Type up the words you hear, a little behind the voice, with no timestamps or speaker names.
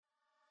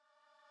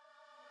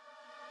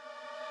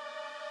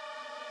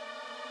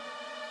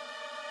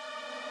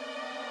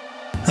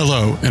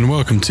Hello, and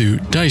welcome to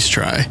Dice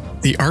Try,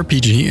 the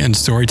RPG and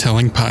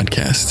storytelling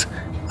podcast.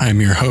 I am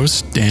your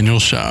host, Daniel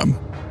Schaub.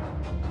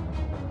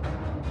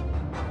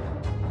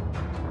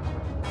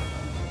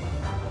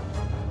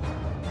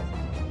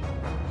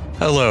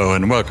 Hello,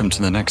 and welcome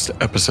to the next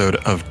episode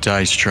of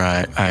Dice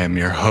Try. I am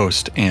your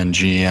host and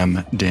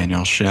GM,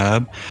 Daniel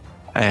Schaub.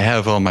 I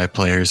have all my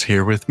players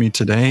here with me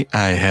today.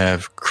 I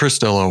have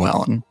Krista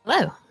Llewellyn.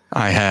 Hello.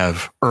 I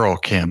have Earl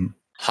Kim.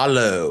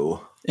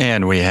 Hello.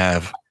 And we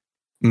have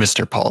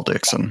Mr. Paul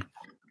Dixon.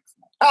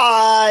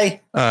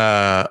 Hi.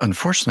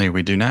 Unfortunately,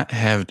 we do not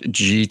have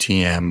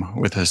GTM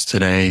with us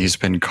today. He's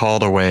been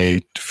called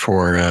away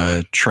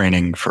for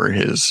training for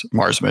his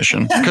Mars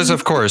mission. Because,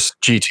 of course,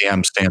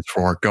 GTM stands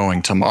for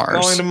Going to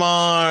Mars. Going to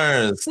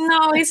Mars.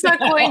 No, he's not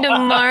going to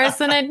Mars,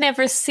 and I'd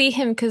never see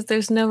him because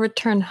there's no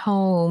return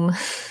home.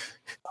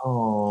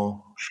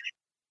 Oh.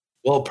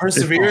 Well,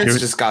 Perseverance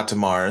just got to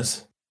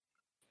Mars.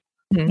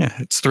 Yeah,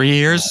 it's 3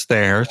 years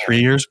there,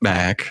 3 years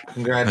back.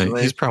 Congratulations.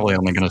 He's probably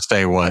only going to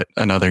stay,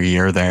 another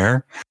year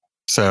there.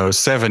 So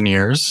 7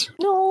 years.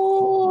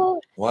 No.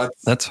 What?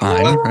 That's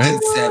fine, right?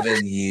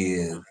 7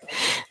 years.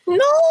 No.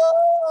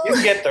 You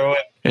can get through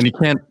it. And you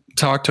can't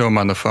talk to him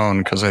on the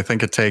phone because I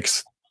think it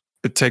takes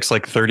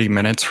like 30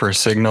 minutes for a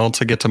signal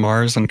to get to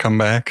Mars and come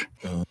back.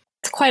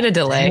 It's quite a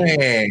delay.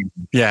 Hey.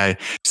 Yeah.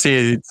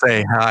 See, he'd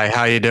say, hi,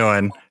 how you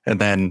doing? And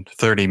then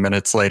 30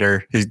 minutes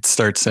later, he'd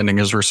start sending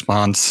his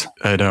response.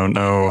 I don't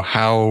know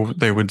how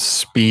they would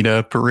speed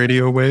up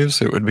radio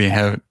waves. It would be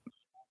have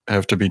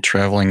to be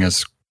traveling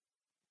as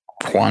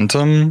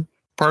quantum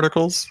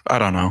particles. I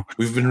don't know.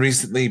 We've been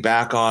recently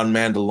back on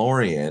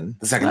Mandalorian,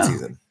 the second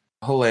season.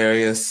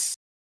 Hilarious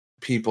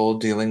people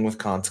dealing with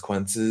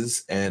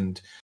consequences and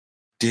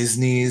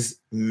Disney's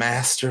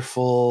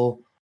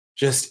masterful.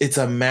 It's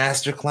a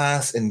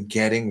masterclass in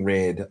getting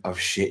rid of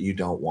shit you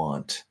don't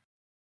want.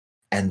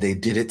 And they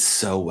did it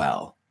so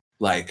well.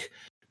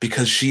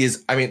 Because she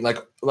is,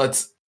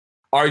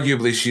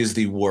 arguably she is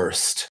the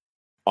worst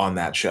on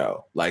that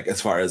show.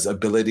 As far as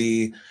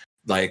ability,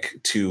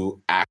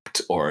 to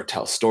act or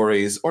tell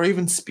stories or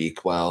even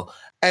speak well.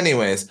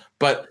 Anyways,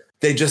 but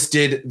they just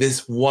did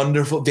this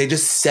wonderful, they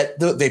just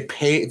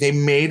they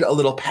made a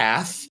little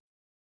path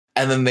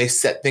and then they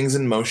set things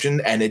in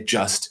motion and it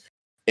just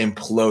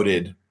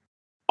imploded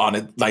on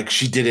it.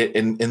 She did it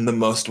in the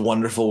most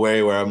wonderful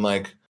way where I'm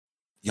like,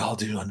 y'all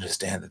do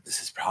understand that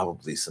this is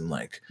probably some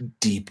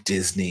deep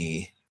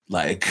Disney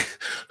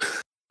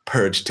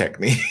purge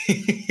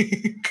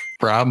technique.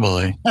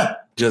 Probably.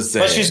 Just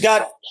saying. But she's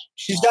got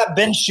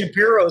Ben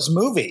Shapiro's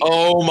movie.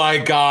 Oh my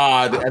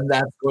God. And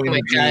that's going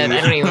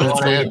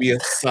to be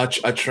such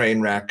a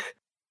train wreck.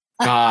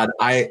 God,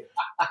 a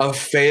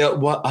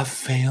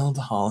failed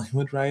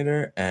Hollywood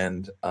writer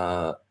and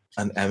an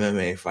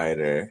MMA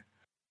fighter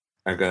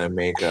are gonna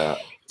make a.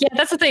 Yeah,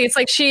 that's the thing. It's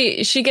like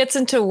she gets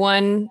into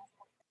one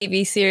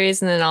TV series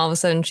and then all of a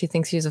sudden she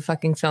thinks she's a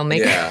fucking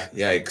filmmaker. Yeah,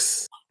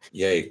 yikes.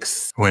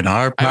 When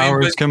our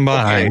powers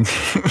combine.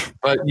 Okay.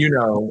 But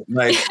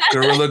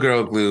Gorilla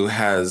Girl Glue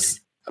has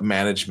a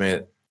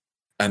management,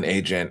 an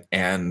agent,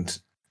 and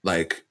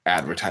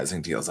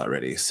advertising deals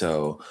already.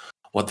 So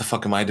what the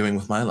fuck am I doing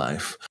with my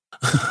life?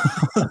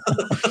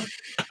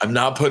 I'm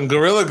not putting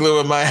Gorilla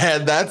Glue in my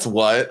head. That's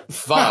what.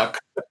 Fuck.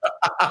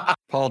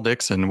 Paul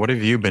Dixon, what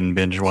have you been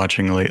binge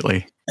watching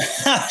lately?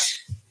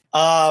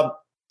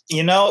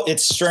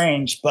 It's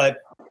strange, but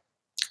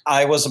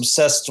I was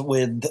obsessed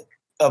with,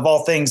 of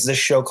all things, this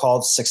show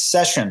called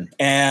Succession.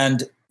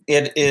 And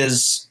it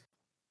is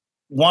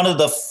one of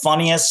the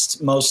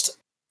funniest, most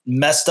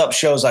messed up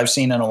shows I've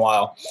seen in a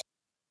while.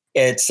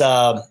 It's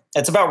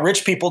about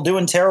rich people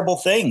doing terrible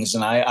things,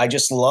 and I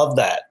just love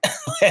that.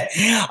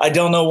 I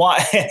don't know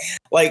why.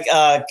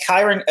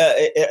 Kieran,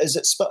 is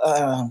it?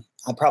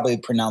 I probably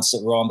pronounced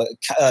it wrong, but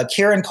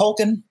Kieran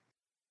Culkin,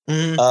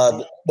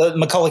 the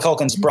Macaulay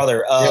Culkin's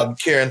brother.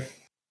 Kieran,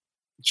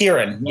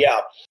 yeah.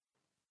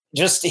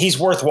 Just he's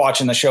worth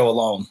watching the show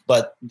alone.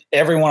 But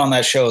everyone on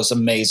that show is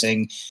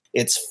amazing.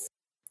 It's.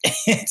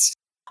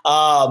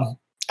 I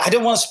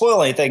don't want to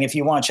spoil anything if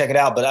you want to check it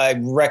out, but I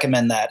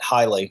recommend that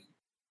highly.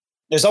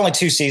 There's only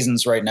 2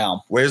 seasons right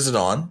now. Where's it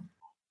on?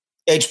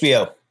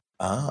 HBO.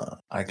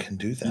 I can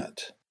do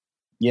that.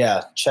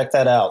 Yeah, check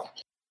that out.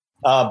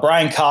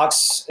 Brian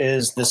Cox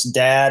is this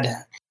dad.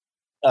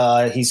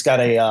 He's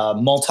got a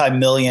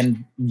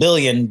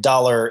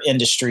multi-billion-dollar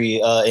industry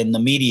in the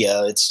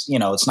media.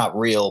 It's not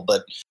real,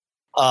 but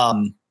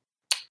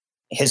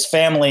his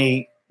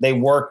family, they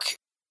work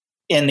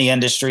in the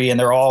industry and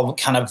they're all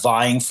kind of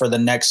vying for the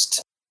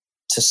next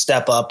to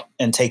step up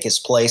and take his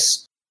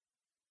place.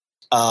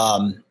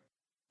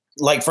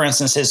 For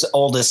instance, his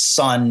oldest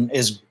son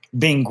is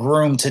being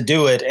groomed to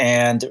do it.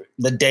 And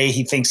the day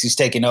he thinks he's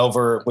taking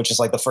over, which is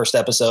the first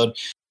episode,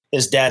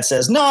 his dad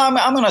says, no,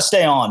 I'm going to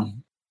stay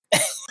on.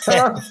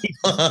 And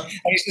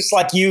he's just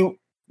like, you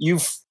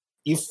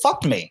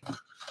fucked me.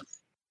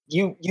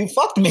 You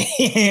fucked me.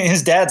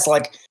 His dad's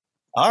like,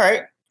 all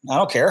right, I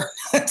don't care.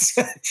 It's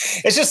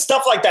just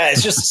stuff like that.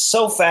 It's just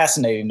so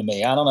fascinating to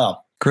me. I don't know.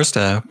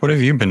 Krista, what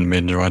have you been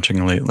binge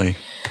watching lately?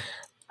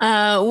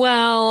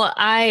 Well,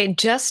 I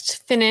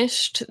just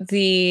finished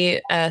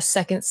the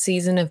second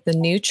season of the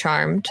new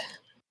Charmed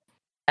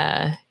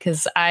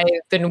because I've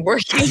been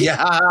working.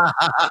 Yeah,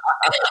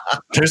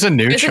 There's a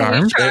new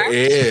Charmed. there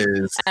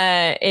is.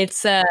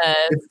 It's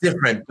It's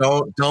different.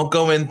 Don't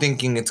go in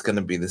thinking it's going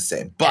to be the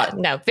same. But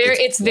no,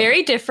 it's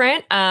very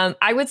different.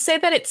 I would say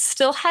that it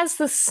still has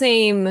the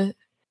same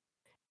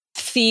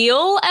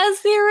feel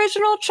as the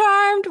original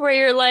Charmed, where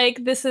you're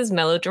like, this is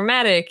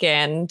melodramatic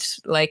and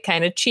like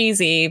kind of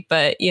cheesy,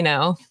 but you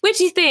know,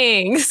 witchy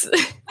things.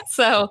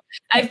 So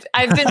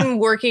I've been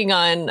working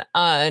on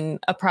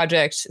a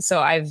project,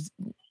 so I've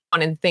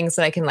wanted things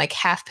that I can like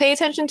half pay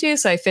attention to.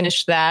 So I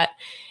finished that,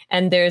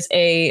 and there's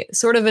a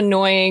sort of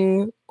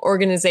annoying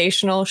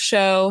organizational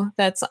show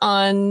that's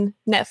on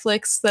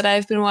Netflix that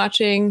I've been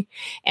watching,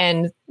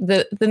 and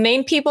the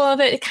main people of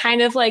it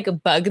kind of like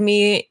bug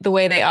me the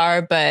way they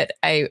are, but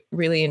I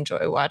really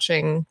enjoy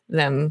watching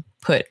them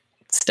put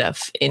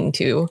stuff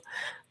into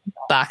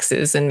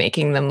boxes and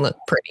making them look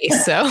pretty.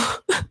 So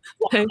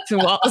I'm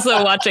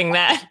also watching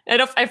that.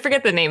 I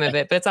forget the name of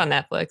it, but it's on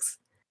Netflix.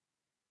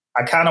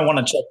 I kind of want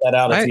to check that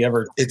out if you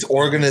ever. It's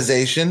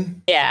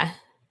Organization. Yeah,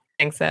 I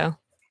think so.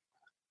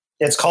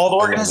 It's called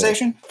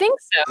Organization? I think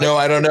so. No,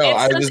 I don't know.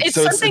 It's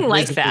something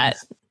like that.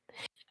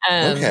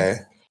 Okay.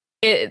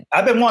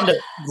 I've been wanting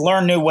to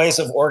learn new ways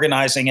of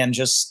organizing and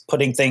just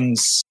putting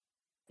things,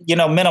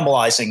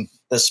 minimalizing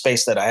the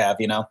space that I have,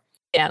 Yeah,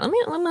 let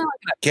me look it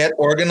up. Get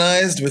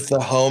Organized with the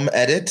Home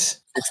Edit.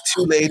 It's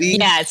two ladies.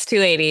 Yeah, it's two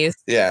ladies.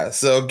 Yeah,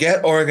 so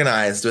Get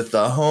Organized with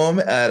the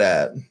Home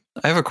Edit.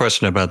 I have a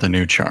question about the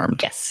new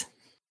Charmed. Yes.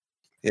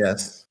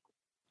 Yes.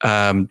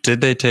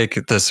 Did they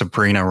take the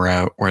Sabrina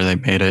route where they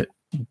made it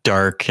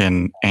dark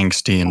and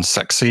angsty and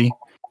sexy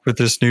with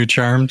this new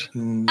Charmed?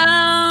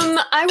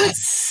 I would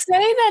say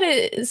that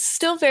it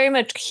still very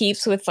much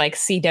keeps with like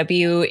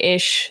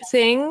CW-ish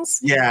things.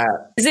 Yeah.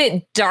 Is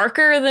it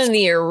darker than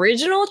the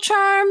original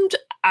Charmed?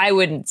 I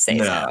wouldn't say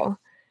so.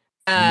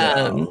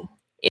 No.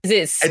 Is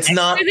it? It's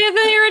not than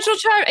the original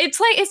Charmed. It's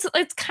like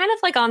it's kind of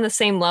like on the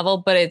same level,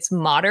 but it's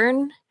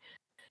modern.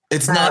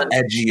 It's not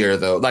edgier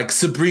though. Like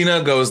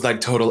Sabrina goes like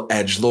total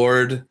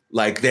edgelord.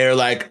 Like they're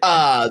like,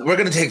 we're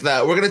gonna take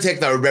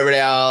the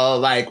Riverdale,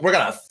 like we're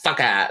gonna fuck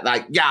it.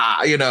 Like, yeah,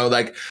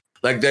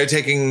 like they're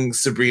taking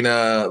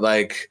Sabrina,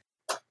 like,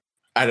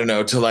 I don't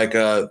know, to like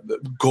a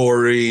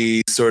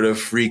gory sort of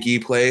freaky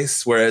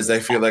place. Whereas I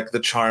feel like the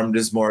Charmed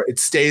is more, it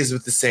stays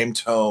with the same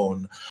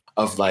tone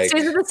of like, it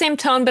stays with the same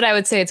tone, but I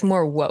would say it's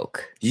more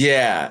woke.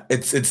 Yeah,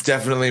 it's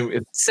definitely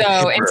so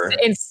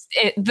it's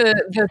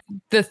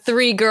the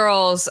three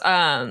girls,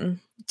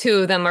 two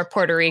of them are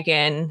Puerto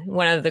Rican,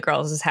 one of the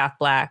girls is half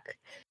black,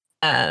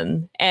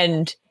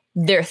 and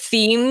their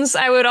themes,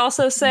 I would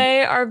also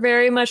say, are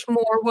very much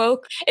more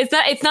woke.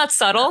 It's not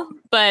subtle,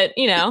 but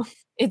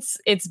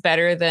it's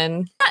better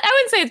than, I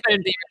wouldn't say it's better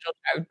than the original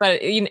Charmed,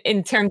 but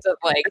in terms of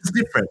like, it's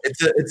different.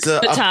 It's a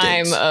the update.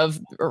 time of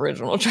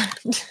original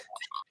Charmed.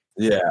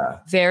 Yeah.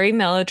 Very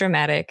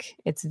melodramatic.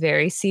 It's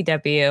very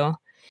CW.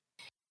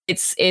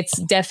 It's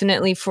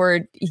definitely for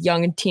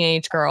young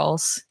teenage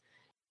girls.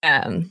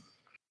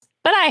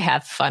 But I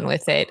have fun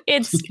with it.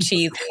 It's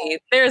cheesy.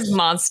 There's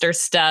monster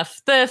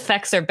stuff. The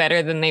effects are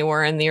better than they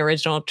were in the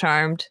original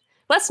Charmed.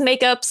 Less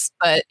makeups,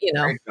 but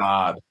Thank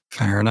God.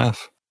 Fair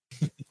enough.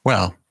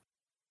 Well,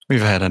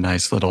 we've had a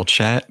nice little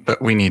chat,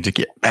 but we need to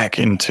get back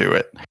into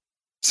it.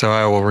 So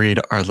I will read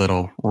our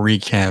little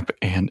recap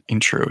and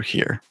intro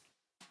here.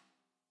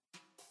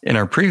 In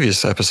our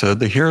previous episode,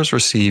 the heroes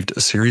received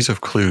a series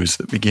of clues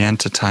that began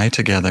to tie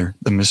together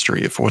the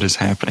mystery of what is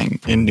happening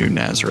in New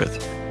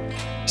Nazareth.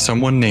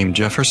 Someone named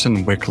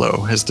Jefferson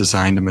Wicklow has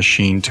designed a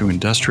machine to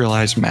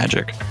industrialize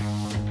magic,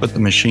 but the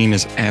machine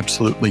is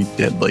absolutely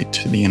deadly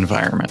to the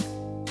environment.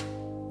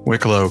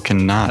 Wicklow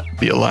cannot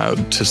be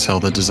allowed to sell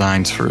the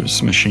designs for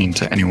his machine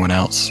to anyone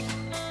else.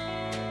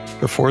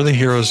 Before the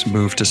heroes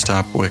moved to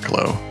stop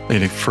Wicklow,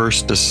 they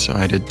first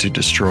decided to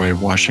destroy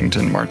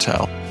Washington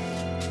Martell.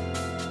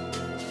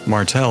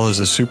 Martell is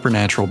a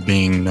supernatural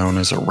being known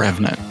as a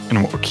revenant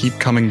and will keep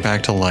coming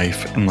back to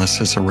life unless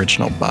his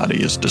original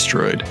body is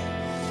destroyed.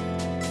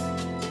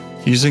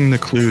 Using the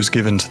clues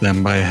given to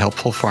them by a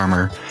helpful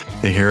farmer,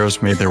 the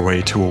heroes made their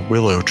way to a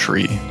willow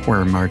tree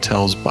where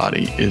Martell's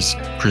body is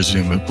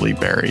presumably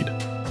buried.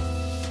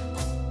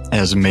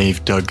 As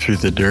Maeve dug through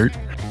the dirt,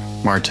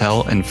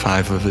 Martell and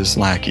 5 of his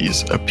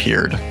lackeys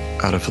appeared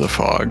out of the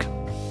fog.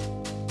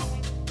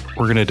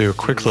 We're going to do a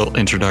quick little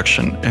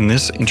introduction, and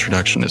this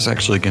introduction is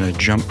actually going to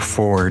jump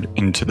forward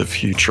into the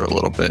future a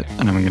little bit,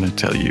 and I'm going to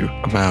tell you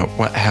about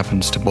what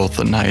happens to both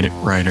the Night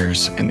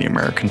Riders and the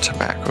American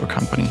Tobacco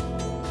Company.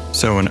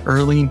 So in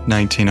early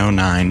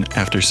 1909,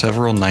 after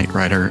several Night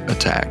Rider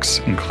attacks,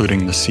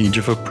 including the siege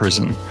of a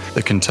prison,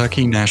 the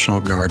Kentucky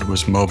National Guard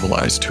was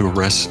mobilized to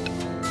arrest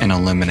and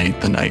eliminate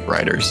the Night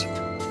Riders.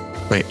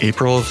 By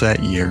April of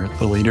that year,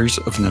 the leaders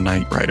of the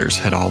Night Riders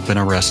had all been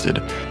arrested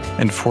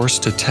and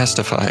forced to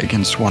testify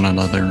against one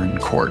another in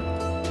court.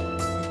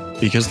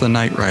 Because the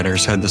Night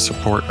Riders had the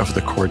support of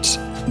the courts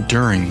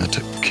during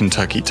the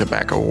Kentucky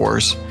Tobacco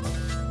Wars,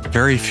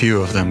 Very few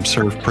of them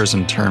serve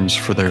prison terms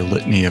for their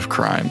litany of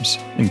crimes,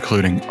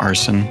 including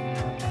arson,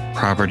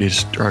 property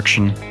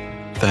destruction,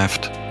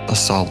 theft,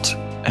 assault,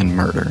 and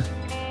murder.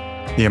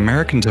 The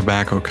American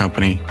Tobacco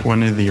Company,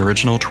 one of the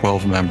original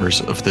 12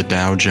 members of the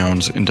Dow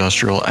Jones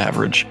Industrial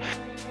Average,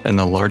 and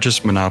the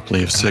largest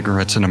monopoly of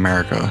cigarettes in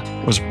America,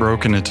 was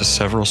broken into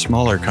several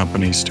smaller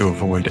companies to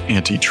avoid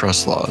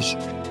antitrust laws.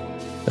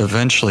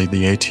 Eventually,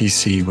 the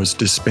ATC was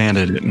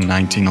disbanded in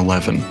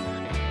 1911,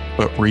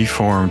 but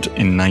reformed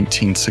in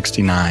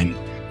 1969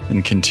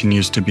 and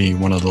continues to be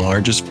one of the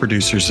largest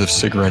producers of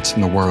cigarettes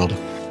in the world,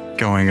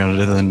 going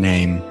under the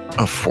name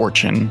of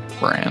Fortune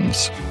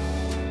Brands.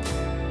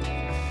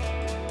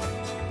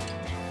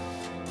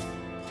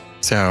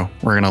 So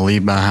we're going to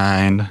leave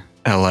behind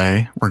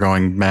LA. We're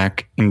going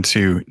back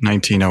into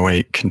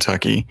 1908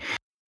 Kentucky.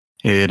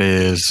 It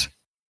is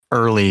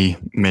early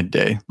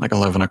midday, like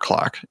 11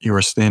 o'clock. You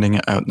are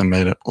standing out in the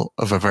middle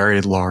of a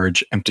very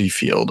large empty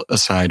field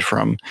aside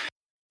from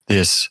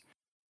this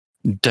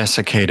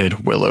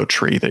desiccated willow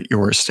tree that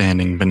you are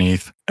standing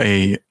beneath.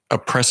 A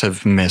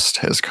oppressive mist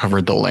has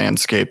covered the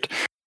landscape,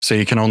 so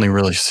you can only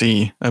really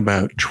see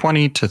about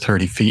 20 to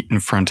 30 feet in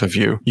front of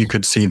you. You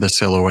could see the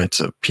silhouettes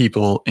of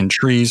people and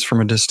trees from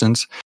a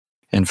distance.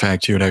 In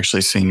fact, you had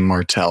actually seen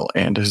Martel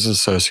and his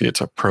associates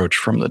approach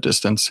from the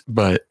distance.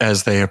 But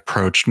as they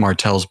approached,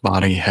 Martel's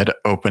body had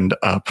opened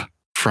up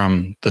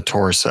from the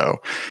torso,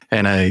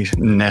 and a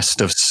nest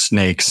of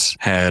snakes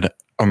had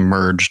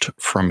emerged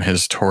from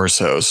his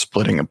torso,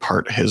 splitting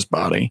apart his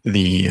body.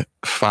 The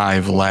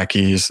 5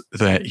 lackeys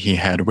that he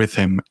had with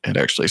him had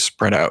actually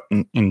spread out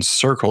and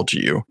encircled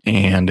you.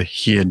 And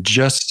he had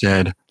just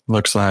said,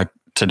 "Looks like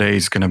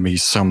today's going to be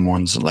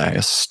someone's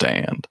last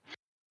stand."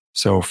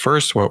 So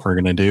first, what we're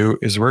going to do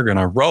is we're going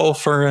to roll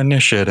for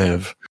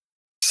initiative.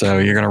 So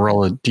you're going to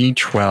roll a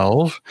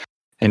d12,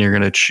 and you're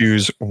going to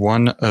choose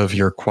one of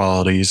your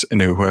qualities,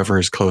 and whoever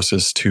is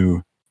closest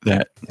to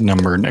that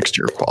number next to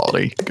your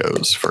quality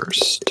goes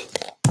first.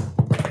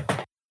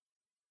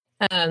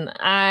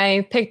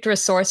 I picked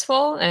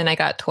resourceful, and I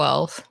got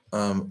 12.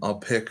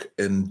 I'll pick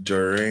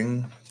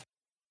enduring,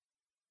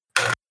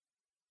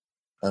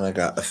 and I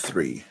got a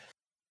 3.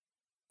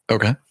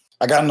 Okay.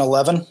 I got an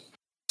 11.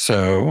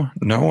 So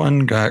no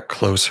one got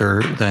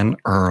closer than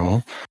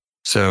Earl.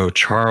 So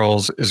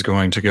Charles is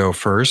going to go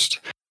first.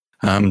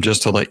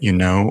 Just to let you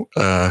know,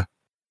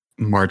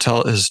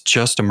 Martel has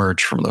just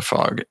emerged from the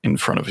fog in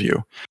front of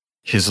you.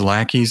 His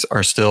lackeys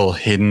are still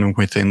hidden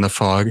within the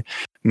fog,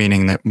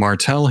 meaning that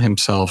Martel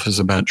himself is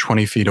about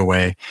 20 feet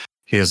away.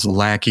 His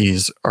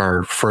lackeys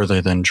are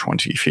further than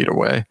 20 feet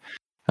away.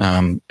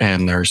 And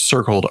they're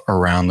circled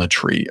around the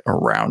tree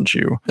around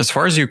you. As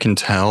far as you can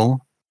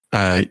tell,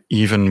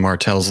 even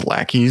Martel's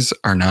lackeys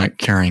are not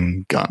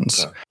carrying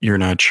guns. Okay. You're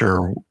not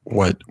sure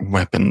what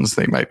weapons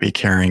they might be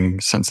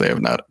carrying since they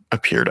have not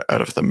appeared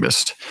out of the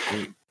mist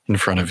in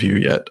front of you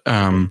yet.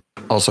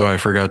 Also, I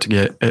forgot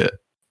to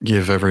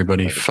give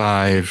everybody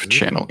 5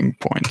 channeling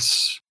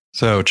points.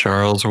 So,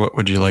 Charles, what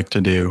would you like to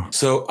do?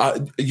 So,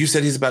 you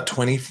said he's about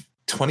 20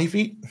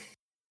 feet?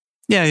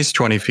 Yeah, he's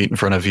 20 feet in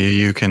front of you.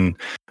 You can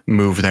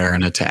move there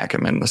and attack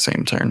him in the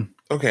same turn.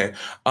 Okay.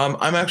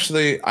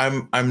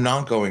 I'm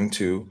not going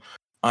to.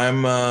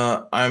 I'm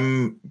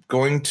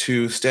going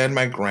to stand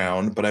my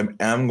ground, but I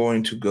am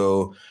going to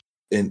go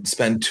and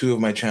spend 2 of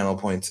my channel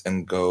points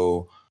and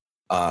go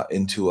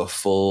into a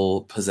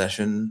full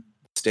possession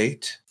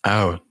state.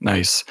 Oh,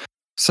 nice.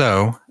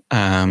 So,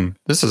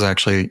 this is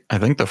actually, I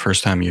think, the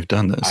first time you've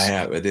done this. I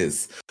have. It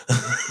is.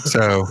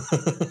 So,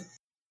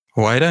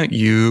 why don't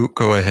you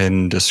go ahead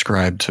and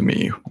describe to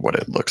me what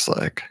it looks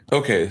like?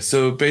 Okay,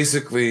 so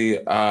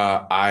basically,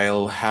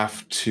 I'll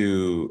have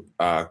to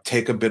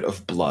take a bit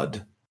of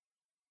blood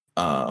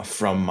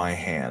from my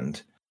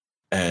hand,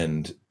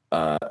 and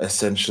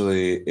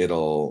essentially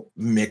it'll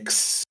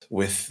mix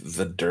with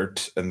the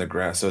dirt and the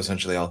grass. So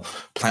essentially, I'll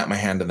plant my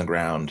hand in the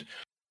ground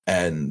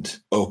and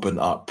open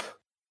up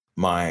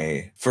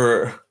my,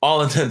 for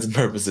all intents and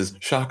purposes,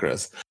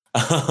 chakras.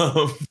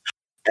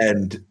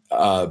 And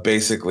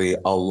basically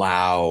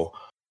allow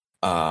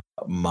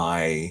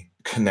my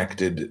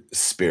connected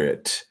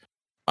spirit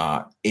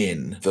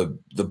in.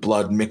 The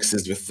blood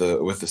mixes with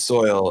the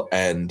soil,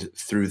 and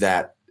through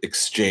that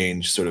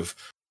exchange sort of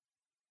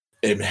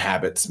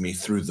inhabits me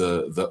through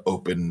the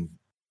open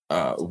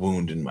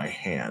wound in my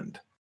hand.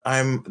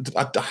 I'm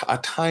a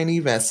tiny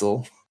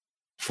vessel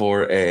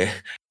for a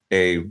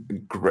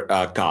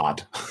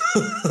god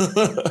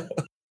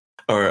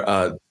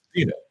or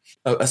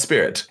a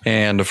spirit.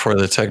 And for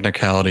the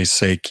technicality's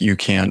sake, you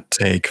can't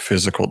take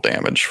physical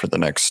damage for the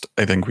next,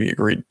 I think we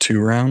agreed, 2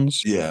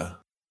 rounds? Yeah.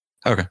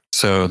 Okay,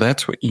 so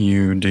that's what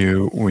you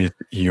do with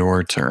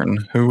your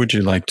turn. Who would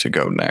you like to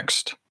go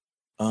next?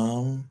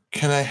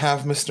 Can I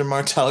have Mr.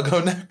 Martel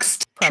go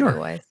next?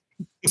 Probably.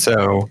 Sure.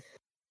 So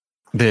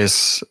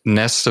this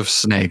nest of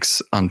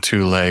snakes on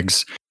 2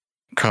 legs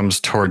comes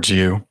towards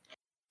you.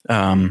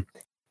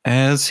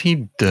 As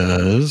he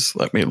does,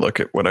 let me look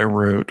at what I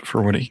wrote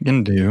for what he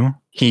can do.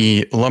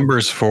 He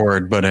lumbers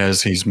forward, but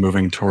as he's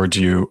moving towards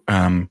you,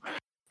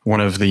 one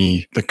of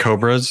the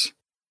cobras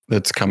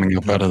that's coming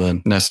up out of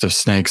the nest of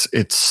snakes,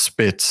 it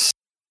spits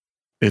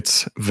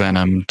its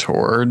venom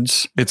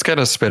towards. It's got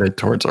to spit it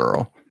towards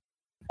Earl.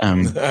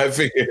 I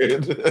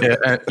figured.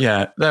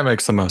 Yeah, that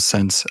makes the most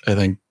sense, I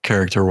think,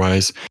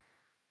 character-wise.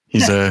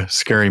 He's a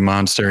scary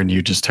monster, and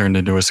you just turned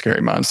into a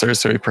scary monster,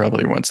 so he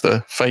probably wants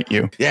to fight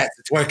you. Yes,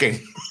 it's working.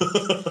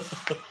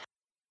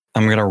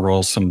 I'm going to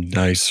roll some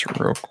dice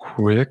real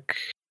quick.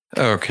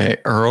 Okay,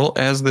 Earl,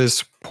 as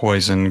this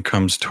poison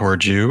comes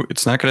towards you,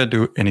 it's not going to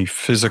do any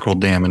physical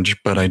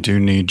damage, but I do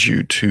need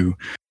you to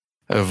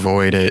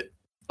avoid it,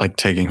 like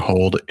taking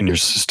hold in your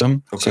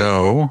system. Okay.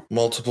 So,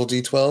 Multiple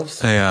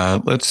D12s? yeah,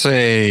 let's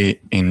say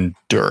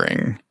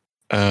enduring.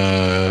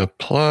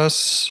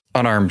 Plus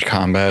unarmed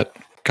combat,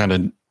 kind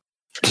of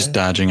just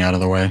dodging out of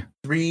the way.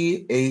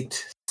 3,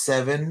 8,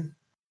 7,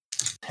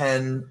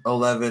 10,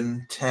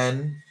 11,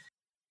 10.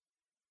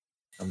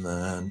 And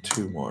then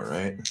 2 more,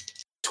 right?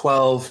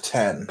 12,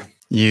 10.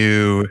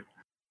 You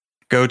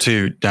go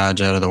to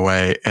dodge out of the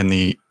way, and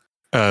the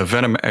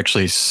venom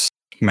actually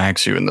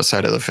smacks you in the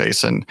side of the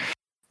face, and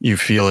you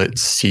feel it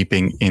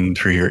seeping in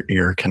through your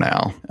ear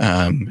canal.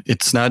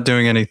 It's not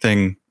doing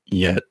anything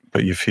yet,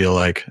 but you feel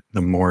like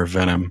the more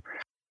venom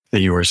that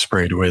you are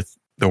sprayed with,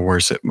 the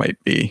worse it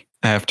might be.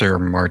 After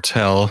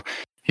Martel,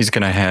 he's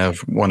going to have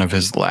one of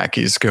his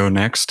lackeys go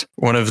next.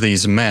 One of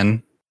these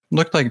men,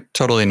 look like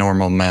totally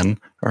normal men,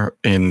 are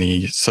in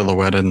the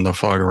silhouette in the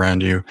fog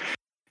around you,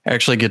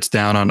 actually gets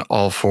down on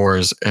all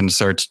fours and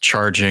starts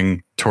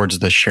charging towards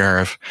the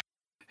sheriff.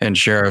 And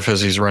Sheriff,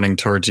 as he's running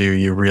towards you,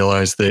 you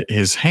realize that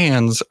his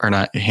hands are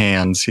not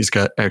hands. He's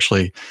got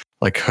actually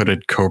like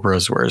hooded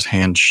cobras where his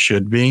hands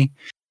should be,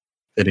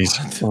 that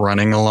he's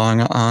running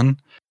along on.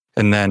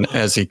 And then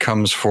as he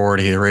comes forward,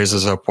 he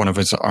raises up one of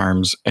his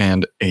arms,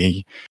 and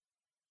a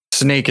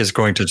snake is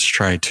going to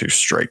try to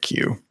strike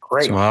you.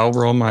 Great. So I'll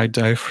roll my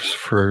dice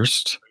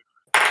first.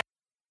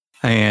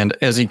 And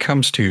as he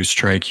comes to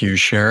strike you,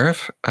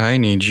 Sheriff, I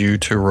need you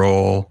to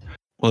roll,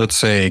 let's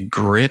say,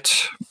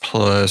 grit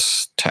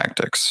plus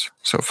tactics.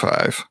 So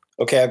 5.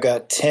 Okay, I've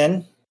got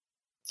 10,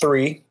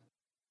 3,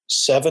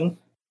 7,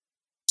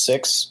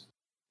 6,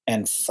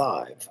 and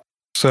 5.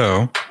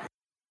 So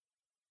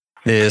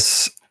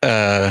this,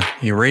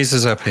 he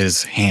raises up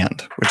his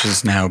hand, which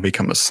has now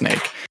become a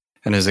snake.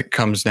 And as it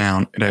comes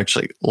down, it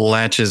actually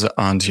latches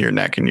onto your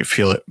neck, and you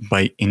feel it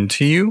bite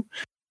into you.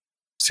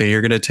 So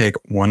you're going to take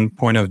 1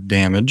 point of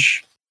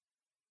damage.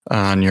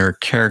 On your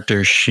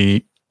character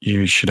sheet,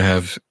 you should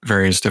have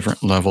various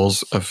different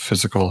levels of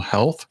physical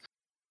health,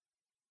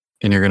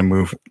 and you're going to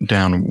move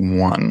down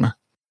 1.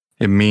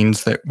 It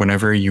means that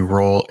whenever you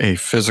roll a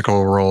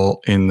physical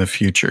roll in the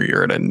future,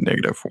 you're at a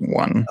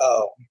 -1.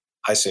 Oh,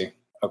 I see.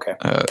 Okay.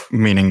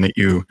 Meaning that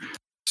you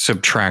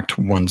subtract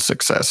 1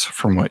 success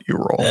from what you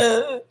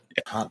roll.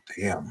 God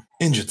damn.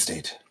 Injured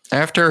state.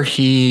 After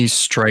he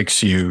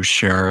strikes you,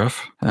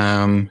 Sheriff,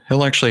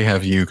 he'll actually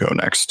have you go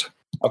next.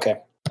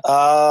 Okay.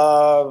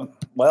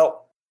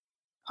 Well,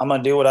 I'm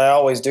going to do what I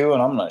always do,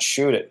 and I'm going to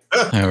shoot it.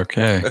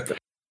 Okay.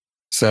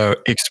 So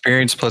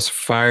experience plus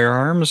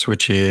firearms,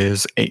 which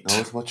is 8.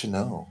 Know what you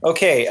know.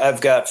 Okay,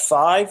 I've got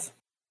 5,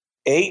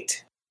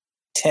 8,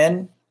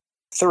 10,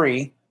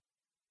 3,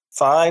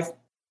 5,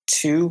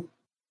 2,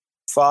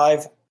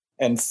 5,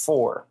 and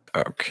 4.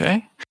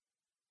 Okay.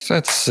 So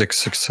that's 6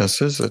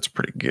 successes. That's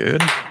pretty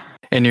good.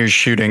 And you're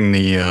shooting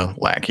the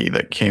lackey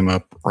that came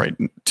up right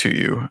to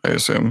you, I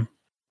assume.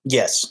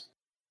 Yes.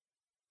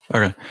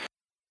 Okay.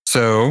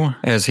 So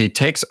as he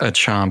takes a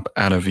chomp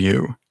out of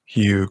you,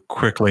 you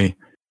quickly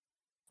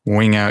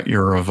wing out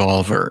your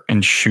revolver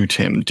and shoot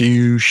him. Do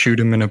you shoot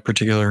him in a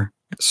particular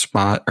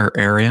spot or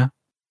area?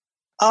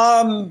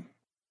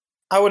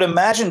 I would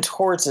imagine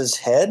towards his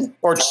head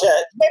or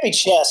chest, maybe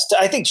chest.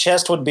 I think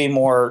chest would be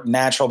more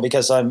natural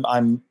because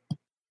I'm,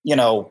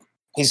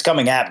 he's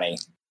coming at me.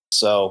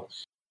 So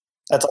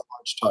that's a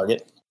large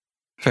target.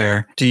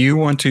 Fair. Do you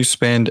want to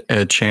spend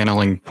a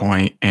channeling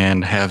point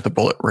and have the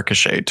bullet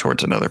ricochet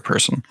towards another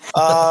person?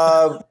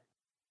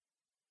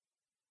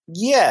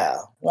 Yeah,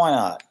 why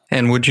not?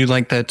 And would you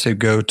like that to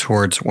go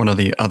towards one of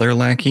the other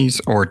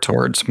lackeys or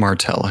towards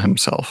Martel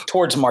himself?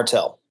 Towards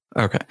Martel.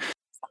 Okay.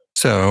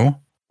 So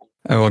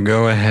I will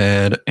go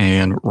ahead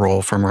and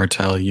roll for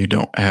Martel. You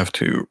don't have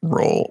to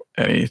roll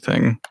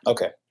anything.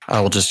 Okay. I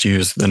will just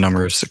use the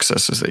number of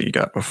successes that you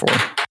got before.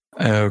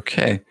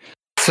 Okay.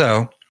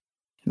 So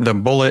the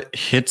bullet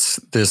hits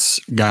this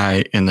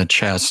guy in the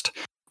chest,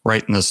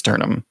 right in the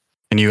sternum.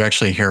 And you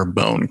actually hear a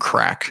bone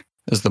crack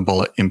as the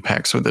bullet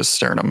impacts with his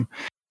sternum.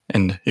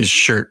 And his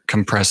shirt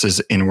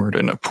compresses inward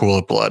and a pool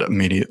of blood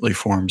immediately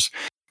forms.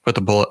 But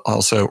the bullet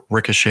also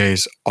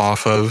ricochets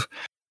off of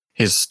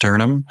his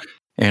sternum,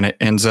 and it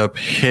ends up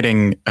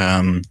hitting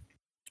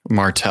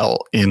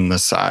Martel in the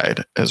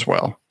side as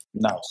well.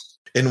 Nice.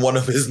 In one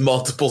of his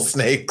multiple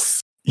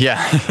snakes.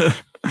 Yeah.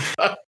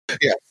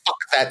 Yeah, fuck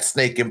that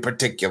snake in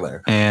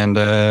particular. And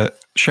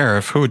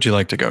Sheriff, who would you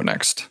like to go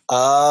next?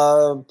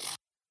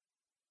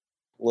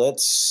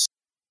 Let's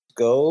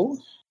go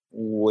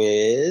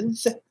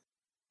with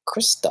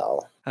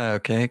Crystal.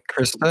 Okay,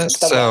 Krista.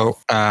 Krista. So,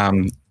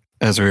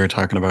 as we were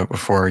talking about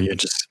before,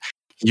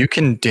 you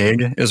can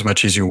dig as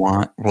much as you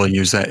want. We'll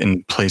use that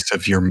in place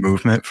of your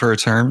movement for a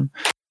turn.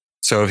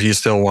 So if you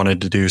still wanted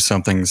to do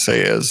something,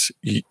 say as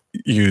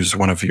use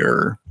one of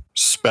your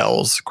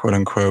spells, quote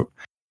unquote,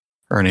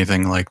 or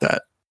anything like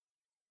that,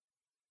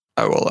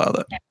 I will allow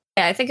that.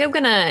 Yeah, I think I'm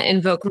gonna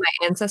invoke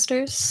my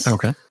ancestors.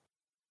 Okay.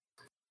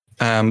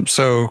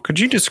 So could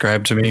you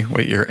describe to me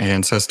what your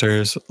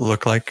ancestors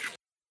look like,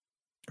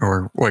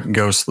 or what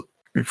ghost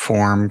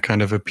form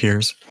kind of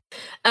appears?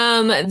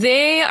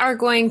 They are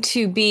going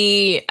to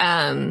be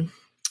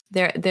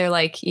they're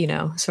like, you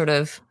know, sort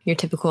of your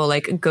typical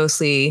like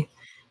ghostly,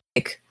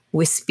 like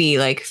wispy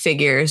like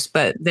figures,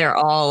 but they're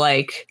all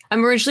like,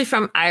 I'm originally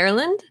from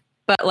Ireland,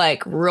 but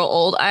like real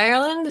old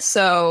Ireland,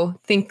 so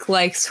think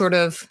like sort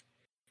of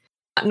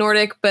not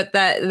Nordic, but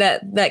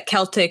that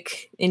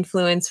Celtic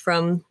influence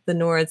from the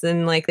Nords,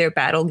 and like their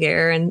battle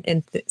gear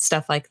and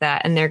stuff like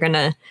that, and they're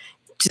gonna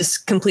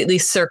just completely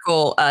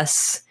circle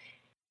us,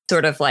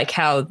 sort of like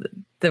how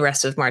the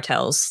rest of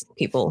Martell's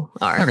people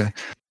are. Okay.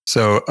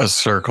 So a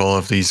circle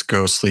of these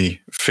ghostly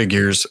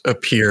figures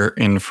appear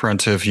in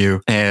front of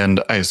you,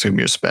 and I assume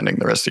you're spending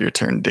the rest of your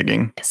turn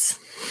digging. Yes.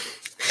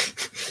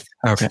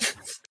 Okay.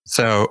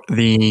 So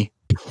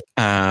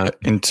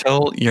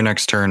until your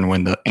next turn,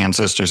 when the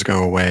ancestors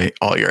go away,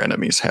 all your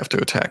enemies have to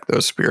attack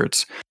those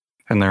spirits,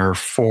 and there are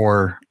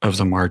 4 of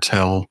the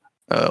Martell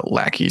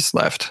lackeys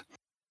left.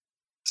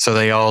 So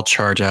they all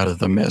charge out of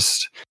the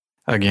mist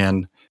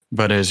again.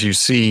 But as you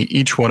see,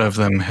 each one of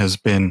them has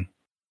been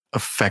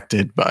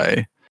affected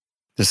by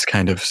this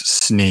kind of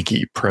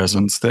snaky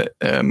presence that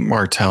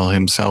Martell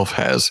himself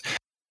has.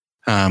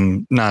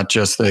 Not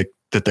just that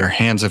their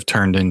hands have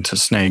turned into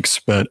snakes,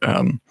 but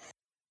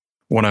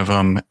one of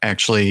them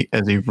actually,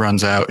 as he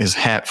runs out, his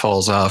hat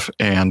falls off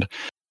and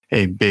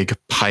a big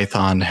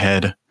python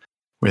head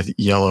with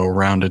yellow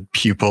rounded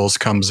pupils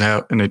comes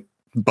out and it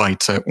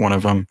bites at one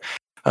of them.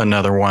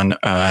 Another one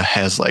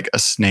has like a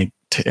snake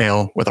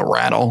tail with a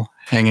rattle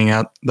hanging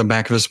out the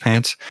back of his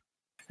pants.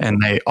 And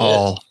they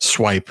all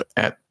swipe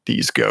at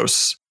these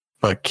ghosts,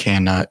 but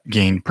cannot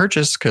gain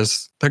purchase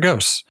because they're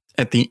ghosts.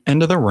 At the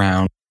end of the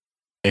round,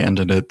 they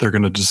ended it. They're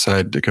going to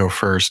decide to go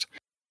first.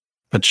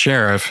 But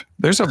Sheriff,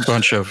 there's a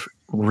bunch of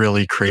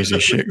really crazy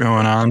shit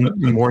going on,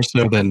 more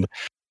so than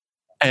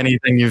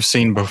anything you've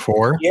seen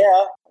before.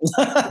 Yeah.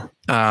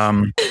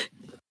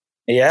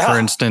 Yeah. For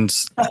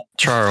instance,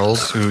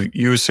 Charles, who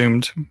you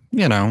assumed,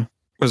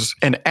 was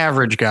an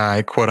average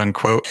guy, quote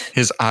unquote.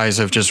 His eyes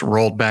have just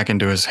rolled back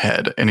into his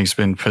head and he's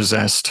been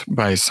possessed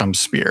by some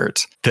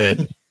spirit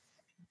that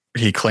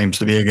he claims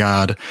to be a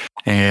god.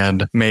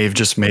 And Maeve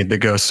just made the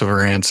ghosts of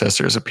her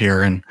ancestors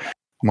appear, and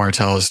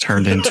Martell has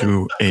turned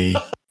into a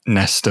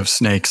nest of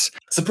snakes.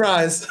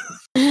 Surprise.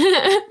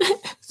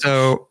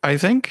 So I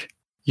think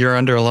you're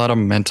under a lot of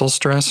mental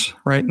stress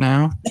right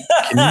now.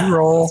 Can you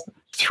roll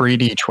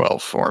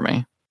 3d12 for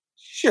me?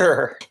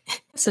 Sure.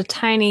 It's a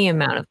tiny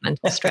amount of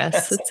mental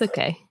stress. It's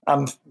okay.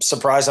 I'm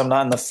surprised I'm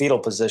not in the fetal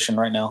position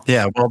right now.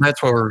 Yeah, well,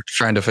 that's what we're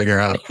trying to figure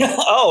out.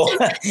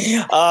 Okay.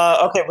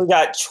 We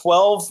got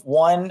 12,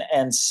 1,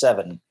 and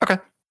 7. Okay.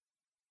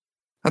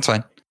 That's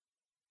fine.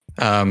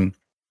 I'm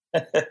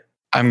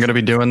going to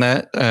be doing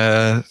that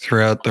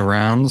throughout the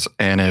rounds.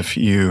 And if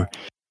you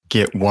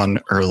get 1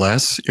 or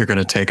less, you're going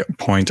to take a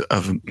point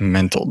of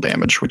mental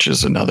damage, which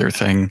is another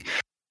thing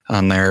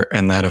on there,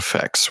 and that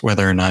affects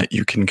whether or not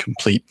you can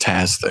complete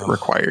tasks that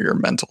require your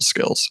mental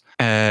skills.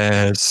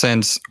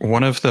 Since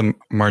one of the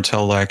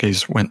Martell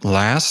lackeys went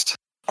last,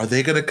 are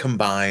they going to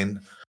combine?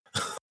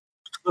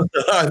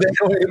 Are they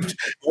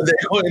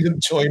going to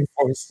join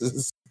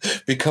forces,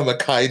 become a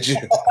kaiju?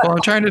 Well,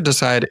 I'm trying to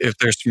decide if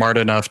they're smart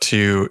enough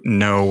to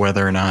know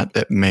whether or not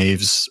that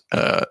Maeve's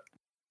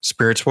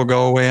spirits will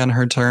go away on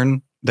her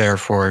turn,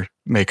 therefore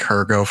make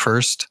her go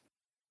first,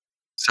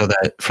 so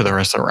that for the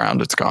rest of the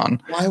round it's gone.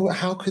 Why?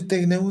 How could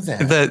they know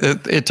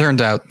that? It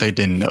turned out they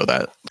didn't know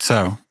that.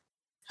 So,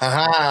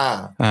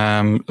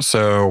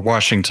 so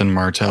Washington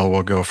Martell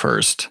will go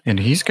first, and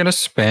he's going to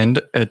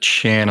spend a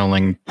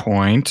channeling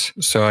point.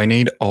 So I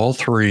need all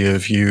 3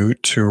 of you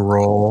to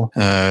roll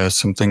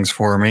some things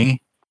for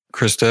me.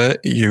 Krista,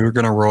 you're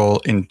going to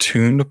roll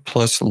Entombed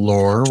plus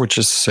Lore, which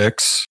is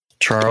 6.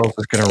 Charles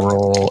is going to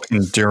roll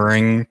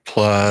Enduring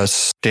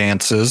plus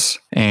Dances,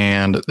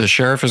 and the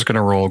Sheriff is going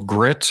to roll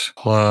Grit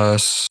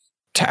plus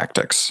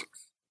Tactics.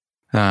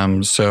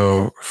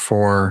 So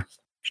for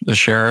the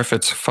Sheriff,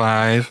 it's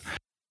 5.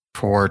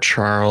 For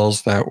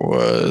Charles, that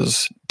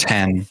was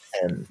 10.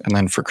 And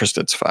then for Krista,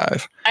 it's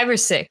 5. 5 or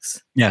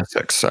 6? Yeah,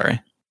 6,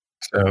 sorry.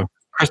 So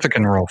Krista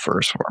can roll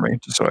first for me,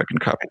 just so I can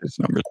copy these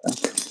numbers down.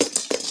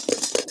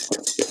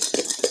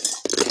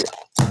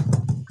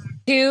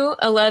 2,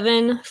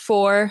 11,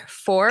 4,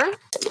 4,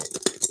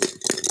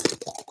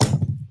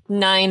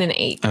 9, and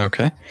 8.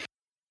 Okay.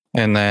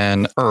 And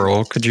then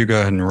Earl, could you go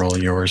ahead and roll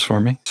yours for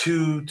me?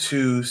 2,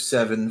 2,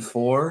 7,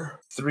 4,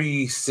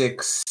 3,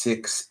 6,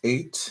 6,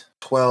 8,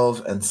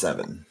 12, and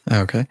 7.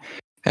 Okay.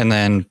 And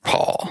then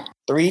Paul.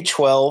 3,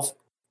 12,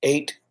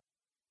 8,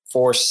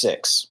 4,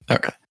 6.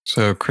 Okay.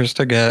 So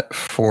Krista got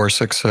 4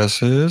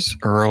 successes.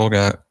 Earl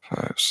got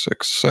 5,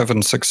 6,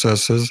 7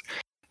 successes.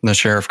 And the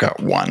sheriff got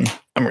 1.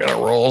 I'm going to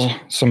roll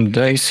some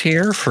dice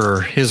here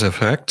for his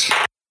effect.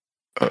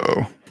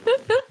 Uh-oh.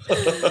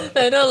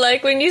 I don't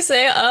like when you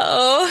say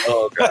uh-oh.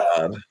 Oh,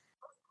 God.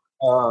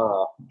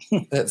 Oh.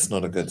 That's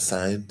not a good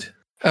sign.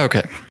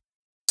 Okay.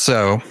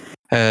 So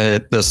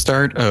at the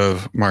start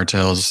of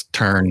Martel's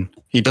turn,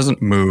 he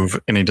doesn't move,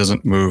 and he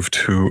doesn't move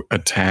to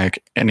attack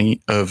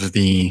any of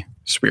the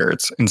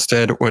spirits.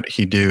 Instead, what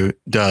he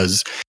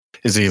does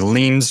is he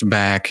leans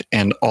back,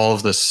 and all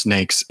of the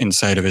snakes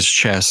inside of his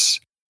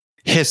chest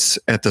hiss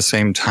at the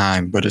same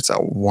time, but it's a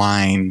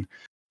whining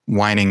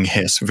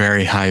hiss,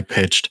 very high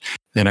pitched,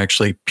 that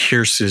actually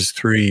pierces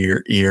through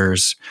your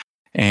ears.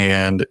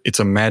 And it's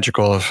a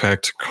magical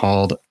effect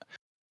called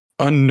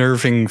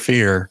Unnerving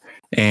Fear.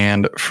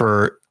 And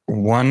for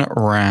 1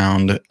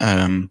 round,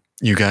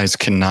 you guys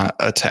cannot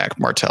attack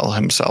Martel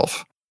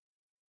himself.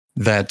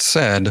 That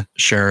said,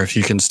 Sheriff,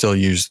 you can still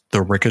use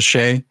the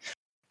ricochet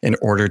in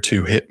order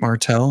to hit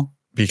Martel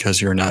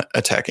because you're not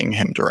attacking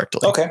him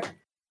directly. Okay.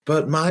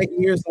 But my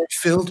ears are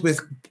filled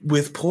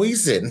with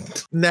poison.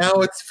 Now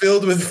it's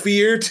filled with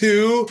fear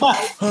too.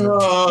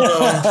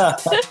 Oh.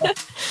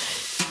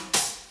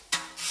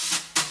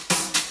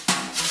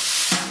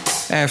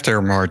 After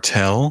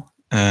Martel,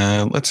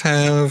 let's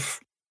have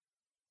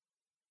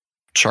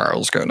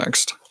Charles go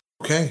next.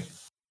 Okay.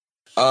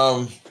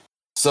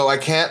 So I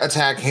can't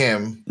attack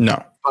him,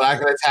 No. but I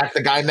can attack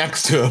the guy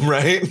next to him,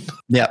 right?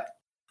 Yep.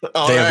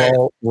 They've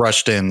all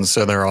rushed in,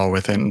 so they're all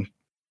within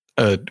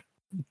a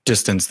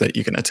distance that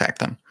you can attack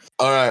them.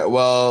 All right.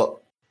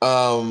 Well,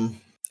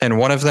 And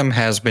one of them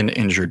has been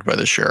injured by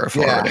the sheriff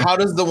already. How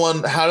does the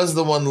one look? How does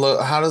the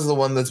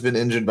one that's been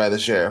injured by the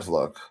sheriff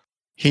look?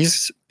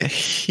 He's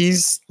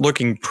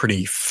looking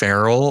pretty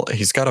feral.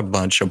 He's got a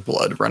bunch of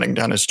blood running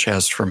down his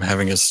chest from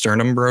having his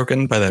sternum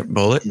broken by that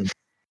bullet.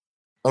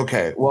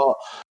 Okay. Well,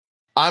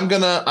 I'm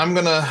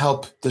gonna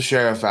help the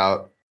sheriff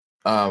out.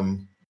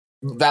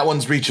 That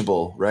one's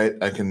reachable, right?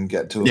 I can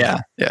get to him. Yeah.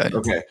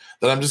 Okay.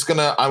 Then I'm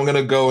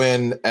gonna go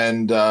in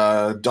and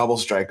double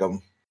strike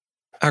him.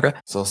 Okay.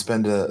 So I'll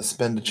spend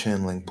a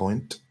channeling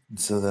point.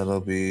 So that'll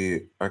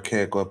be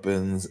archaic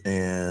weapons,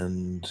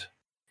 and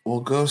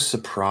we'll go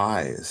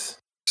surprise.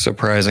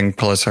 Surprising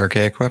plus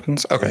archaic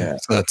weapons. Okay. Yeah.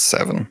 So that's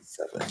 7.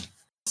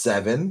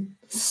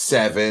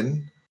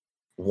 7,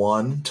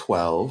 1,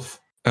 12.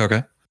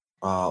 Okay.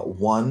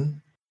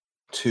 1,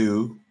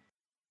 2,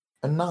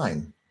 and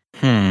 9.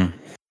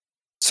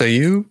 So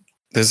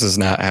this has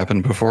not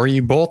happened before.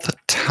 You both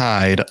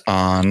tied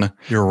on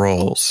your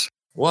rolls.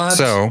 What?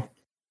 So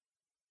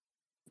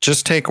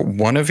just take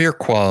one of your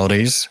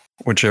qualities,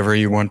 whichever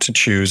you want to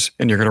choose,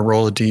 and you're going to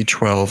roll a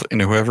d12,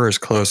 and whoever is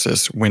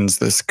closest wins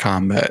this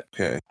combat.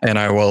 Okay. And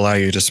I will allow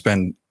you to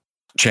spend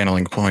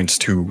channeling points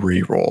to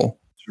re-roll.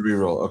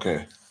 Reroll.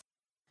 Okay.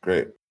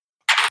 Great.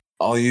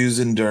 I'll use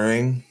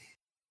enduring.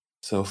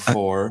 So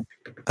 4.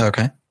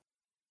 Okay.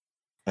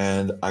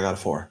 And I got a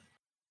 4.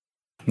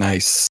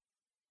 Nice.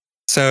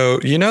 So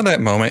you know that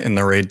moment in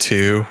the raid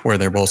 2 where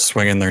they're both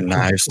swinging their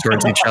knives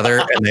towards each other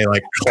and they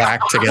like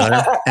clack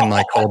together and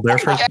like hold there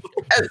for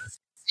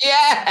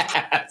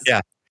Yes.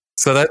 Yeah.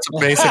 So that's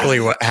basically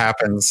what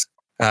happens.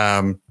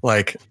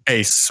 Like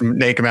a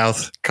snake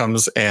mouth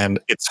comes and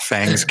its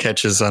fangs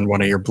catches on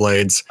one of your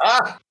blades,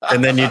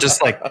 and then you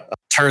just like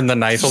turn the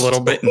knife a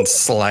little bit and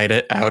slide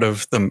it out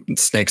of the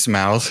snake's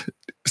mouth,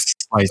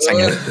 slicing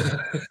it.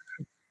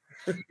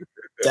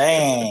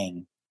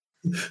 Dang.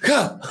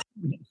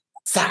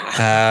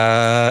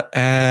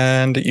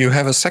 And you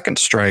have a second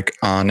strike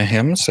on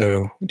him.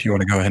 So do you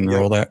want to go ahead and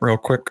roll that real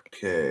quick?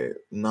 Okay.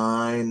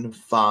 9,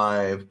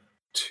 5,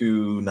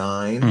 2,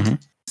 9,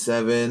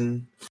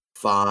 7,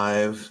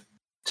 5,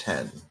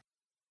 10.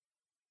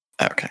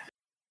 Okay.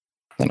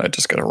 Then I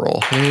just got to roll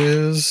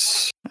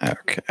his.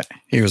 Okay.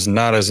 He was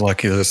not as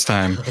lucky this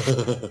time.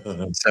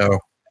 So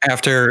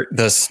after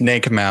the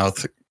snake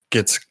mouth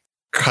gets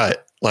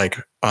cut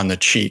like on the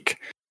cheek,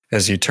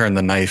 as you turn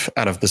the knife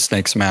out of the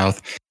snake's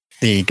mouth,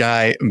 the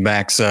guy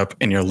backs up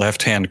and your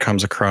left hand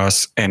comes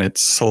across and it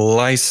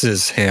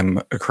slices him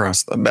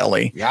across the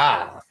belly.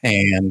 Yeah.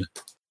 And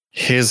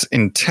his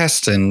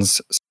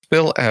intestines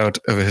spill out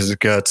of his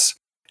guts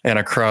and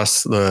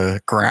across the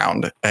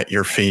ground at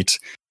your feet.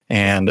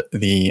 And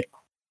the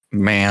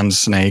man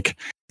snake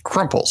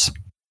crumples,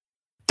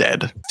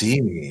 dead.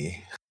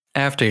 Steamy.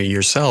 After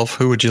yourself,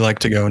 who would you like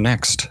to go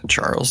next,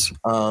 Charles?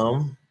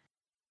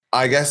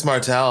 I guess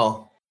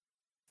Martel.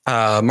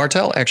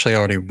 Martel actually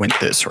already went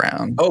this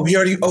round. Oh, he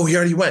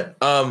already went.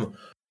 Then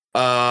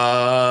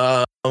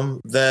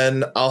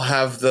I'll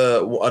have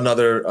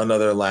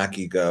another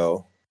lackey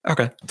go.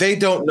 Okay. They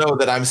don't know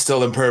that I'm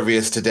still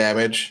impervious to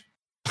damage,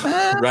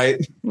 right?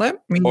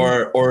 Let me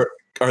Or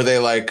are they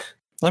like?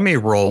 Let me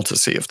roll to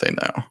see if they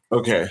know.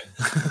 Okay.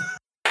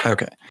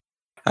 Okay.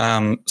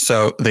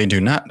 So they do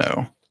not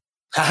know.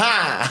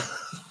 Haha!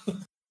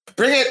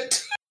 Bring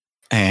it.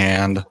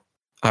 And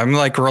I'm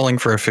like rolling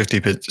for a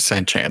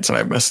 50% chance, and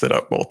I messed it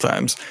up both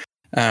times.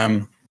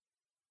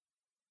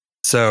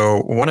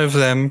 So one of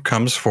them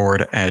comes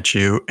forward at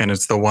you, and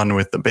it's the one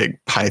with the big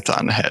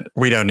python head.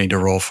 We don't need to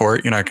roll for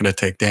it. You're not going to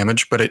take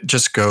damage, but it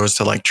just goes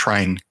to like try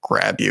and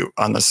grab you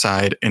on the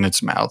side in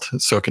its mouth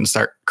so it can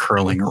start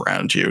curling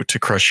around you to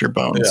crush your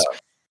bones. Yeah.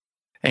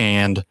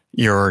 And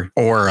your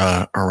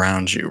aura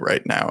around you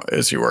right now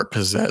as you are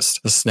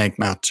possessed. The snake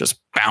mouth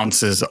just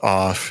bounces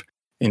off,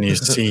 and you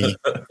see,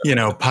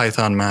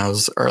 python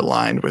mouths are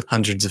lined with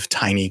hundreds of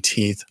tiny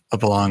teeth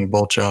up along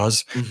both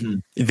jaws. Mm-hmm.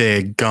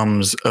 The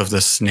gums of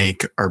the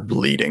snake are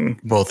bleeding,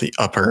 both the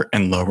upper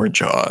and lower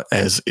jaw,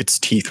 as its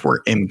teeth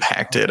were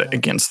impacted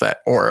against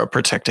that aura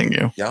protecting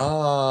you.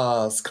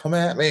 Yes, come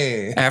at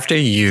me. After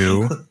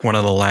you, one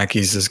of the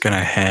lackeys is going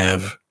to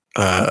have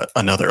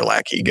another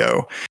lackey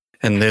go.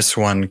 And this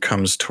one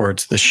comes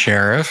towards the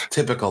sheriff.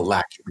 Typical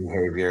lackey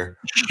behavior.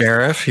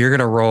 Sheriff, you're going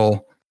to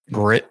roll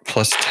grit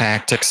plus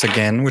tactics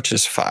again, which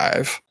is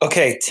 5.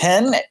 Okay,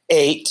 10,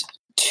 8,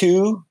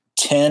 2,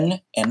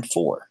 10, and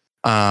 4.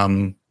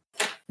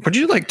 Would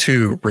you like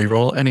to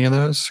reroll any of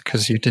those?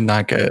 Because you did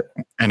not get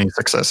any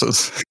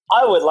successes.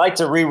 I would like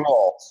to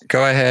re-roll.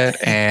 Go ahead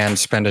and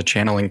spend a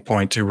channeling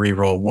point to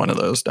reroll one of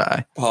those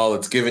die. Paul,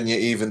 it's giving you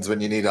evens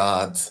when you need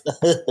odds.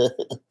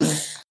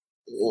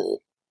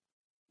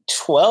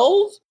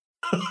 12?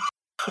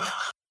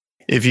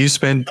 If you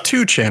spend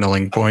 2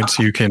 channeling points,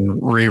 you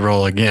can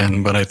re-roll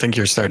again, but I think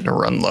you're starting to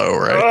run low,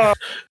 right?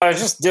 I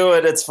just do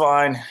it. It's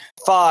fine.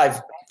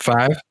 5.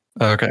 5?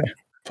 Okay.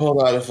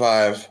 Pulled out a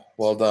 5.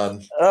 Well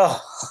done. Oh.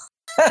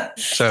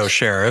 So,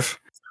 Sheriff,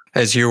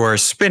 as you are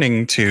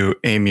spinning to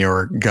aim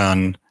your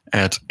gun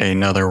at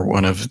another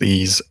one of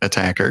these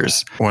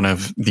attackers, one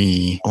of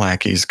the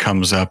lackeys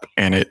comes up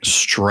and it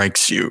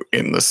strikes you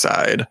in the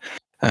side.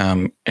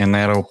 And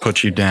that'll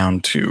put you down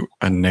to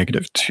a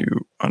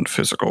 -2 on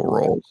physical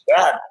rolls.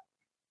 God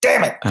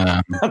damn it.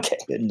 Okay.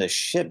 Getting the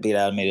shit beat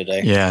out of me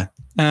today. Yeah.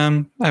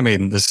 I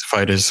mean, this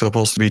fight is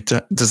supposed to be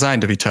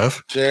designed to be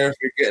tough. Sheriff,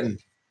 you're getting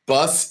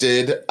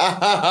busted.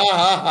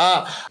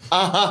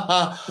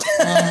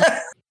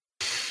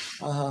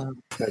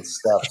 Good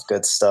stuff.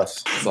 Good stuff.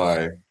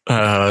 Sorry.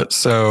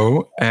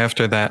 So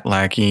after that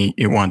lackey,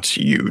 it wants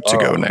you to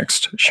go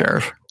next,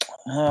 Sheriff.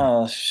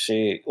 Oh,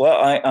 shit. Well,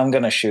 I'm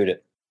going to shoot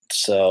it.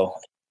 So,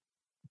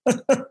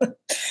 could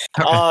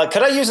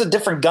I use a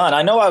different gun?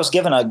 I know I was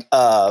given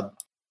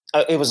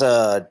it was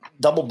a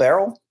double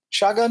barrel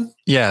shotgun.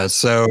 Yeah.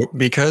 So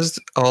because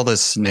all the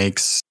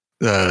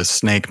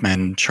snake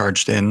men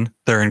charged in,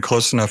 they're in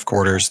close enough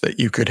quarters that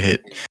you could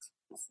hit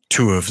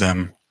 2 of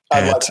them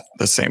at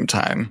the same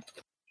time.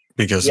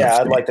 Because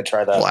I'd like to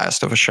try that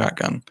blast of a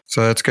shotgun.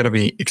 So that's going to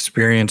be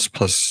experience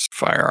plus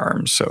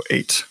firearms. So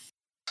 8.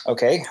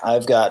 Okay.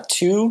 I've got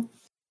 2,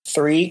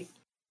 3,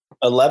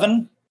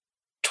 11,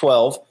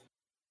 12,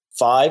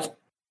 5,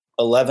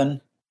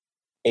 11,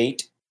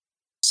 8,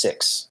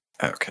 6.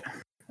 Okay.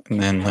 And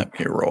then let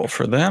me roll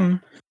for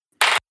them.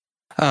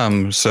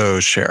 So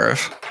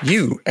Sheriff,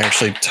 you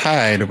actually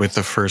tied with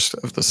the first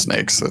of the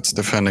snakes that's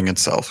defending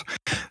itself.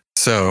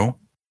 So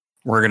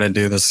we're going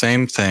to do the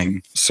same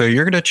thing. So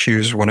you're going to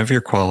choose one of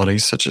your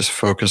qualities, such as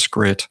focus,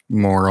 grit,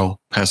 moral,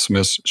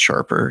 pessimist,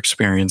 sharper,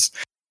 experience.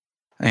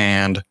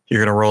 And you're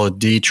going to roll a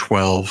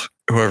d12.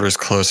 Whoever's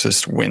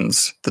closest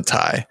wins the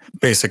tie.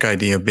 Basic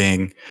idea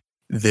being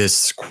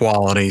this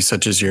quality,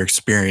 such as your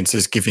experience,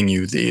 is giving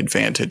you the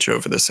advantage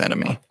over this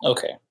enemy.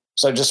 Okay.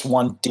 So just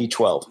one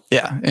d12.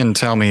 Yeah. And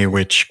tell me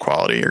which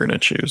quality you're going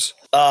to choose.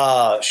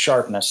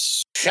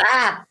 Sharpness.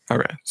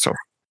 Okay. So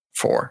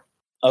 4.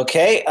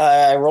 Okay.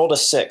 I rolled a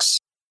 6.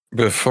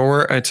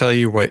 Before I tell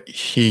you what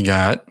he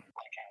got,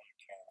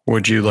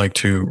 would you like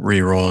to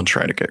re-roll and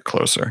try to get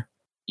closer?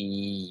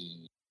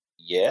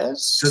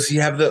 Yes. Does he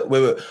have the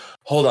wait?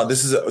 Hold on.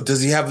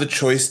 Does he have the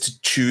choice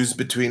to choose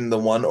between the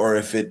one, or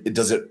if it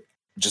does it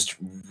just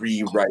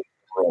rewrite?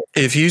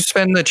 If you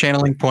spend the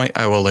channeling point,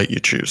 I will let you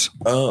choose.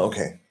 Oh,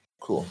 okay,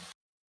 cool.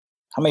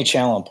 How many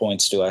channeling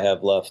points do I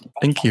have left? I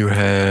think you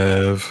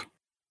have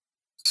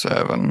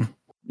 7.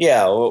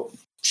 Yeah. Well,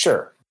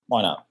 sure.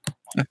 Why not?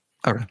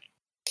 Okay.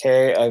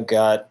 Okay. I've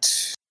got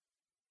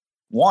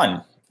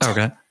 1.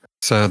 Okay.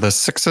 So the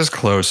 6 is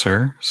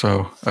closer.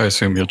 So I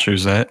assume you'll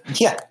choose that.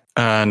 Yeah.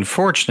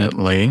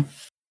 Unfortunately,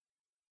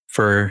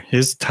 for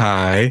his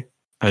tie,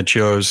 I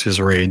chose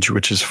his rage,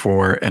 which is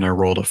 4, and I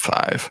rolled a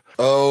 5.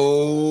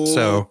 Oh.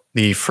 So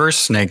the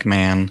first snake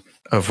man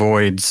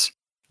avoids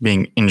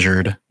being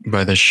injured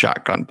by the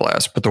shotgun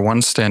blast, but the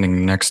one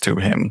standing next to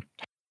him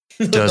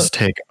does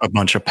take a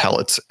bunch of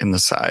pellets in the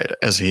side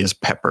as he is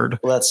peppered.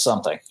 Well, that's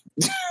something.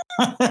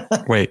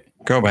 Wait,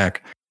 go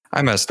back.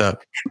 I messed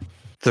up.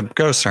 The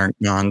ghosts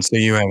aren't gone, so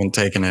you haven't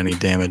taken any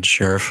damage,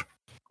 Sheriff.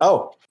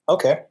 Oh,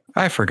 okay.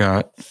 I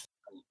forgot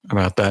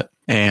about that.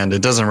 And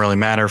it doesn't really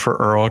matter for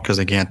Earl because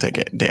he can't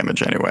take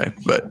damage anyway.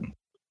 But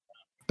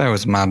that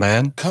was my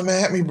bad. Come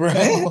at me,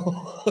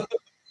 bro.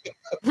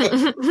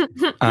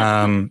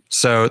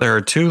 So there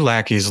are 2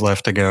 lackeys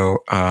left to go,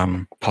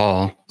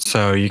 Paul.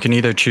 So you can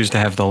either choose to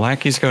have the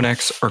lackeys go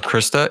next or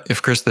Krista.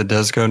 If Krista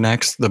does go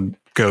next, the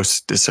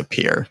ghosts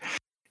disappear.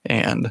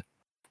 And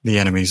the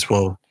enemies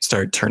will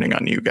start turning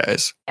on you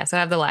guys. Yeah, so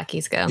have the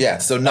lackeys go. Yeah,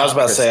 so I not was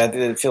about to Chris. say,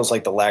 it feels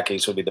like the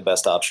lackeys would be the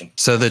best option.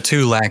 So the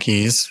two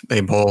lackeys,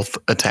 they both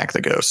attack the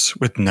ghosts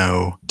with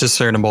no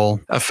discernible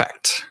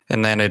effect.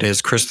 And then it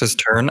is Krista's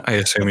turn. I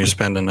assume you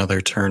spend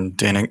another turn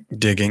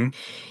digging.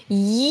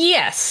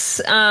 Yes.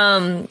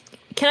 Can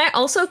I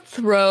also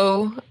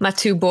throw my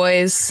two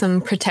boys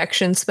some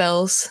protection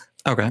spells?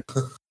 Okay.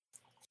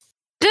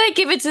 Did I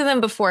give it to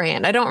them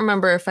beforehand? I don't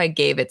remember if I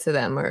gave it to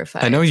them or if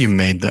I know you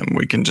made them.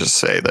 We can just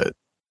say that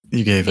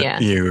you gave it. Yeah.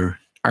 You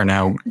are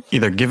now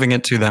either giving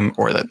it to them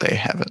or that they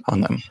have it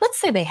on them. Let's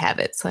say they have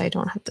it, so I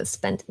don't have to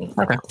spend anything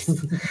Okay.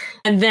 else.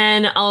 And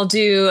then I'll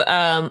do.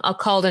 I'll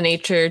call to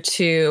nature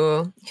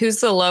to who's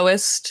the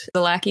lowest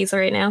the lackeys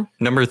right now.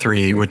 Number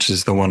 3, which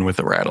is the one with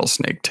the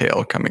rattlesnake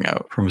tail coming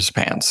out from his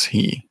pants.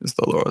 He is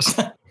the lowest.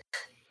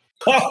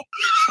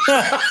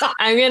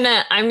 I'm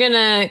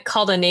gonna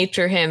call to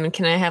nature him.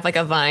 Can I have like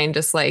a vine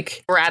just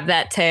like grab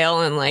that tail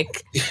and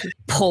like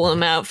pull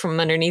him out from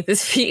underneath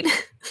his feet?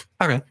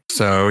 Okay.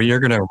 So you're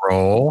going to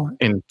roll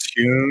in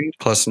tune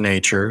plus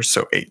nature.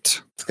 So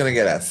 8. It's gonna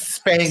get a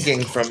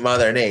spanking from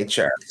Mother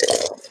Nature.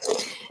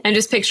 I'm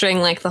just picturing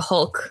like the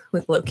Hulk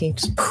with Loki.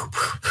 Just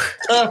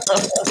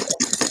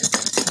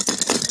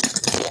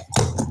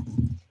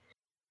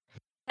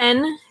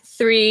 10,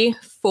 3,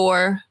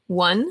 4,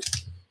 1.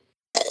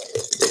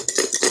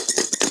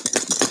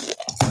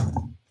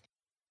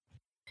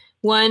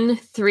 One,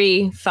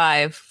 3,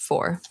 5,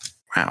 4.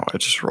 Wow. I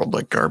just rolled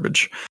like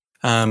garbage.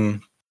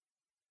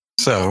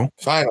 So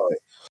Finally.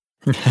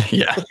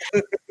 yeah.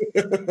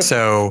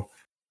 So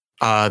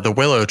the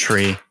willow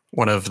tree,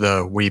 one of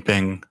the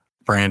weeping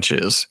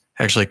branches,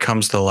 actually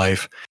comes to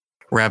life,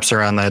 wraps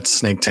around that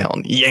snake tail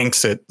and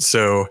yanks it.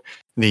 So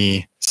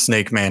the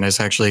snake man is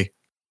actually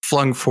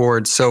flung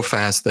forward so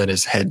fast that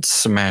his head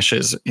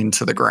smashes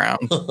into the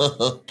ground.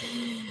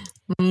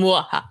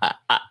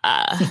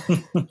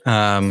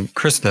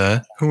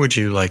 Krista, who would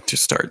you like to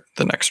start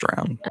the next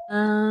round?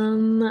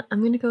 I'm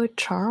gonna go with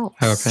Charles.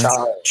 Okay.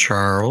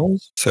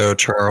 Charles. So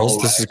Charles,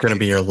 All this is right. going to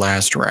be your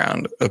last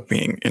round of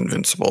being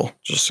invincible,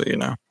 just so you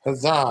know.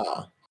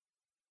 Huzzah!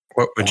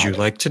 What would you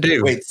like to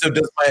do? Wait,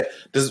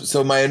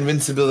 so my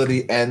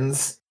invincibility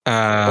ends?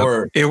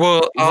 Or it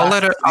will. I'll lasts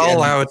let it. to the I'll end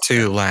allow of it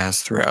to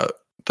last throughout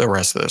the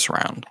rest of this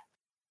round.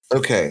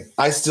 okay,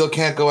 I still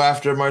can't go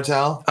after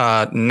Martel.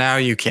 Now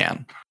you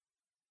can.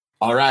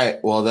 All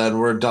right, well then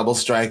we're double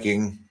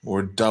striking.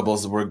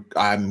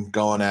 I'm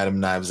going at him,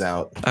 knives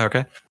out.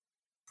 Okay.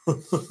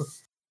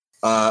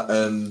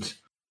 And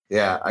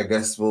yeah, I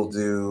guess we'll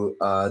do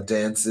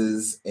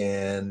dances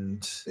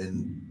and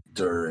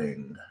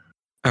enduring.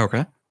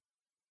 Okay.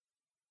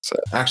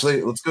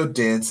 Actually, let's go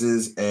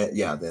dances and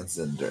dances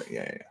and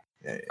enduring.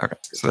 Yeah. Okay.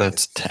 So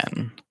that's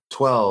 10.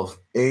 12,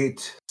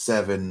 8,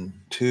 7,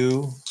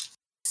 2,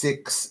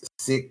 6,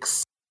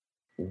 6,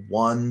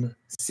 1,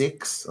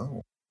 6.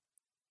 Oh.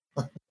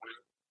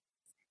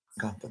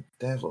 Got the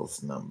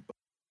devil's number.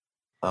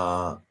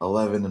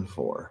 11 and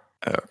 4.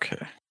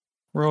 Okay.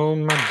 Roll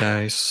my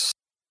dice.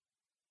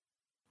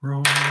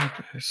 Roll my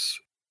dice.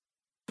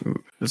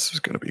 Ooh, this is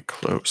going to be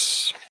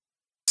close.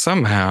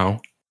 Somehow,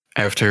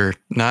 after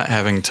not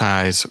having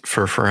ties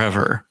for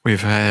forever,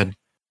 we've had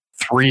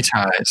 3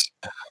 ties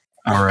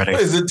already.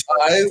 Is it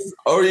ties?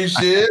 Holy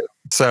shit.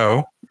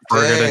 So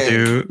we're going to Dang.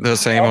 do the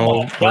same Oh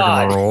old my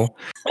God. rigmarole.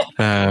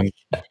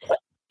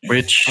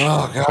 Which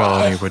Oh, God.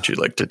 quality would you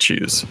like to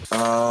choose?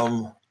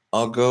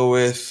 I'll go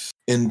with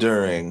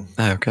enduring.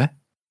 Okay.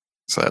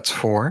 So that's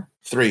 4.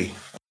 3.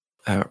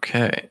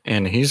 Okay.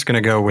 And he's going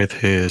to go with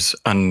his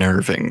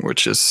unnerving,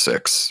 which is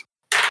 6.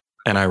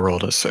 And I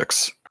rolled a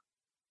 6.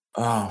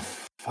 Oh,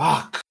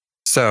 fuck.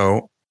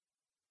 So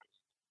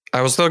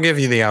I will still give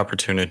you the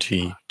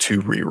opportunity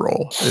to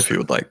re-roll if you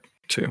would like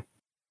to.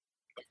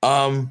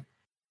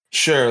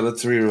 Sure,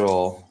 let's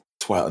reroll.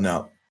 12.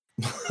 No.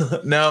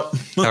 No.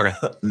 Okay.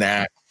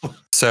 Nah.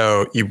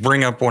 So you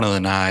bring up one of the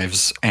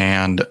knives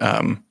and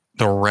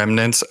the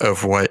remnants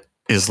of what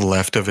is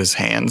left of his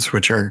hands,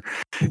 which are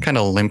kind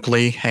of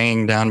limply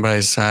hanging down by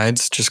his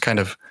sides, just kind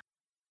of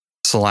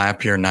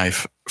slap your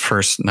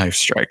first knife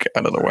strike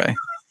out of the way.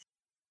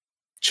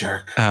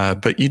 Jerk.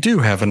 But you do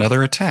have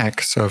another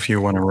attack, so if you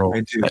want to roll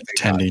I do that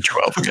think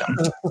 10d12 again.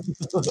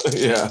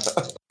 Yeah.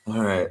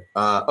 All right.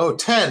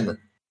 10,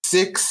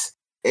 6,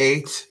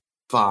 8,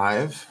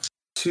 5,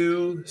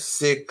 2,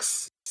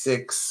 6,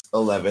 6,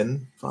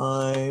 11,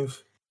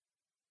 5,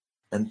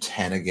 and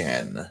 10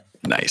 again.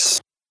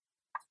 Nice.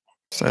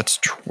 So that's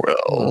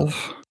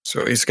 12.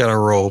 So he's got to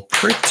roll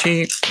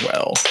pretty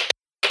well.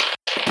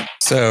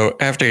 So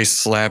after he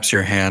slaps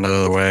your hand out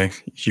of the way,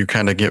 you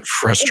kind of get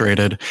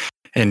frustrated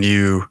and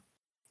you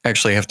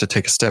actually have to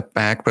take a step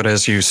back. But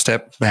as you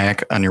step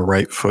back on your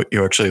right foot,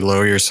 you actually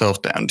lower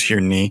yourself down to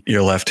your knee.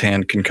 Your left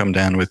hand can come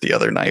down with the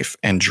other knife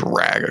and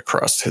drag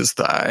across his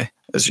thigh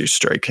as you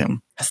strike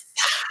him.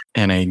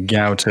 And a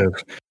gout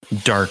of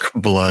dark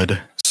blood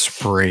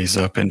sprays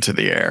up into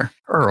the air.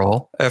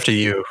 Earl, after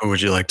you, who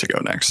would you like to go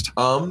next?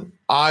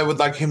 I would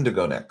like him to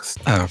go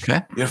next.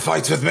 Okay. Your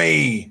fight's with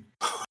me.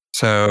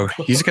 So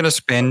he's going to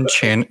spend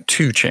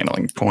 2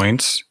 channeling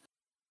points.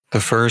 The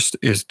first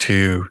is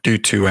to do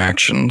 2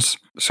 actions.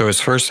 So his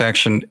first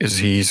action is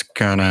he's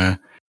going to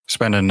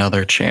spend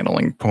another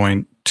channeling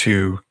point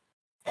to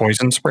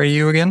poison spray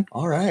you again.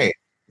 All right.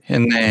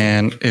 And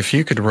then if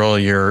you could roll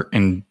your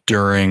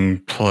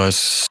enduring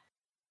plus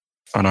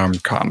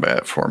unarmed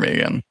combat for me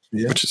again,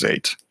 which is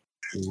 8.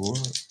 2,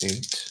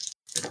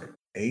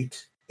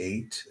 8,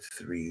 8,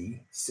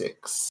 3,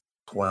 6,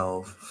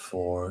 12,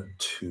 4,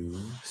 2,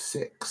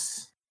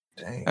 6.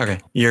 Dang. Okay,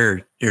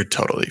 you're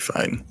totally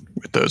fine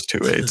with those 2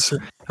 8s.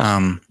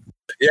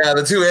 Yeah,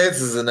 the 2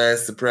 8s is a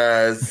nice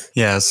surprise.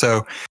 Yeah,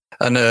 so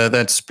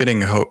that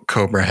spitting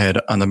cobra head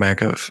on the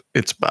back of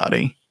its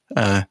body,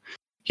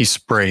 he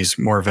sprays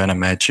more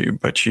venom at you,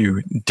 but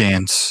you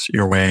dance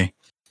your way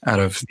out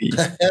of the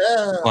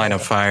line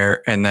of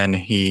fire, and then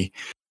he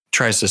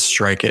tries to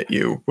strike at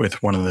you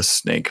with one of the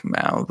snake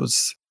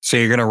mouths. So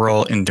you're going to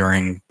roll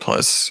enduring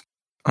plus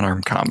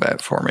unarmed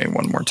combat for me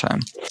one more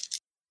time.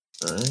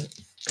 All right.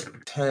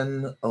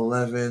 10,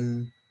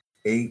 11,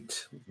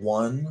 8,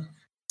 1,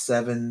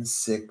 7,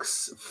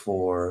 6,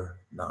 4,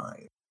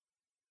 9.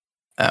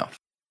 Oh.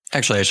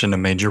 Actually, I shouldn't have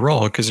made you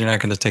roll because you're not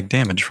going to take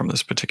damage from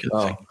this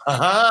particular thing.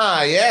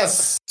 Aha,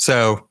 yes.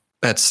 So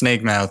that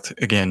snake mouth,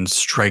 again,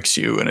 strikes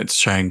you, and it's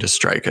trying to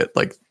strike at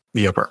like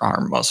the upper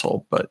arm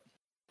muscle, but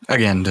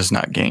again, does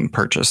not gain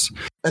purchase.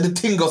 And the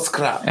tingle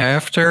scrap.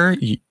 After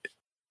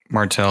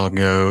Martel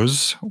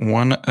goes,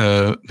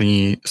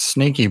 the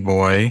snaky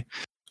boy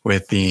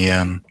with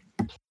the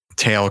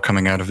tail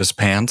coming out of his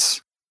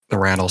pants, the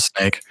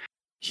rattlesnake,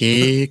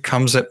 he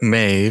comes at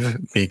Maeve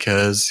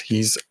because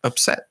he's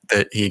upset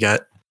that he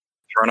got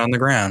thrown on the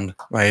ground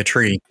by a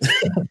tree.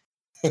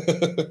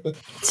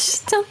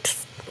 Just don't.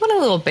 What a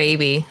little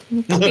baby.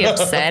 Don't be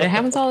upset. It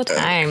happens all the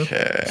time.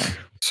 Okay.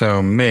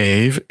 So,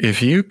 Maeve,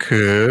 if you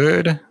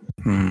could,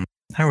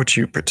 how would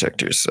you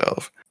protect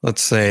yourself?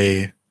 Let's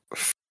say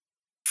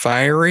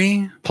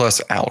fiery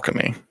plus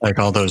alchemy, like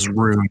all those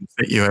runes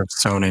that you have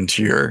sewn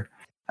into your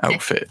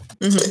outfit.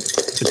 3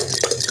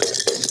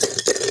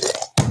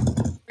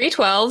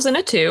 12s and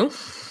a 2.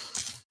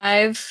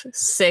 5,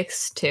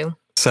 6, 2.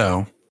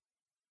 So,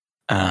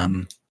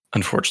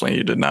 unfortunately,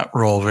 you did not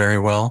roll very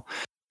well.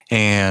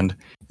 And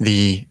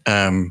the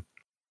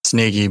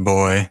snaky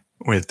boy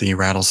with the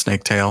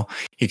rattlesnake tail,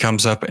 he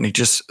comes up and he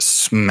just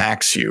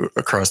smacks you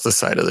across the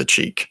side of the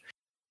cheek.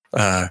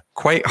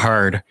 Quite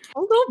hard. A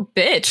little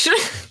bitch.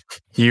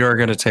 You are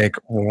going to take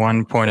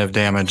 1 point of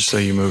damage, so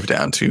you move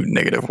down to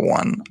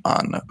 -1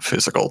 on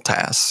physical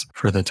tasks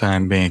for the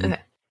time being. Okay.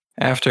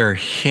 After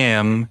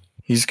him,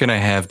 he's going to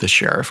have the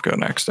sheriff go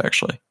next,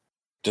 actually.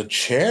 The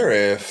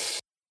sheriff.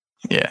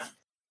 Yeah.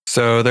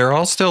 So they're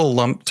all still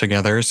lumped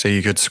together, so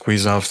you could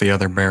squeeze off the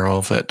other barrel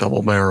of that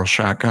double barrel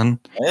shotgun.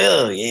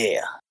 Oh,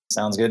 yeah.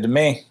 Sounds good to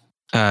me.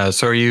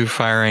 So are you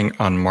firing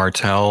on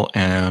Martel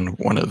and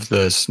one of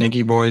the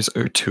sneaky boys,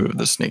 or 2 of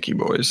the sneaky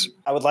boys?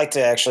 I would like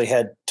to actually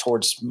head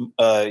towards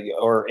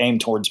or aim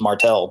towards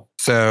Martel.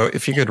 So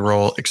if you could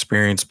roll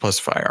experience plus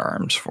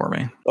firearms for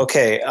me.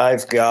 Okay,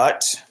 I've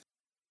got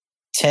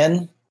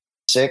 10,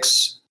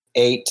 6,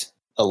 8,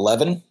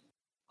 11,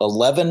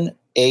 11,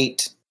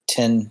 8,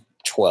 10,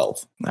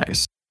 12.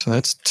 Nice. So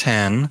that's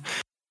 10.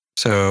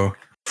 So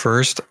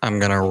first I'm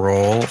going to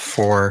roll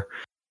for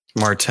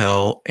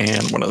Martel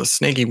and one of the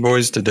snaky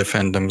boys to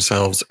defend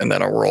themselves, and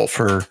then I'll roll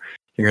for,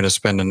 you're going to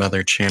spend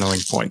another channeling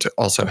point to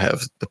also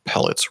have the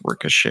pellets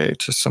ricochet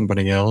to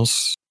somebody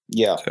else.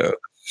 Yeah. So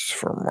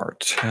for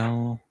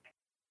Martel.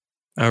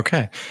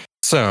 Okay.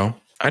 So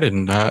I did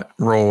not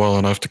roll well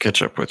enough to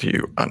catch up with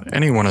you on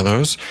any one of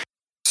those.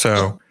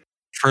 So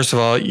first of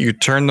all, you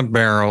turn the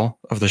barrel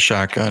of the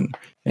shotgun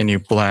and you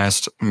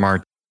blast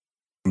Martel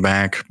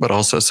back, but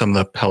also some of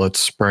the pellets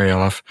spray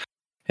off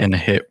and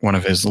hit one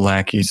of his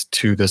lackeys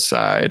to the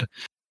side.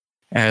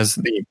 As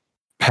the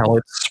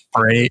pellets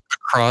spray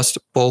across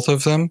both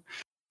of them,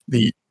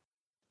 the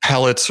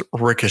pellets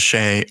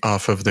ricochet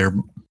off of their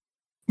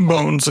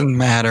bones and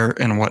matter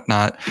and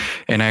whatnot,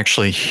 and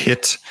actually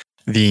hit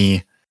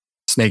the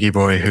snaky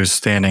boy who's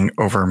standing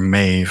over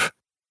Maeve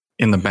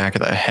in the back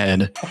of the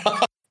head.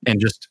 And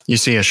just, you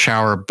see a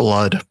shower of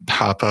blood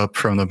pop up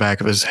from the back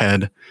of his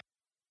head,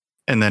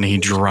 and then he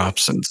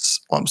drops and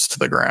slumps to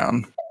the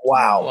ground.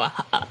 Wow.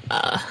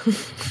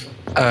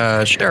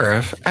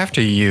 Sheriff,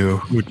 after you,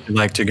 would you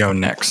like to go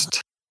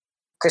next?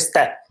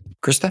 Krista.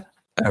 Krista?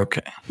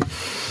 Okay.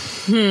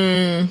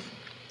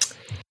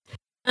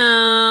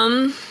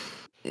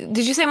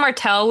 Did you say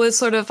Martel was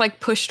sort of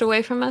like pushed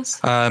away from us?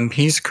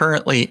 He's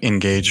currently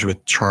engaged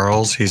with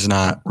Charles. He's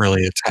not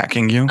really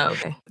attacking you. Oh,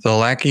 okay. The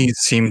lackeys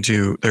seem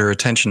to, their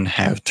attention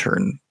have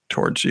turned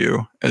towards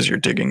you as you're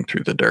digging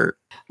through the dirt.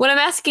 What I'm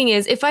asking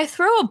is, if I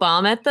throw a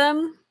bomb at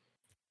them,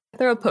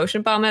 throw a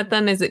potion bomb at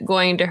them, is it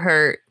going to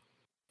hurt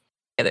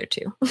the other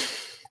 2?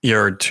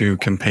 Your 2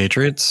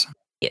 compatriots?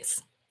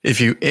 Yes.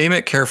 If you aim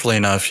it carefully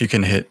enough, you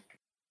can hit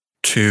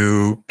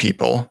 2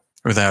 people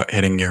without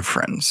hitting your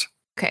friends.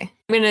 Okay.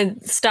 I'm going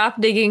to stop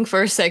digging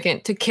for a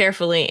second to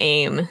carefully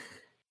aim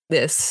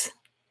this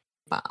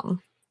bomb.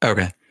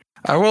 Okay.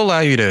 I will allow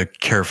you to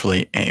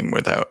carefully aim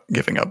without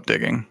giving up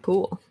digging.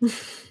 Cool.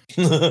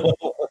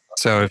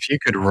 So if you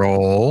could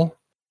roll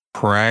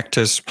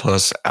practice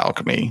plus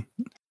alchemy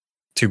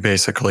to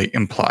basically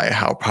imply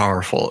how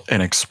powerful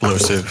an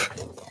explosive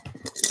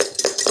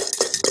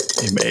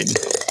you made.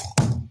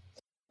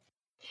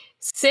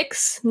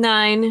 6,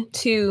 9,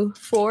 2,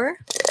 4.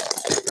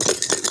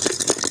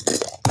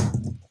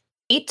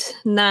 8,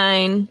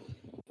 9,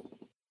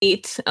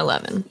 8,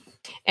 11.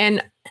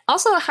 And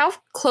also, how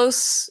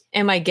close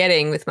am I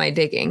getting with my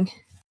digging?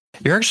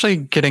 You're actually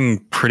getting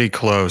pretty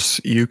close.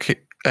 You can,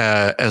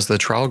 as the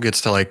trowel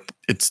gets to like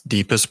its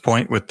deepest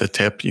point with the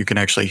tip, you can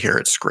actually hear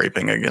it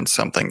scraping against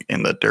something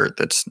in the dirt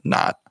that's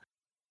not.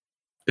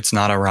 It's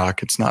not a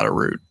rock. It's not a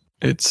root.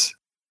 It's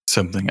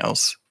something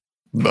else.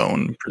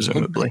 Bone,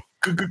 presumably.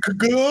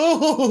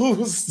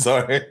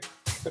 Sorry.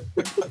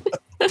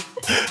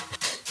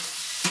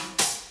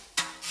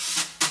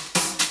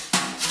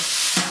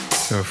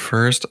 So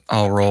first,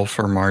 I'll roll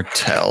for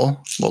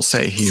Martel. We'll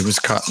say he was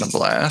caught in a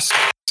blast.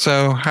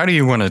 So how do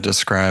you want to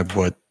describe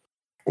what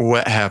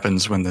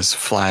happens when this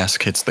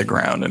flask hits the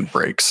ground and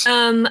breaks?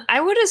 I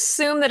would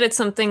assume that it's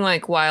something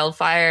like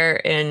wildfire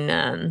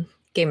in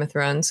Game of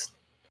Thrones,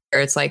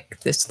 where it's like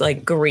this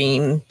like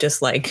green,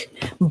 just like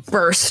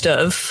burst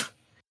of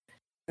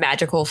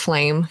magical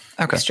flame.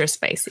 Okay. Extra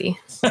spicy.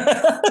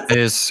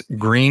 This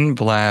green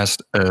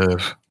blast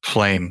of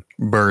flame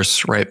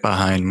bursts right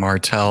behind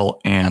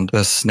Martel and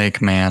the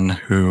snake man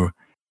who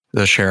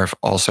the sheriff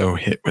also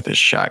hit with his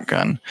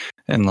shotgun,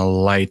 and the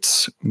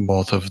lights,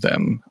 both of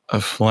them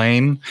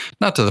aflame,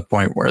 not to the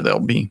point where they'll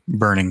be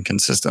burning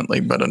consistently,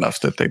 but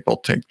enough that they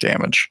both take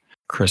damage.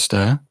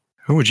 Krista,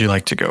 who would you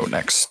like to go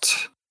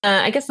next?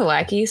 I guess the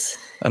lackeys.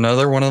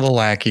 Another one of the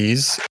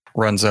lackeys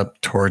runs up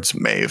towards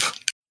Maeve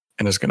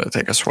and is going to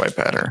take a swipe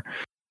at her.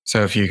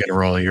 So if you can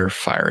roll your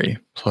fiery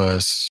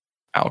plus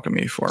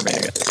alchemy for me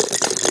again.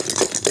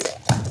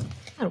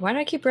 God, why do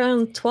I keep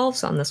rolling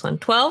 12s on this one?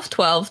 12,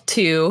 12,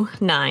 2,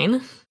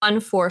 9, 1,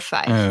 4,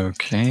 5.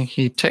 Okay,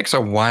 he takes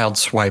a wild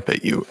swipe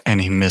at you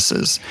and he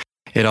misses.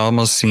 It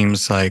almost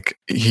seems like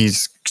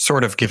he's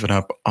sort of given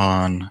up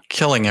on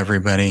killing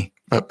everybody,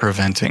 but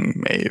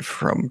preventing Maeve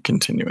from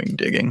continuing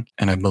digging.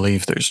 And I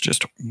believe there's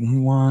just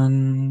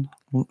one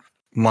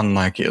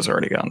lackey has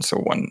already gone, so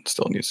one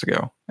still needs to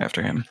go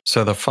after him.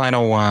 So the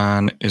final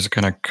one is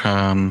going to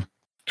come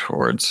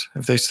towards...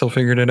 Have they still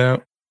figured it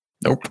out?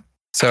 Nope.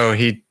 So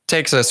he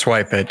takes a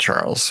swipe at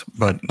Charles,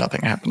 but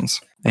nothing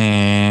happens.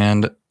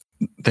 And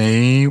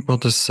they will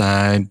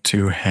decide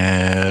to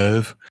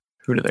have...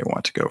 Who do they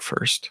want to go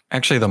first?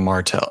 Actually, the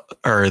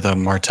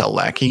Martel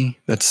lackey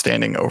that's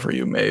standing over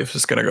you, Maeve,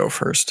 is going to go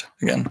first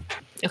again.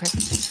 Okay.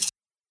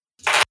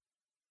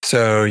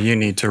 So you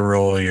need to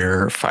roll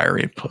your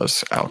fiery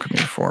plus alchemy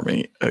for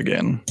me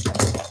again.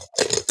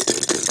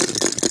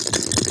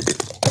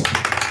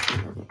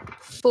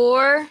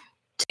 4,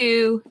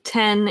 2,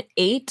 10,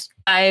 8,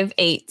 5,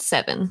 8,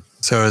 7.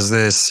 So as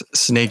this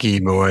snaky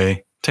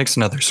boy takes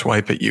another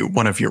swipe at you,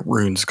 one of your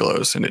runes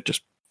glows and it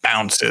just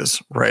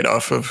bounces right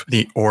off of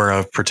the aura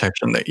of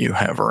protection that you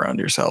have around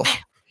yourself.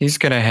 He's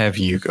going to have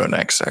you go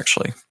next,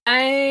 actually.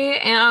 I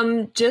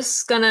am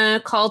just going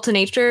to call to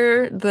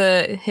nature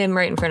him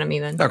right in front of me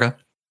then. Okay.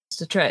 Just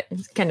to try,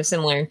 it's kind of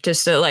similar,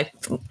 just to like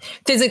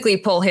physically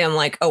pull him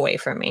like away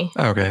from me.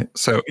 Okay.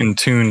 So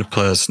Intuned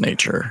plus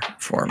nature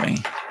for me.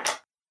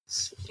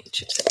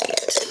 Nature's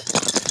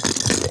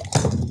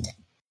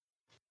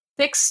 8.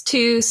 6,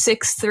 2,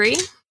 6, 3,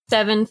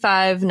 7,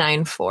 5,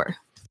 9, 4.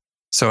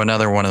 So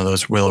another one of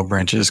those willow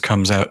branches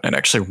comes out and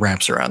actually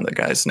wraps around the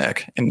guy's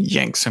neck and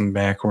yanks him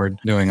backward,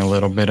 doing a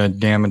little bit of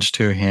damage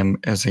to him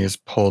as he is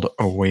pulled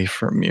away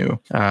from you.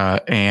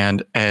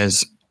 And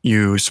as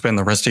you spend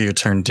the rest of your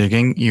turn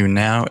digging, you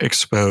now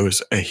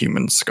expose a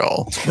human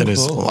skull that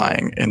is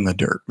lying in the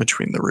dirt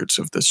between the roots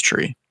of this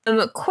tree.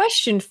 A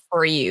question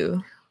for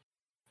you.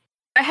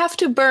 I have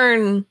to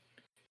burn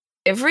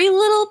every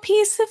little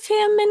piece of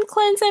him and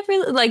cleanse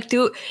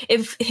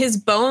if his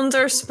bones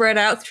are spread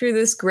out through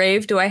this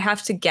grave, do I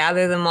have to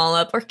gather them all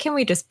up, or can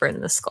we just burn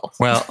the skull?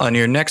 Well, on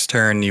your next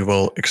turn, you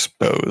will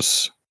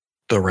expose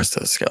the rest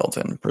of the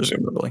skeleton,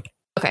 presumably.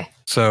 Okay.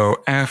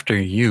 So after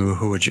you,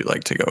 who would you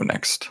like to go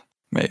next,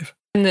 Maeve?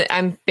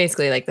 I'm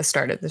basically like the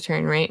start of the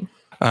turn, right?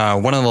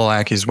 One of the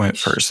lackeys went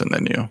first and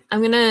then you.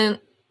 I'm going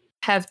to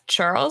have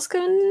Charles go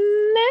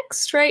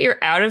next, right?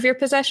 You're out of your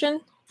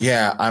possession?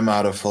 Yeah, I'm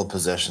out of full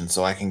possession,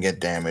 so I can get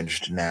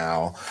damaged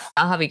now.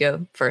 I'll have you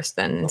go first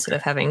then, instead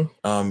of having...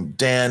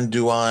 Dan,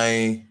 do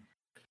I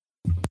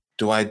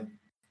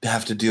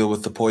have to deal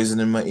with the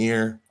poison in my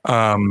ear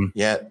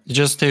yet?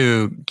 Just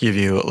to give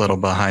you a little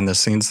behind the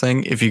scenes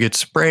thing, if you get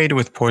sprayed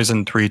with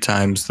poison 3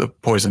 times, the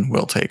poison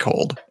will take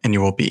hold and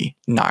you will be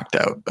knocked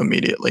out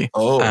immediately.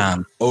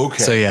 Oh,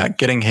 okay. So yeah,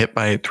 getting hit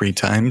by it 3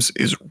 times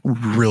is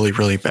really,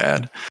 really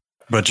bad,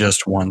 but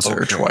just once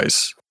or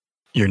twice,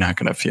 you're not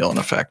going to feel an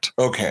effect.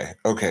 Okay.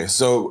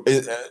 So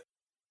it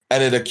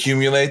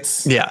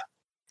accumulates? Yeah.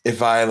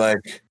 If I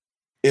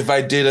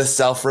did a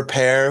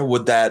self-repair,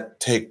 would that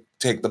take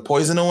take the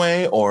poison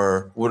away,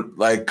 or would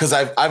like because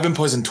I've been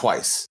poisoned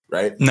twice,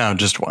 right? No,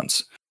 just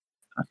once.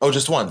 Oh,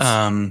 just once.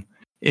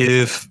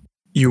 If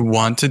you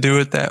want to do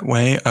it that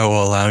way, I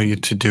will allow you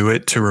to do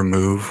it to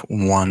remove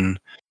one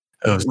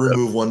of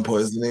Remove one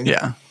poisoning.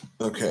 Yeah.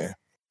 Okay.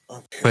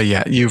 But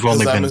yeah, you've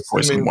only 'Cause I'm been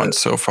poisoned assuming once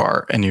so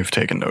far, and you've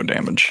taken no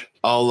damage.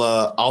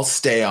 I'll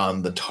stay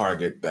on the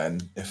target then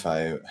if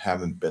I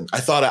haven't been. I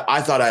thought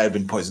I had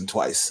been poisoned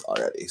twice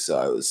already, so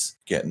I was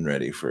getting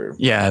ready for.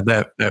 Yeah,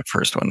 that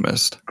first one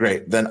missed.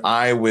 Great. Then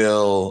I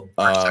will.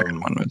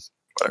 Second one missed.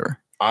 Whatever.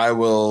 I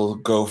will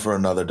go for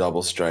another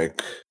double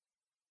strike.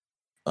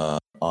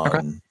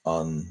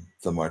 On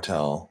the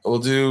Martel. We'll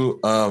do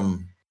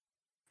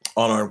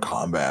unarmed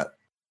combat.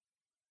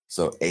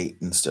 So 8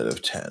 instead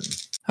of 10.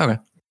 Okay.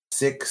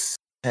 6,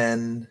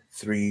 10,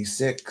 3,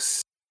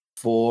 6,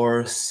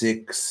 4,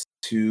 6,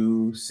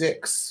 2,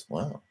 6.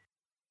 Wow.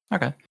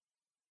 Okay.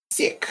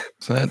 Sick.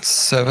 So that's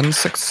 7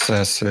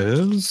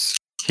 successes.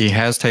 He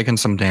has taken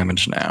some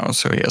damage now,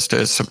 so he has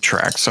to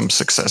subtract some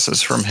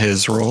successes from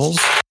his rolls.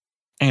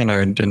 And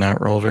I did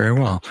not roll very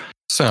well.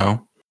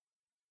 So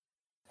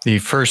the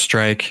first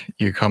strike,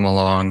 you come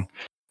along,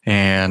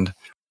 and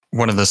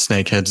one of the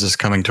snakeheads is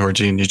coming towards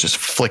you, and you just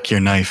flick your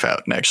knife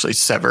out and actually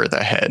sever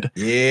the head.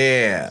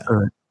 Yeah.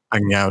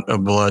 Hanging out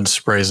of blood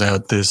sprays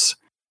out this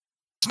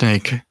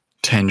snake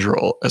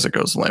tendril as it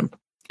goes limp.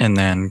 And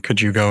then could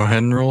you go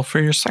ahead and roll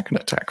for your second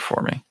attack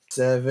for me?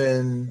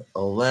 7,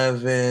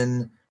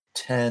 11,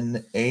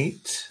 10,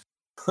 8,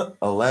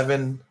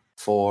 11,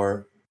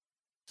 4,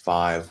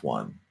 5,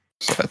 1.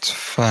 So that's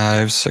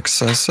 5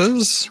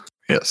 successes.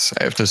 Yes,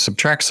 I have to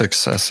subtract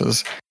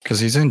successes because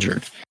he's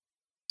injured.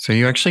 So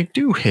you actually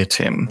do hit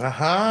him.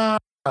 Aha.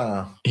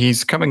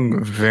 He's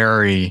coming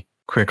very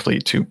quickly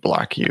to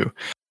block you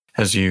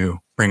as you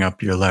bring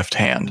up your left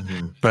hand.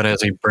 Mm-hmm. But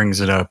as he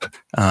brings it up,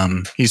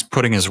 he's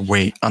putting his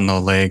weight on the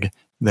leg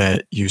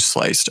that you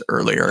sliced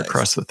earlier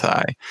across the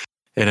thigh.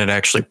 And it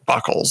actually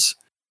buckles,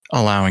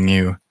 allowing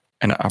you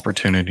an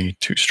opportunity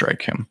to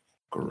strike him.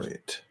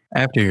 Great.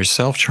 After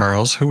yourself,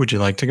 Charles, who would you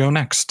like to go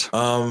next?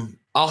 I'll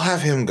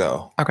have him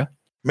go. Okay.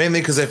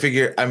 Mainly because I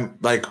figure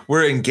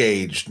we're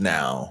engaged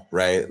now,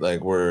 right?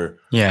 Like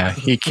Yeah,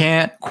 he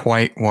can't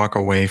quite walk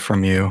away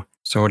from you.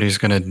 So what he's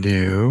going to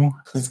do...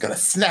 He's going to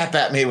snap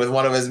at me with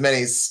one of his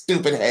many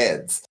stupid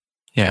heads.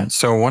 Yeah,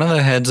 so one of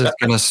the heads is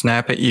going to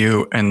snap at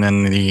you, and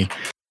then the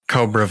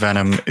cobra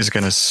venom is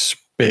going to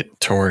spit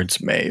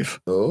towards Maeve.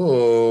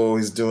 Oh,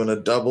 he's doing a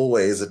double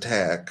ways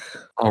attack.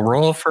 I'll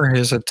roll for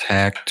his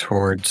attack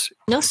towards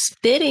No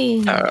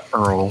spitting.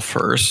 Earl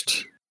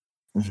first.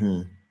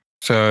 Mm-hmm.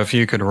 So if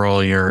you could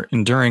roll your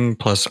enduring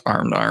plus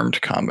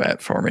armed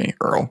combat for me,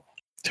 Earl,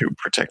 to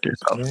protect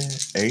yourself.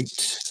 Okay.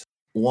 8,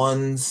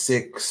 1,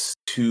 6,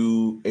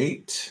 2,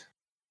 8,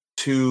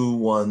 2,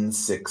 1,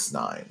 6,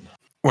 9.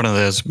 One of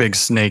those big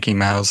snaky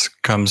mouths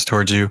comes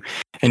towards you,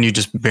 and you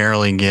just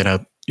barely get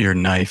up your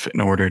knife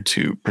in order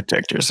to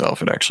protect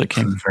yourself. It actually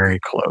came very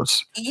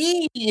close.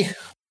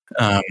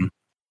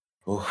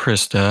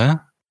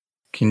 Krista,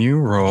 can you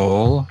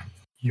roll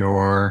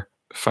your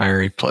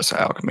fiery plus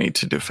alchemy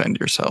to defend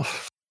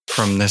yourself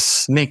from this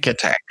snake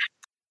attack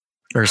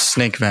or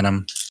snake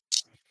venom?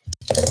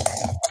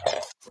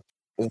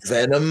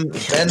 Venom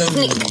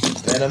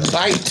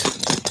bite.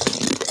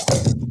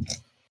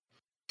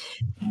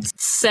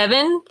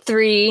 7,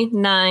 3,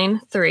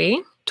 9,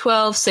 3,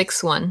 12,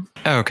 6, 1.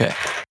 Okay,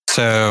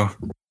 so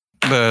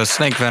the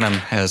snake venom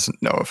has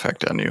no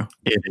effect on you.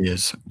 It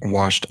is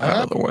washed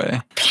out of the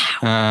way.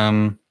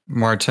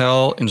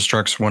 Martel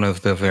instructs one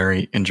of the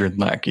very injured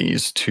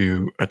lackeys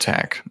to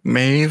attack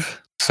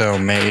Maeve. So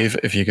Maeve,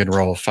 if you could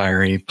roll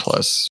fiery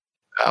plus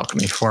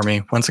alchemy for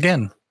me once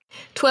again.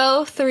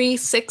 12, 3,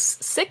 6,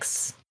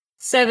 6,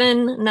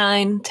 7,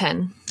 9,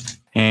 10.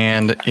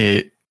 And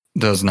it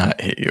does not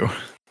hit you.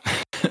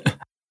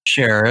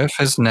 Sheriff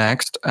is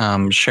next.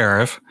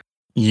 Sheriff,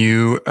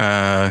 you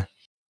have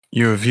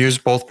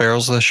used both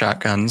barrels of the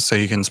shotgun, so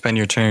you can spend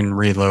your turn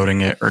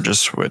reloading it or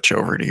just switch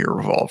over to your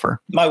revolver.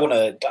 I'm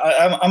going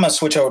to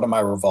switch over to my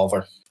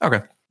revolver.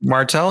 Okay.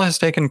 Martel has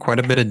taken quite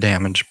a bit of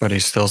damage, but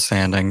he's still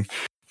standing.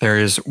 There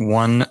is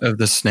one of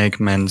the snake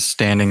men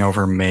standing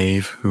over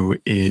Maeve who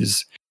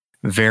is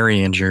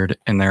very injured,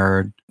 and there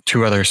are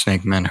 2 other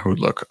snake men who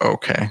look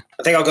okay.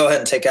 I think I'll go ahead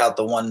and take out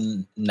the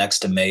one next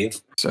to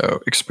Maeve.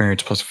 So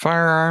experience plus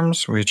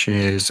firearms, which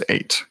is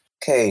 8.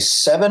 Okay,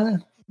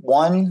 7,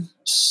 1,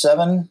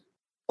 7,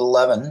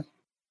 11,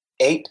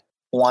 8,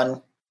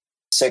 1,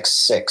 6,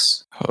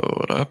 6.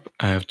 Hold up.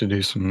 I have to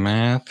do some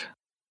math.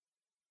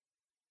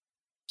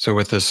 So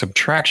with the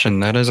subtraction,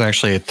 that is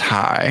actually a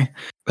tie.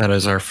 That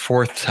is our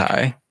 4th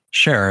tie.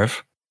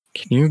 Sheriff,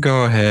 can you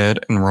go ahead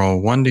and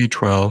roll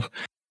 1d12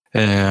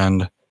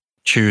 and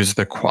choose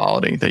the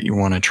quality that you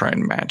want to try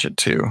and match it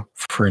to?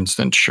 For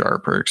instance,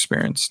 sharp or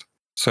experienced.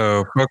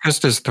 So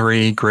focused is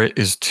 3, grit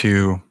is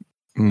 2,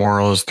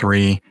 moral is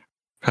 3,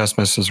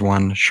 pessimist is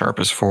 1, sharp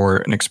is 4,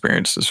 and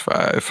experience is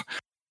 5.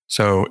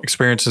 So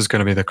experience is going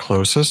to be the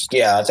closest.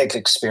 Yeah, I think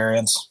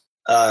experience.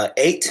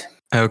 8.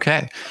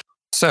 Okay.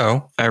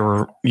 So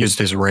I used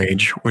his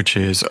rage, which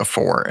is a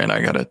 4, and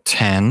I got a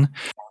 10.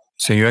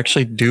 So you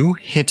actually do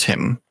hit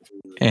him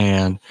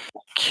and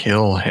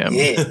kill him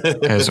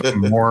as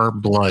more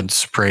blood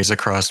sprays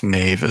across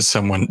Maeve as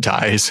someone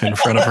dies in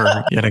front of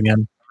her yet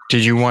again.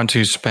 Did you want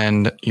to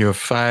spend? You have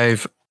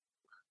 5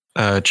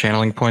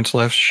 channeling points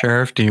left,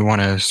 Sheriff. Do you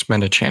want to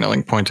spend a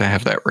channeling point to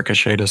have that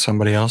ricochet to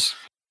somebody else?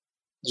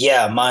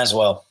 Yeah, might as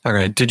well. All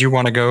right. Did you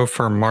want to go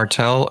for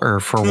Martel or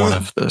for one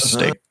of the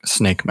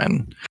snake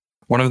men?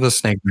 One of the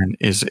snake men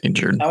is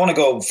injured. I want to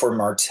go for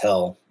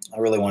Martel. I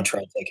really want to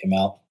try to take him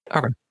out.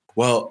 Okay.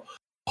 Well,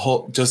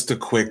 just a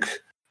quick.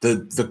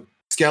 The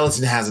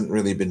skeleton hasn't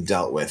really been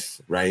dealt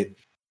with, right?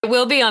 It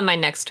will be on my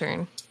next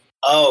turn.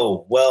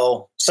 Oh,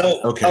 well.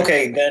 So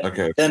Okay.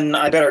 Then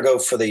I better go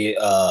for the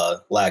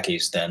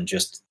lackeys then,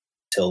 just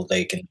till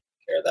they can take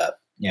care of that.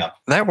 Yeah.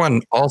 That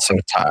one also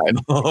tied.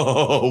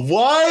 Oh,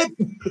 what?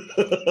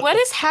 What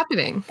is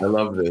happening? I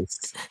love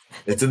this.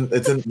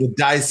 The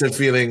dice are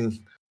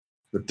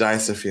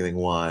feeling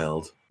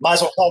wild. Might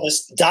as well call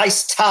this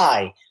dice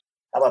tie.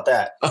 How about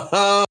that?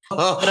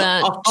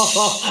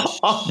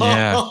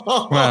 Yeah.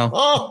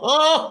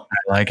 Well, I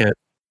like it.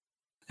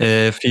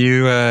 If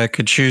you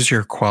could choose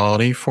your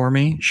quality for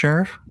me,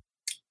 Sheriff.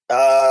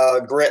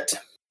 Grit.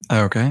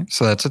 Okay,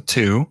 so that's a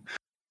 2.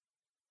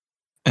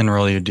 And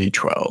roll your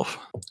d12.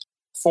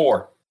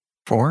 4.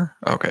 4?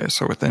 Okay,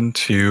 so within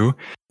 2.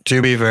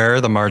 To be fair,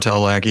 the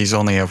Martel lackeys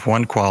only have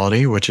 1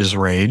 quality, which is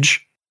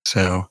rage.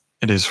 So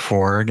it is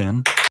 4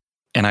 again.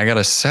 And I got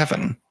a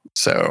 7.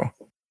 So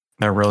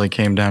that really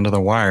came down to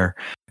the wire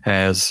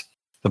as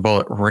the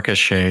bullet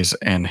ricochets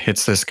and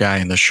hits this guy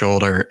in the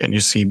shoulder, and you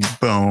see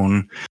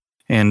bone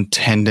and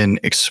tendon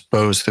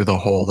exposed through the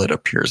hole that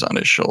appears on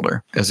his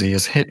shoulder as he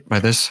is hit by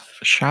this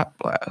shot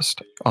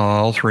blast.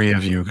 All 3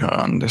 of you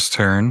gone this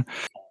turn,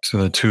 so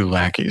the 2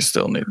 lackeys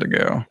still need to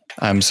go.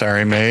 I'm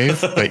sorry,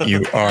 Maeve, but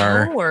you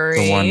are No worries.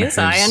 the one who's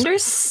I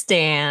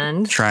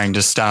understand. trying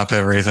to stop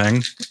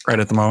everything right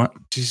at the moment.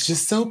 She's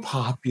just so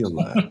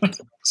popular.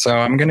 So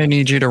I'm going to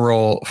need you to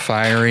roll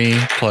fiery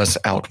plus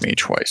alchemy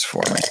twice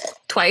for me.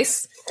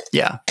 Twice.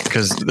 Yeah,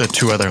 because the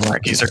 2 other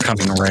lackeys are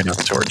coming right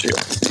up towards you.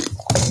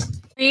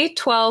 3,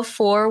 12,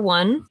 4,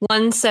 1,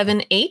 1,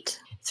 7, 8,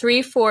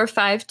 3, 4,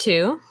 5,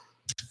 2,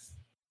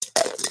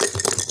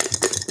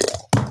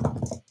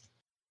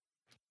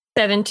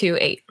 7, 2,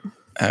 8.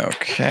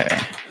 Okay.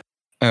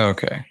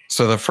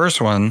 So the first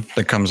one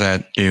that comes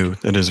at you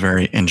that is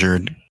very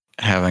injured,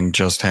 having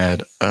just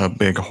had a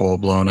big hole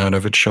blown out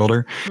of its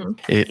shoulder,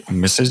 it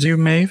misses you,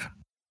 Maeve.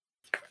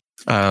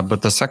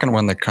 But the second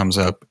one that comes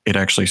up, it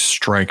actually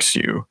strikes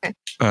you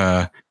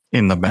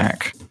in the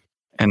back.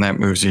 And that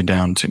moves you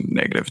down to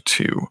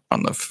 -2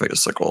 on the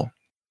physical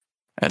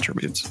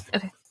attributes.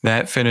 Okay.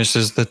 That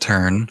finishes the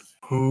turn.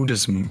 Who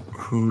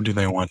do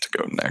they want to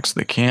go next?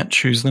 They can't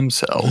choose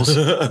themselves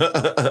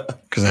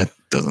because that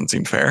doesn't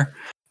seem fair.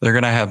 They're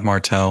going to have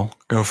Martel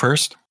go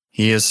first.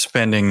 He is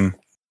spending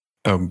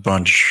a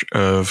bunch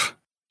of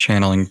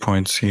channeling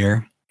points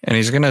here. And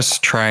he's going to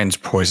try and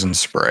poison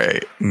spray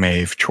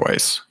Maeve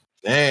twice.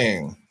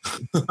 Dang.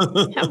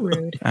 How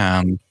rude.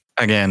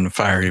 Again,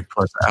 fiery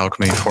plus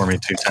alchemy for me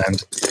 2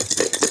 times.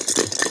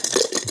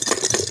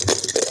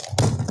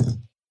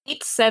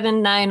 8,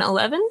 7, 9,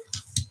 11.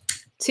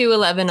 2,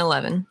 11,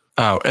 11.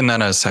 Oh, and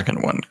then a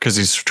second one because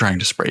he's trying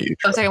to spray you.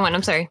 Oh, second one.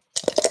 I'm sorry.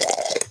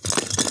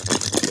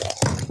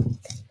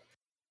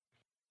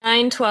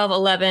 9, 12,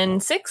 11,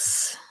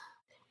 6.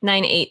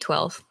 9, 8,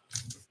 12.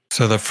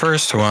 So the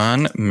first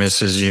one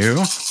misses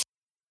you.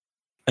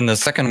 And the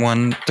second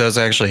one does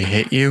actually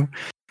hit you.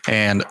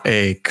 And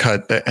a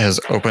cut that has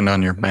opened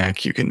on your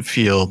back, you can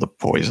feel the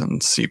poison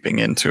seeping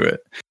into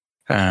it.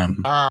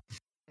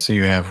 So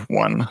you have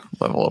 1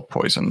 level of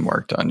poison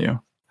marked on you.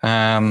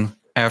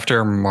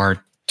 After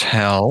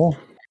Martel,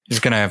 he's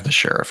going to have the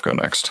sheriff go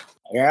next.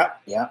 Yeah.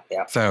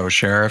 So,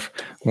 Sheriff,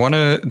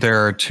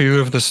 there are 2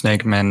 of the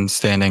snake men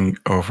standing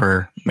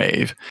over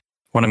Maeve.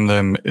 One of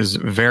them is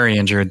very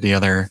injured. The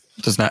other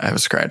does not have a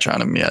scratch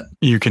on him yet.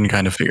 You can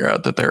kind of figure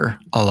out that they're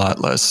a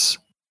lot less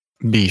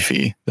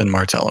beefy than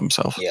Martel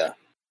himself. Yeah.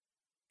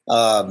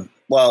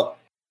 Well,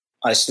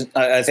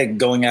 I think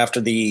going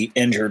after the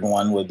injured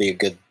one would be a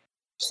good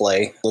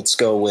play. Let's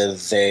go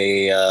with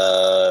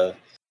a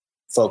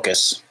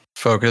focus.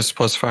 Focus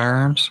plus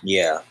firearms?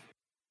 Yeah.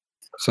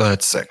 So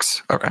that's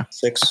 6. Okay.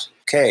 6.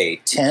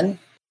 Okay. 10,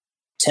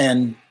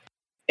 10,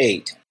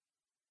 8,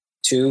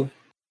 2,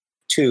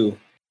 2,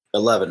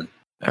 11.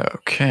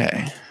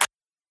 Okay.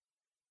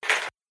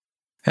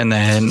 And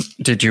then,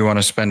 did you want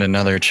to spend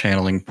another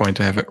channeling point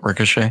to have it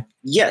ricochet?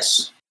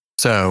 Yes.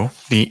 So,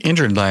 the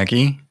injured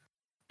lackey,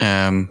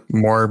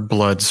 more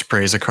blood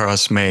sprays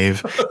across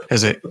Maeve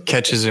as it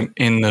catches him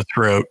in the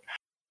throat,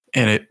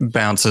 and it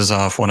bounces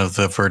off one of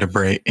the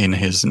vertebrae in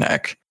his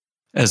neck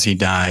as he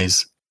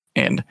dies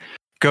and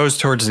goes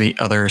towards the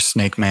other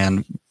snake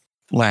man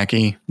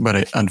lackey, but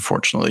it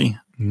unfortunately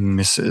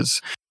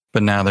misses.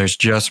 But now there's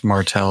just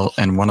Martel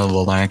and one of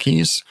the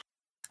lackeys.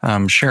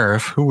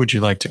 Sheriff, who would you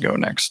like to go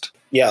next?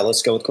 Yeah,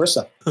 let's go with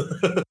Carissa.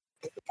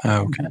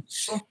 Okay.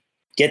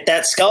 Get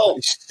that skull.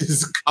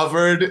 She's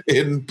covered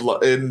in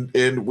blood,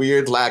 in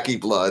weird lackey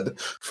blood.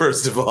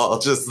 First of all,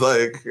 just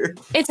like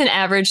It's an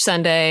average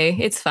Sunday.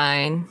 It's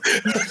fine.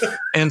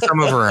 And some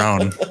of her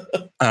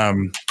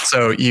own.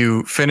 So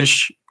you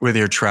finish with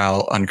your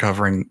trowel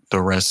uncovering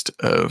the rest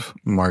of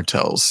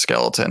Martel's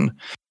skeleton,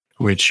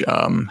 which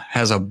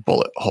has a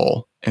bullet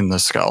hole in the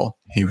skull.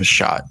 He was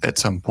shot at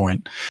some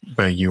point,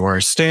 but you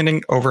are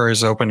standing over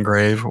his open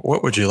grave.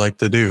 What would you like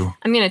to do?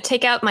 I'm going to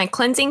take out my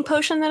cleansing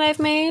potion that I've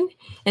made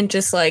and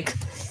just like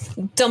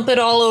dump it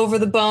all over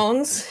the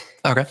bones.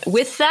 Okay.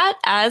 With that,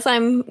 as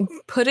I'm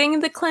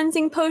putting the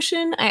cleansing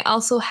potion, I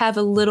also have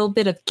a little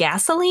bit of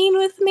gasoline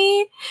with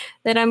me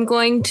that I'm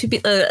going to be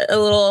a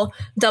little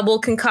double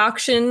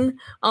concoction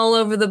all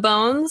over the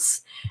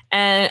bones.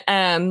 And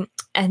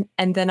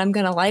then I'm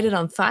going to light it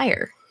on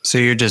fire. So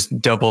you're just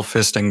double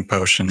fisting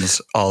potions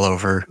all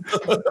over.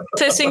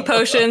 Fisting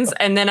potions,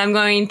 and then I'm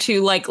going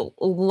to like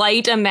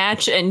light a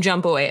match and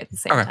jump away at the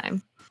same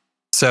time.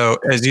 So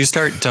as you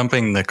start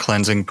dumping the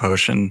cleansing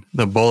potion,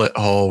 the bullet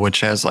hole, which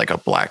has like a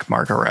black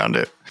mark around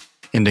it,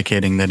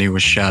 indicating that he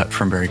was shot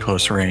from very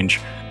close range,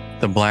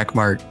 the black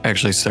mark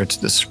actually starts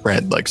to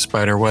spread like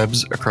spider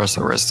webs across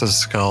the rest of the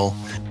skull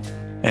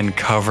and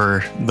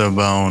cover the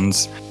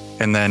bones.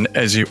 And then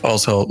as you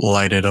also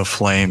lighted a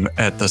flame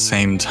at the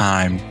same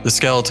time, the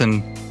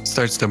skeleton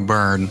starts to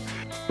burn,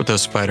 but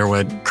those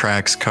spiderweb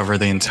cracks cover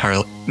the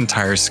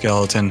entire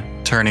skeleton,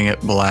 turning it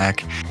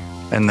black.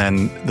 And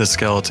then the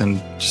skeleton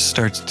just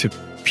starts to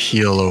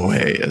peel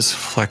away as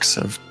flecks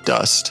of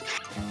dust,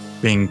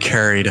 being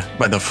carried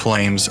by the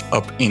flames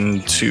up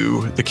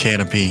into the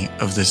canopy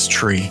of this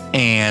tree.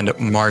 And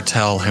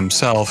Martel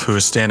himself, who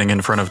is standing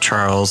in front of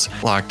Charles,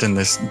 locked in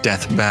this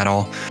death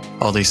battle,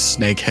 all these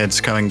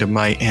snakeheads coming to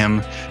bite him.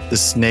 The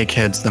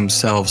snakeheads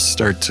themselves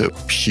start to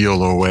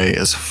peel away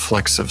as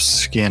flecks of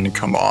skin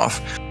come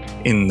off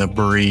in the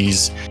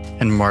breeze,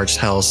 and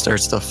Martel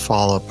starts to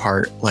fall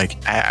apart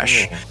like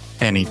ash,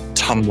 and he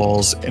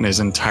tumbles, and his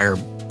entire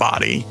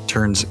body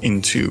turns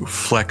into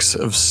flecks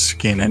of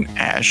skin and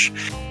ash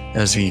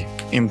as he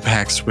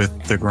impacts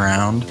with the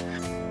ground.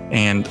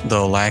 And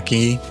the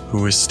lackey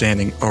who is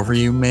standing over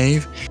you,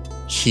 Maeve,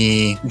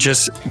 he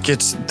just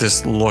gets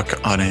this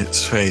look on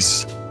his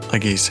face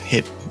like he's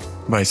hit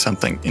by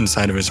something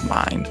inside of his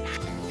mind.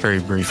 Very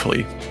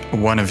briefly,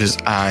 one of his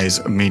eyes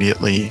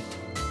immediately,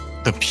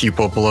 the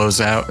pupil blows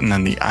out, and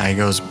then the eye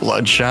goes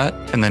bloodshot,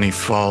 and then he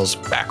falls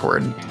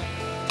backward,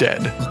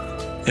 dead,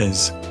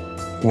 as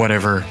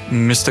whatever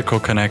mystical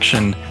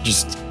connection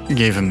just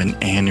gave him an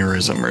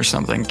aneurysm or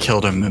something,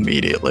 killed him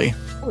immediately.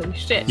 Holy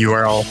shit. You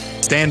are all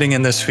standing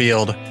in this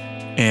field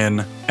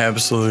in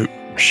absolute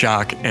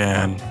shock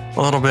and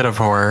a little bit of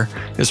horror,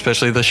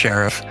 especially the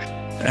sheriff,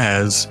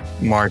 as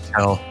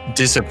Martel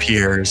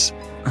disappears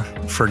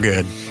for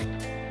good.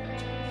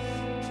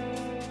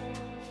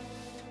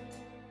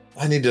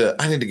 I need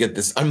to get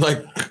this. I'm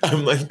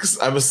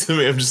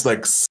assuming I'm just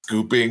like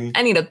scooping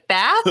I need a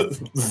bath.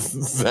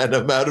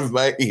 venom out of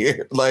my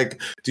ear.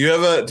 Like, do you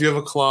have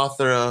a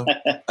cloth or a?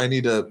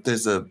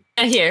 There's a.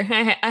 Here,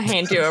 I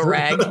hand you a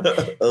rag.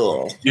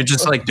 Oh. You're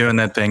just like doing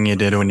that thing you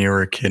did when you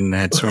were a kid and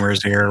had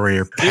swimmer's ear, where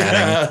you're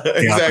patting.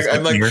 Yeah, exactly.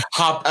 I'm ear.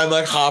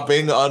 like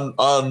hopping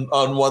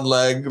on one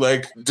leg,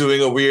 like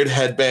doing a weird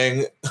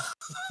headbang.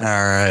 All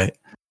right.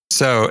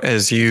 So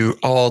as you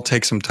all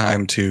take some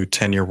time to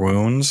tend your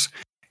wounds,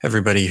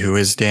 everybody who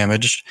is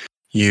damaged,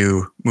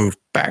 you move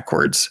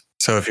backwards.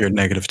 So if you're at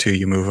 -2,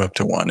 you move up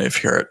to 1.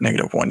 If you're at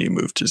 -1, you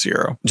move to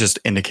 0. Just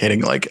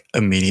indicating like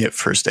immediate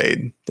first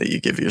aid that you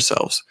give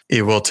yourselves.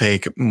 It will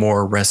take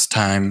more rest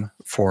time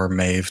for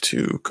Maeve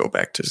to go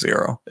back to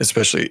 0,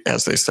 especially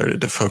as they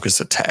started to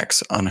focus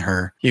attacks on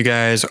her. You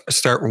guys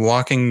start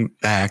walking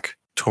back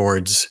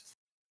towards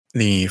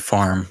the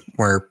farm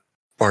where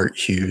Bart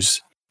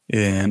Hughes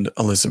and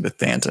Elizabeth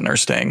Danton are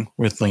staying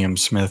with Liam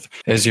Smith.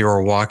 As you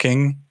are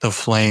walking, the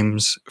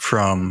flames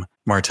from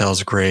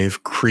Martel's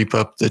grave creep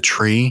up the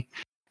tree,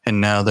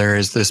 and now there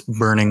is this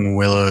burning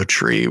willow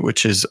tree,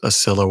 which is a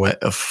silhouette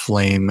of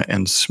flame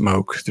and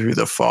smoke through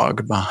the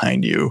fog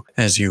behind you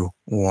as you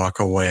walk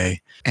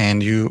away.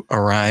 And you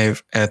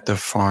arrive at the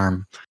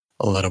farm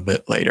a little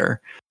bit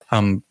later.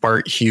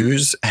 Bart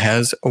Hughes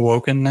has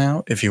awoken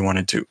now, if you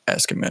wanted to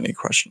ask him any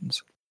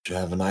questions. Did you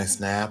have a nice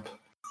nap?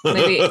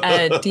 Maybe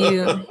do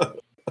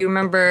you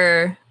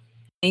remember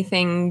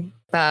anything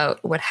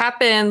about what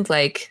happened,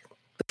 like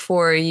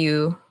before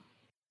you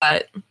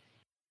got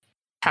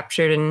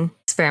captured and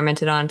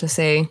experimented on, to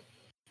say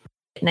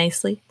it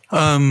nicely?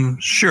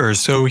 Sure.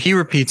 So he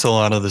repeats a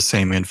lot of the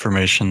same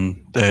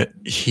information that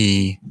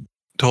he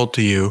told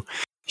to you.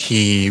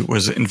 He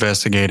was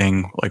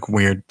investigating like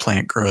weird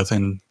plant growth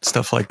and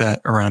stuff like that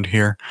around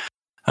here.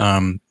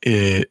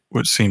 It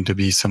would seem to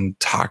be some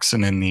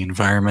toxin in the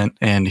environment,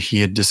 and he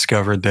had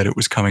discovered that it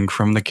was coming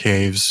from the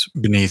caves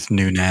beneath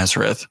New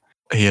Nazareth.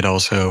 He had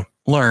also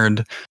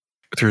learned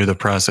through the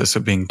process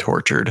of being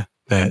tortured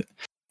that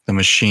the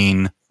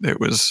machine that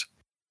was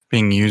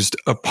being used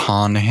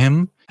upon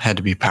him had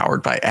to be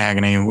powered by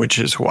agony, which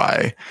is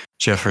why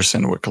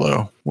Jefferson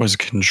Wicklow was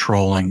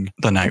controlling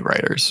the Night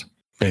Riders.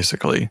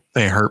 Basically,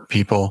 they hurt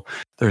people.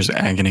 There's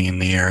agony in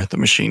the air. The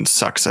machine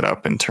sucks it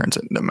up and turns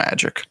it into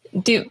magic.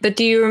 Do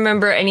you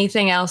remember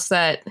anything else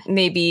that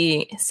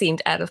maybe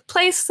seemed out of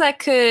place that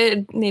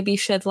could maybe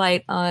shed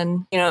light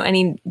on,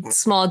 any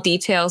small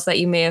details that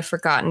you may have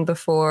forgotten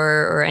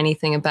before, or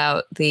anything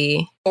about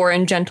the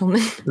foreign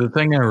gentleman? The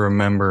thing I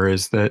remember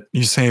is that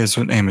you say his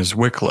name is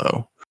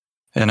Wicklow,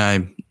 and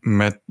I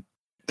met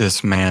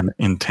this man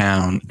in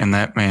town, and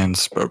that man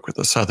spoke with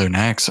a Southern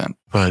accent,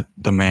 but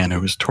the man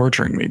who was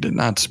torturing me did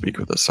not speak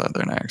with a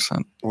Southern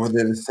accent. Were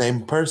they the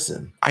same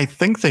person? I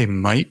think they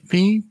might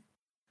be,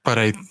 but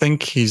I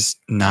think he's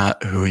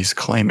not who he's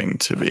claiming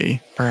to be,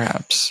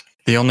 perhaps.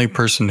 The only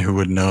person who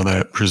would know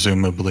that,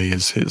 presumably,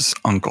 is his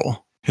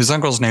uncle. His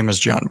uncle's name is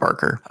John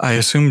Barker. I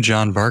assume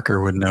John Barker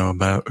would know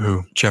about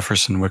who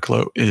Jefferson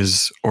Wicklow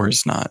is or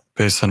is not.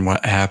 Based on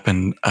what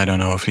happened, I don't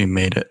know if he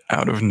made it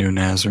out of New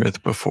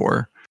Nazareth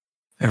before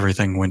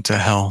everything went to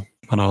hell.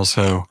 But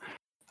also,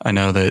 I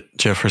know that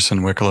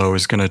Jefferson Wicklow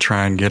is going to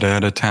try and get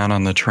out of town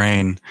on the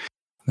train.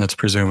 That's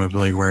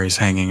presumably where he's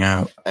hanging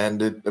out.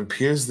 And it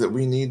appears that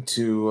we need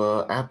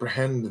to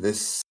apprehend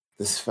this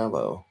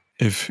fellow.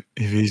 If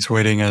he's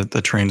waiting at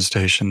the train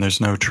station,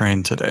 there's no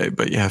train today,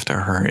 but you have to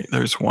hurry.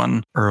 There's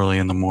one early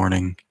in the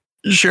morning.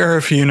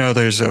 Sheriff,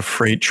 there's a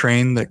freight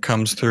train that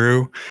comes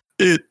through.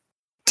 It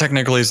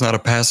technically is not a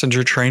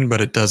passenger train, but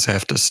it does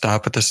have to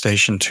stop at the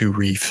station to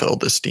refill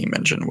the steam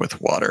engine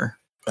with water.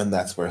 And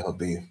that's where he'll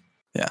be.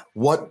 Yeah.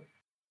 What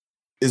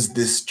is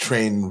this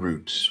train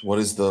route? What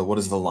is the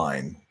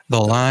line? The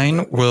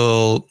line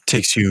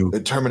takes you...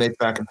 It terminates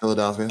back in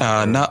Philadelphia?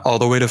 Not all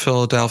the way to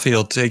Philadelphia.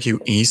 It'll take you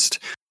east,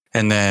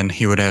 and then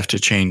he would have to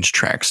change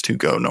tracks to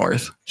go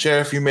north.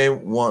 Sheriff, you may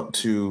want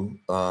to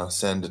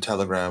send a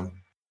telegram,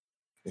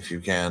 if you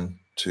can,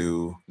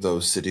 to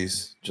those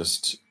cities.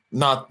 Just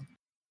not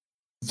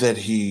that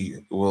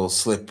he will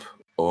slip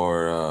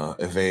or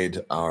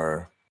evade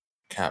our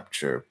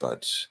capture,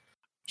 but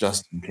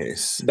just in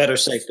case. Better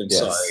safe than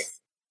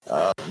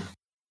sorry.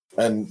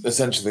 And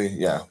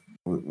essentially,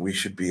 we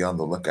should be on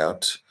the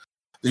lookout.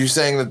 You're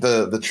saying that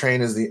the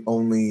train is the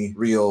only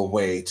real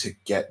way to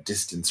get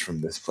distance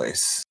from this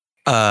place?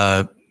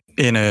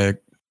 In a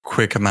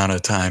quick amount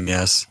of time,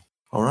 yes.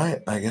 All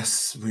right, I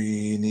guess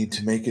we need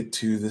to make it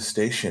to the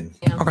station.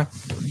 Yeah. Okay.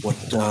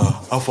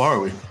 How far are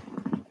we?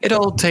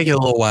 It'll take you a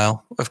little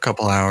while, a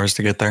couple hours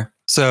to get there.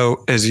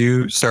 So as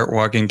you start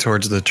walking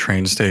towards the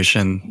train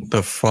station,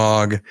 the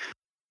fog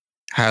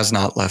has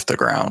not left the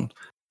ground.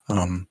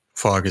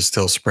 Fog is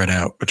still spread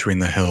out between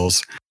the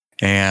hills,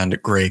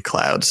 and gray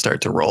clouds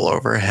start to roll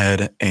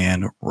overhead,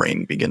 and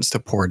rain begins to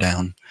pour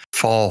down.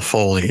 Fall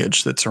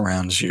foliage that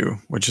surrounds you,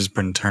 which has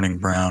been turning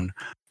brown,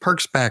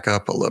 perks back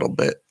up a little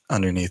bit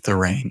underneath the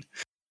rain,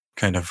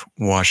 kind of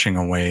washing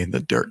away the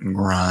dirt and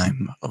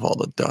grime of all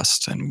the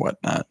dust and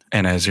whatnot.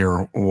 And as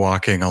you're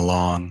walking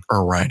along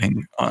or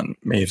riding on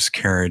Maeve's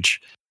carriage,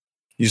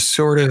 you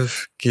sort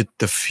of get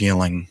the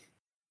feeling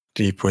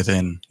deep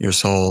within your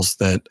souls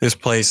that this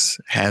place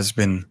has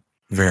been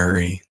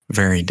very,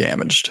 very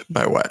damaged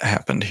by what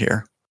happened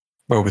here.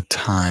 But with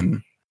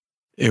time,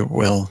 it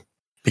will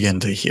begin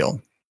to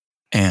heal.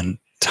 And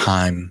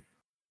time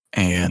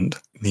and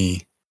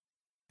the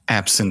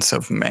absence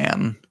of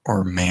man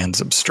or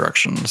man's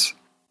obstructions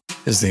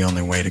is the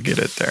only way to get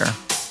it there.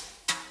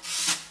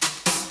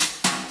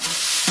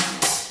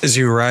 As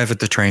you arrive at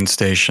the train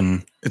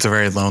station, it's a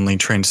very lonely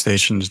train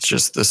station. It's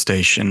just the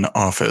station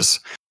office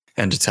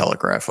and a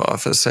telegraph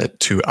office at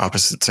two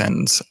opposite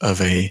ends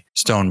of a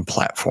stone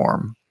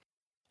platform.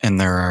 And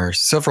there are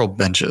several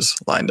benches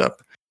lined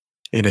up.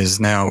 It is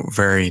now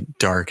very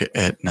dark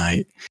at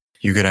night.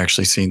 You could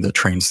actually see the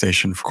train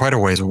station for quite a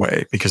ways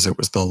away because it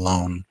was the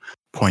lone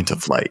point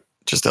of light,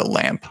 just a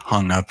lamp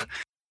hung up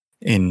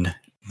in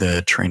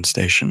the train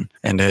station.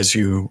 And as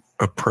you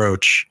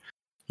approach,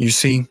 you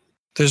see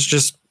there's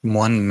just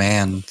one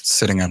man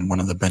sitting on one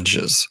of the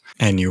benches,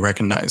 and you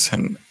recognize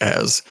him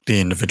as the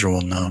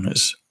individual known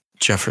as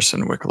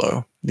Jefferson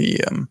Wicklow, the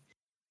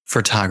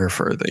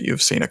photographer that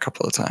you've seen a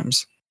couple of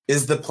times.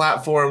 Is the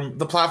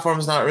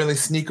platform's not really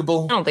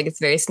sneakable? I don't think it's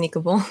very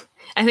sneakable.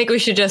 I think we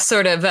should just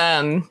sort of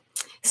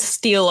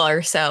steal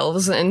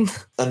ourselves and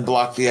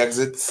block the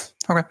exits.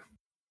 Okay.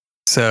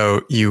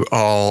 So you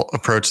all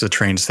approach the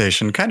train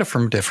station kind of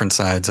from different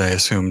sides, I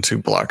assume, to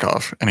block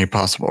off any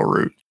possible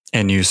route.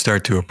 And you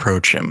start to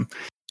approach him.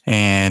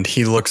 And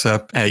he looks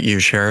up at you,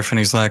 Sheriff, and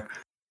he's like,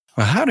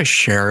 well, howdy,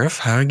 Sheriff.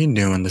 How are you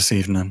doing this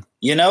evening?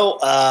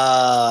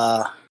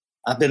 I've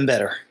been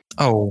better.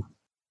 Oh.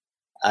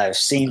 I've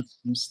seen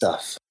some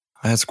stuff.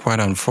 That's quite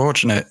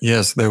unfortunate.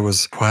 Yes, there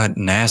was quite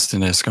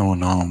nastiness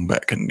going on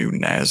back in New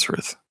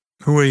Nazareth.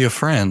 Who are your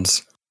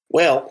friends?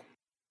 Well,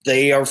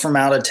 they are from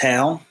out of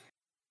town,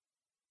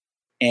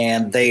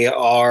 and they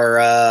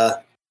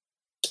are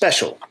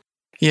special.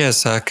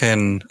 Yes, I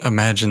can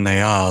imagine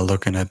they are,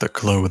 looking at the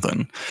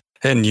clothing.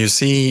 And you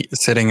see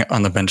sitting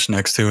on the bench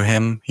next to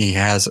him, he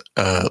has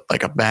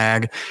like a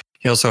bag.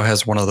 He also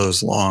has one of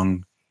those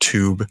long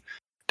tube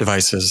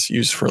devices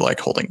used for like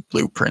holding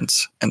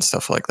blueprints and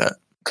stuff like that.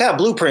 What kind of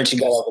blueprint you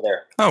got over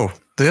there? Oh,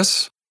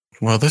 this?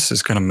 Well, this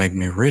is going to make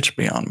me rich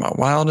beyond my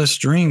wildest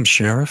dreams,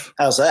 Sheriff.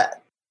 How's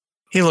that?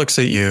 He looks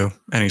at you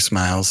and he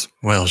smiles.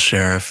 Well,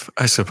 Sheriff,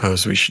 I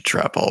suppose we should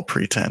drop all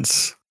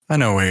pretense. I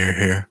know why you're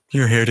here.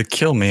 You're here to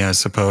kill me, I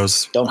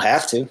suppose. Don't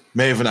have to.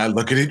 Maeve and I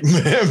look at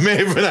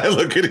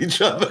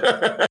each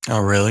other. Oh,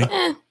 really?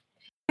 I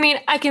mean,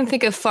 I can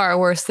think of far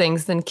worse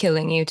things than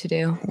killing you to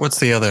do. What's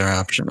the other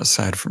option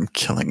aside from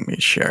killing me,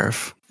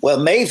 Sheriff? Well,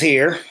 Maeve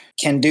here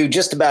can do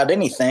just about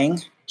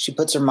anything she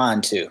puts her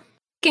mind to.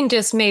 Can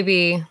just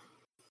maybe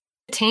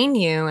detain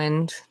you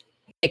and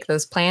take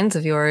those plans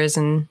of yours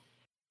and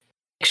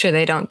make sure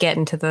they don't get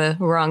into the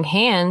wrong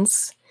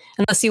hands,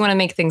 unless you want to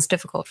make things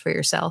difficult for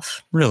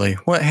yourself. Really?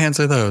 What hands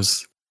are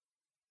those?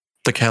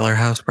 The Keller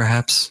House,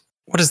 perhaps?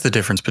 What is the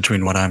difference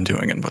between what I'm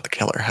doing and what the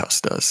Keller House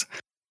does?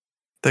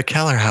 The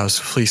Keller House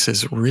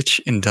fleeces rich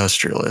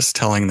industrialists,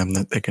 telling them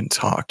that they can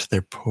talk to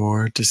their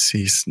poor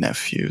deceased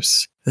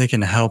nephews. They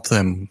can help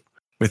them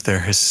with their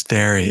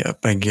hysteria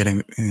by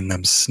getting in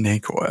them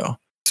snake oil.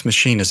 This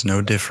machine is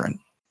no different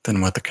than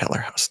what the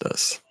Keller House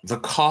does. The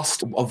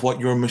cost of what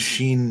your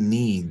machine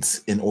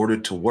needs in order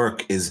to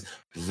work is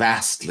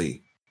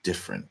vastly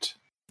different.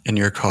 And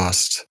your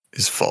cost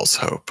is false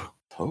hope.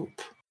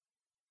 Hope.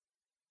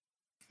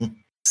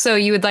 So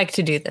you would like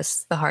to do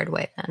this the hard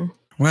way then?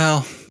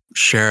 Well,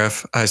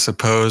 Sheriff, I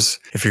suppose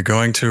if you're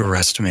going to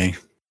arrest me,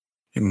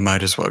 you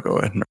might as well go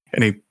ahead.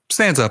 And he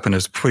stands up and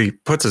he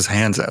puts his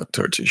hands out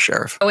towards you,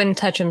 Sheriff. I wouldn't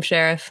touch him,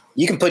 Sheriff.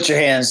 You can put your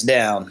hands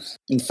down.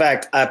 In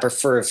fact, I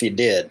prefer if you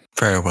did.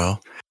 Very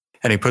well.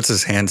 And he puts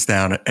his hands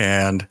down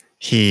and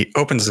he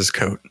opens his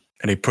coat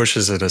and he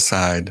pushes it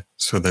aside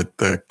so that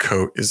the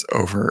coat is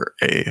over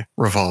a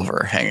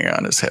revolver hanging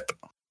on his hip.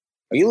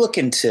 Are you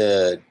looking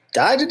to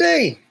die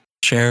today?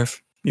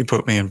 Sheriff, you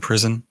put me in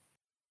prison.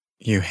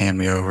 You hand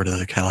me over to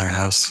the Keller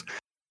House.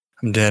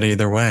 I'm dead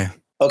either way.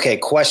 Okay,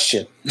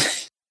 question.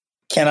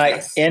 Can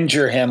I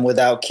injure him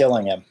without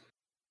killing him?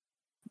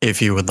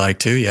 If you would like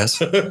to,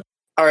 yes.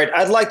 All right,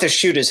 I'd like to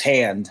shoot his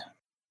hand,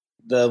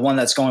 the one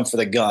that's going for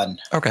the gun.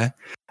 Okay.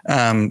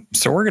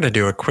 So we're going to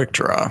do a quick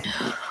draw.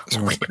 Is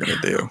what we're going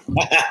to do.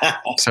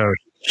 So,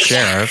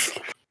 Sheriff,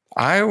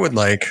 I would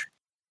like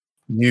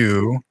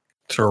you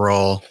to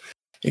roll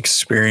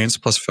experience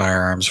plus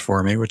firearms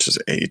for me, which is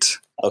 8.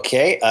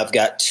 Okay, I've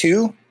got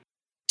 2,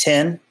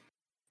 10,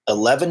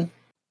 11,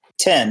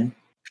 10,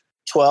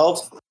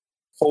 12,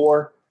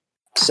 4,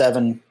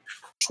 7,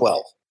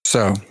 12.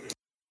 So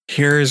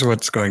here's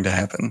what's going to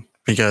happen,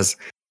 because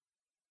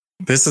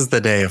this is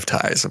the day of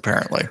ties,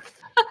 apparently.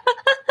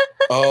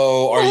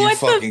 Oh, are you What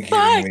the fucking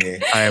fuck? kidding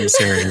me? I am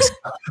serious.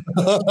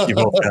 You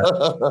both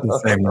got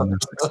the same numbers.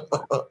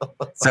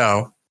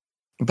 So,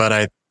 but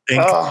I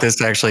think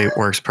this actually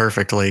works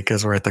perfectly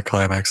because we're at the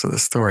climax of the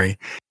story.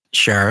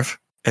 Sheriff,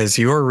 as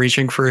you are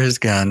reaching for his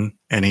gun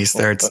and he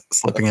starts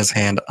slipping his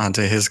hand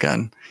onto his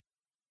gun,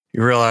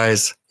 you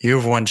realize you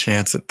have one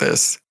chance at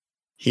this.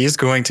 He's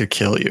going to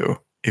kill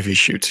you if he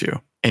shoots you,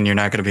 and you're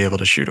not going to be able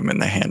to shoot him in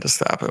the hand to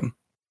stop him.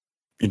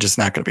 You're just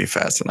not going to be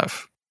fast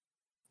enough.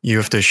 You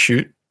have to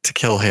shoot to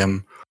kill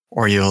him,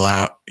 or you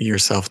allow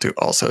yourself to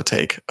also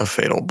take a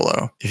fatal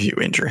blow if you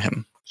injure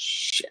him.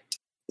 Shit.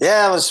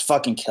 Yeah, let's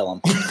fucking kill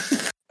him.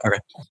 Okay.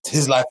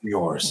 His life or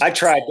yours. I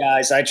tried,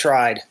 guys. I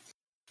tried.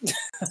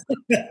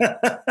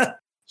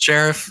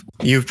 Sheriff,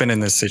 you've been in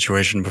this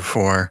situation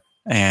before,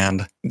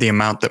 and the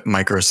amount that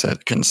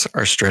microseconds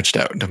are stretched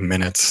out into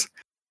minutes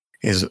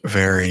is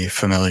very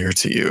familiar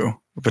to you,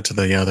 but to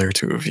the other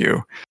two of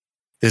you,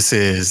 this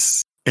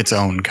is its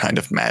own kind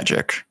of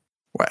magic.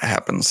 What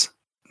happens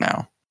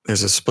now?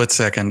 There's a split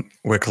second.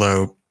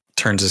 Wicklow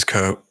turns his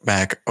coat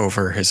back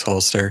over his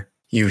holster.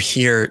 You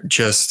hear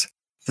just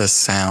the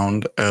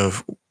sound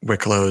of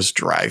Wicklow's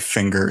dry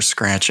finger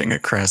scratching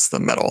across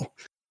the metal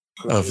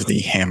of the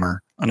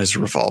hammer on his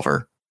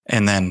revolver.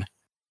 And then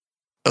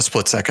a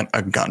split second,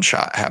 a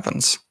gunshot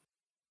happens.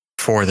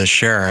 For the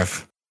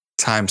sheriff,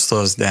 time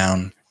slows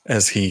down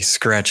as he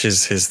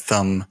scratches his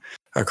thumb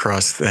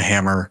across the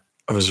hammer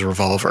of his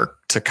revolver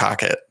to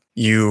cock it.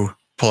 You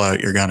pull out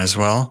your gun as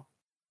well,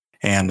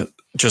 and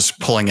just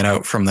pulling it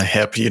out from the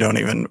hip, you don't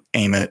even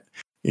aim it.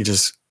 You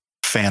just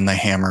fan the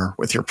hammer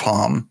with your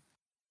palm,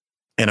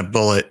 and a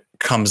bullet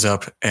comes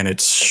up and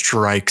it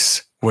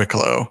strikes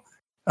Wicklow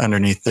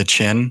underneath the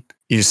chin.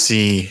 You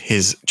see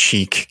his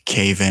cheek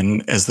cave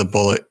in as the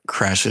bullet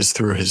crashes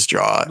through his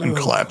jaw and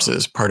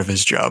collapses part of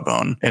his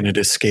jawbone, and it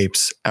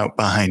escapes out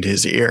behind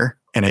his ear,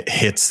 and it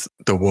hits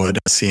the wood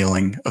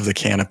ceiling of the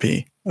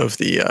canopy of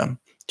the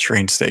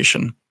train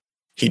station.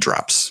 He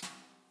drops.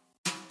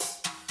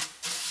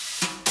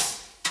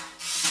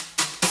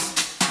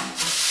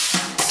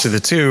 To the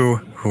two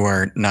who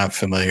are not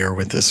familiar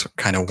with this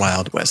kind of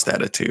Wild West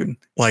attitude,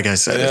 like I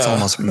said, it's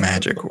almost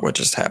magic what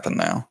just happened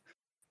now.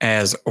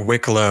 As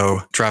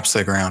Wicklow drops to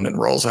the ground and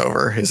rolls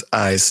over, his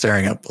eyes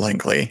staring up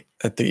blankly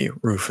at the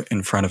roof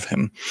in front of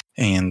him,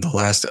 and the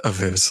last of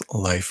his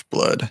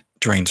lifeblood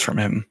drains from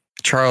him.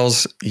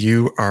 Charles,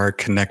 you are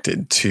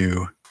connected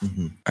to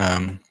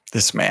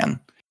this man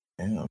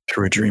Yeah.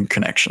 through a dream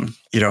connection.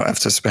 You don't have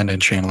to spend a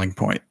channeling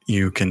point.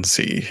 You can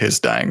see his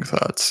dying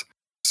thoughts.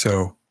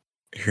 So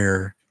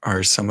here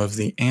are some of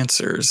the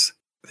answers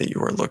that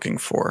you are looking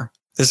for.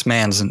 This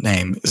man's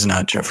name is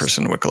not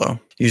Jefferson Wicklow.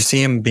 You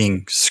see him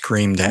being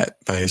screamed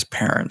at by his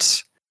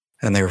parents,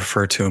 and they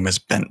refer to him as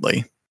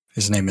Bentley.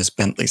 His name is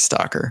Bentley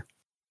Stocker.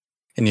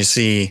 And you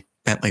see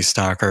Bentley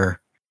Stocker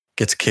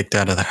gets kicked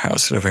out of the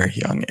house at a very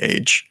young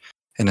age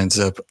and ends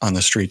up on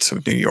the streets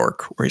of New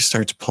York, where he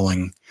starts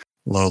pulling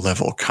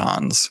low-level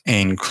cons,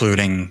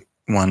 including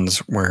ones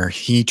where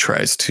he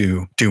tries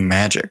to do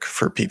magic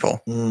for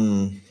people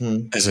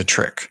as a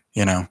trick.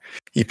 You know,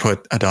 you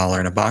put $1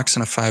 in a box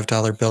and a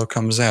 $5 bill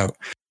comes out.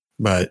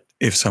 But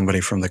if somebody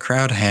from the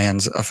crowd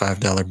hands a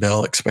 $5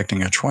 bill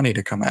expecting a 20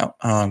 to come out,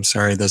 oh, I'm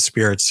sorry, the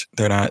spirits,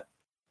 they're not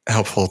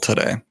helpful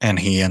today. And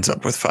he ends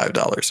up with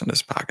 $5 in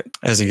his pocket.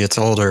 As he gets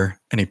older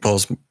and he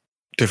pulls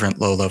different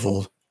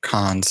low-level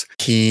cons,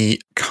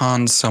 he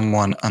cons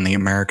someone on the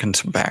American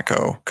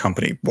Tobacco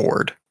Company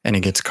board, and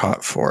he gets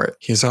caught for it.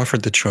 He's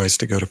offered the choice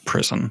to go to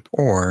prison,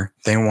 or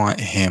they want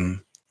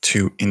him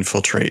to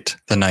infiltrate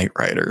the Night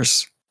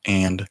Riders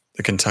and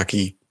the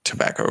Kentucky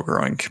tobacco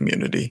growing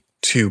community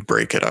to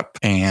break it up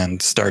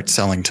and start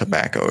selling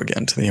tobacco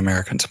again to the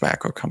American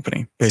Tobacco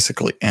Company,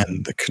 basically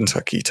end the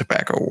Kentucky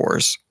tobacco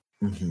wars.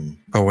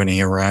 But when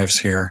he arrives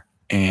here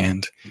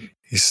and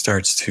he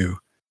starts to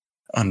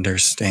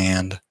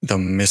understand the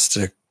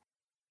mystic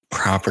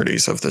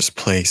properties of this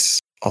place,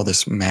 all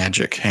this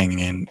magic hanging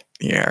in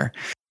the air,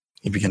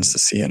 he begins to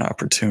see an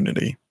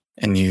opportunity.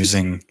 And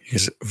using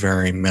his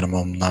very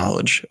minimum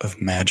knowledge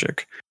of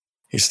magic,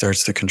 he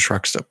starts to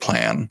construct a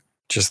plan,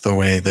 just the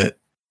way that,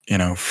 you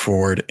know,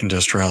 Ford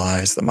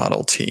industrialized the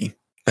Model T.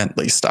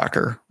 Bentley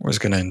Stocker was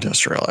going to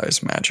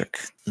industrialize magic.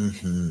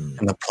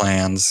 And the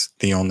plans,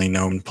 the only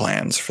known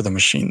plans for the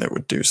machine that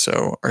would do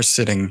so, are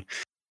sitting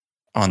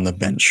on the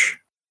bench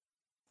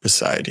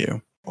beside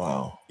you.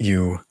 Wow.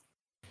 You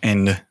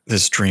end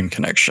this dream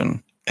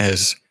connection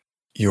as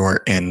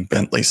you're in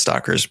Bentley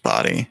Stocker's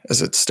body,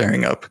 as it's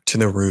staring up to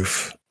the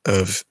roof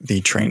of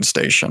the train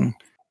station,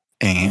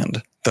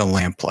 and the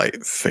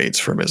lamplight fades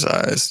from his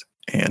eyes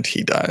and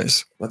he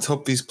dies. Let's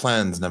hope these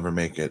plans never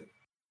make it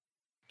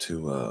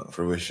to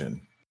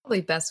fruition. Probably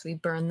best we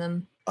burn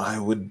them. I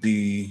would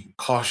be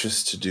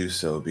cautious to do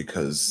so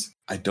because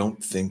I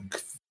don't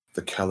think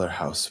the Keller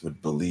House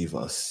would believe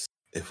us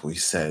if we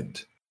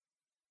said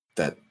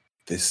that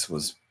this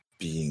was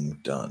being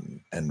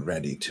done and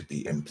ready to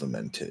be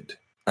implemented.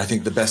 I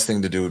think the best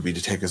thing to do would be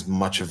to take as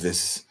much of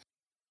these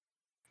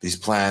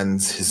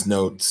plans, his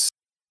notes.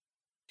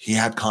 He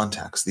had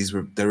contacts.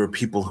 There were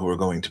people who were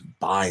going to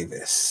buy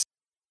this.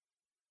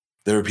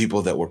 There were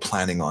people that were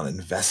planning on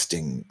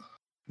investing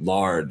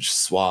large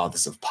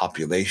swaths of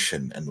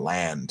population and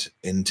land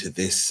into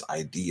this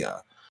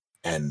idea,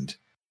 and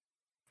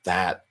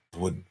that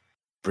would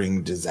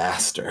bring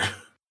disaster.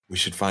 We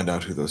should find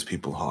out who those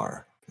people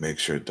are. Make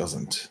sure it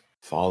doesn't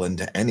fall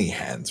into any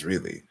hands,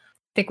 really.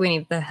 I think we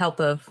need the help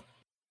of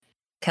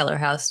Keller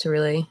House to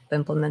really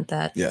implement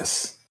that.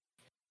 Yes.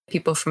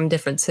 People from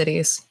different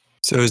cities.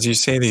 So as you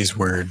say these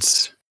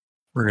words,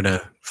 we're going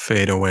to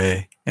fade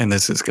away, and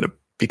this is going to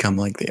become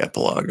like the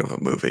epilogue of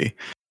a movie.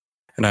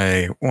 And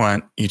I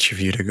want each of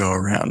you to go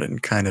around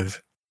and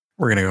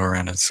we're going to go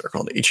around in a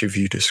circle. Each of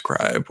you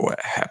describe what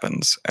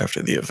happens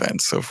after the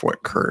events of what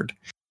occurred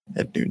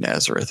at New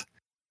Nazareth.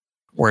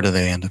 Where do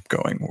they end up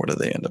going? What do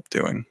they end up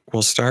doing?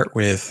 We'll start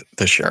with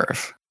the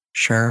sheriff.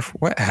 Sheriff,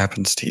 what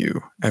happens to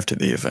you after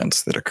the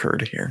events that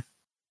occurred here?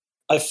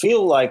 I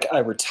feel like I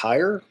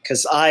retire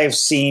because I've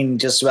seen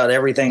just about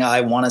everything I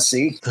want to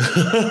see.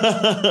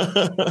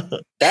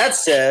 That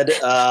said,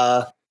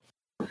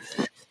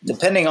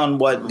 depending on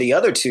what the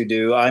other two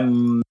do, I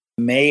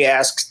may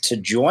ask to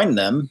join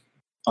them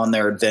on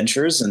their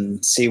adventures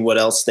and see what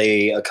else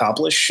they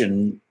accomplish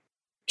and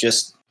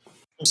just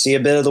see a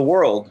bit of the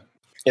world.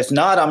 If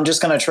not, I'm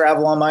just going to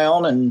travel on my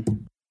own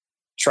and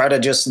try to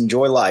just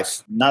enjoy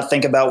life, not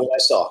think about what I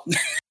saw.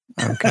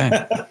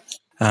 Okay.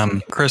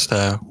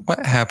 Krista,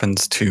 what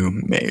happens to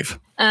Maeve?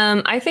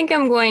 I think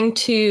I'm going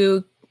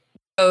to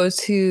go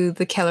to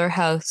the Keller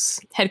House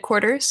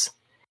headquarters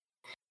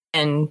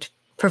and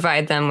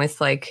provide them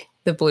with like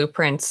the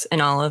blueprints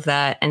and all of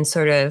that, and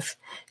sort of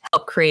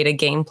help create a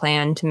game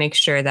plan to make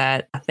sure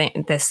that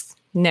this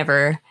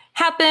never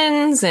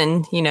happens,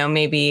 and, you know,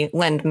 maybe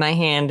lend my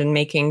hand in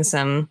making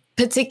some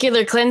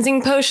particular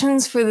cleansing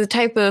potions for the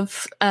type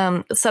of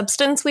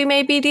substance we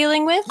may be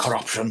dealing with.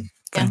 Corruption.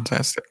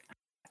 Fantastic.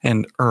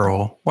 And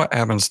Earl, what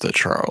happens to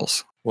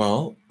Charles?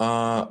 Well,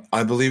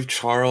 I believe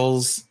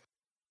Charles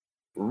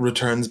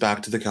returns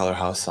back to the Keller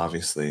House,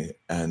 obviously,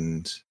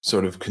 and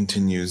sort of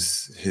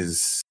continues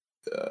his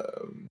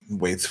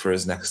waits for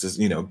his next,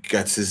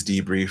 gets his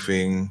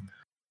debriefing,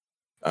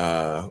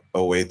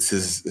 awaits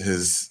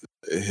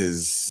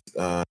his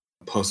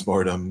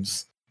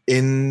postmortems.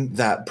 In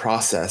that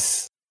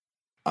process,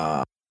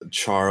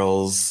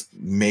 Charles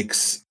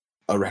makes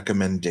a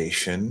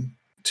recommendation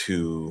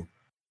to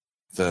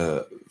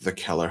the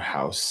Keller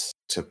House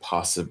to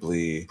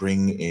possibly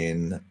bring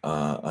in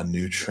a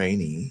new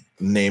trainee,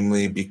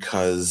 namely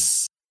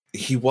because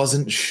he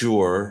wasn't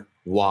sure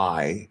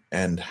why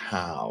and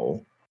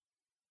how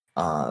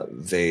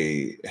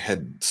they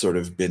had sort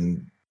of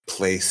been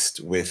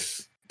placed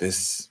with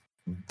this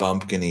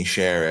bumpkiny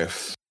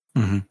sheriff.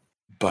 Mm-hmm.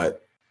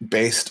 But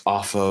based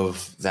off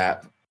of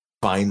that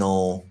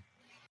final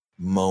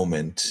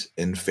moment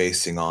in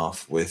facing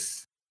off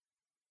with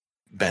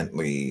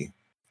Bentley,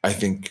 I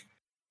think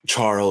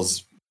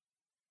Charles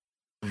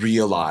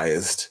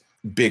realized,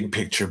 big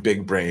picture,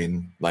 big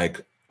brain, like,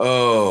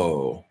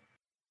 oh,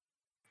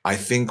 I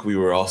think we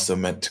were also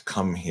meant to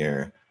come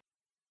here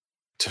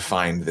to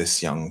find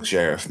this young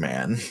sheriff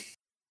man,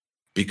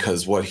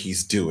 because what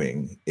he's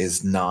doing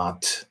is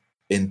not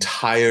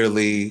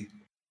entirely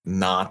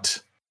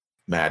not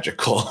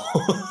magical.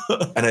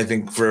 And I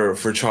think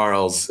for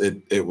Charles,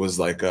 it was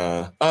like,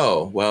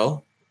 oh,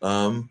 well,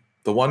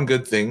 the one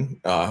good thing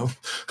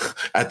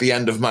at the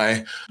end of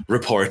my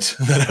report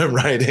that I'm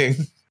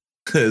writing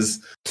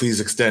is please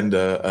extend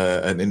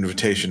an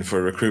invitation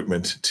for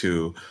recruitment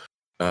to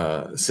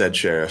said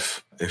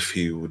sheriff if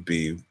he would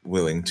be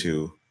willing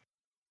to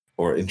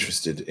or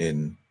interested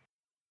in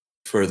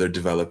further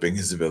developing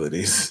his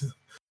abilities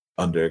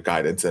under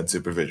guidance and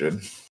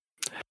supervision.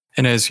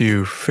 And as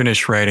you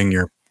finish writing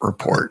your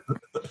report,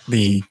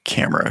 the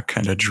camera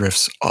kind of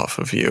drifts off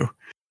of you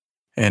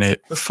and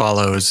it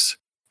follows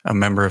a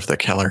member of the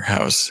Keller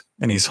house,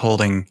 and he's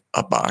holding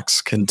a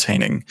box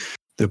containing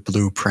the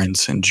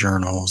blueprints and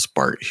journals,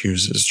 Bart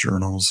Hughes's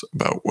journals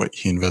about what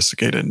he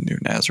investigated in New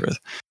Nazareth.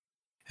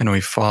 And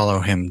we follow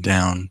him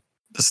down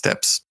the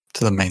steps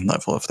to the main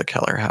level of the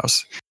Keller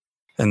house.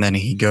 And then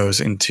he goes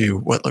into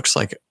what looks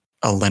like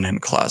a linen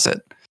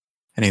closet,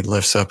 and he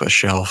lifts up a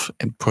shelf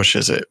and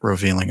pushes it,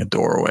 revealing a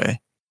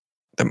doorway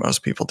that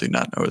most people do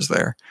not know is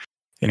there.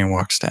 And he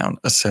walks down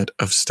a set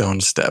of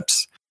stone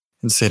steps,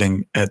 and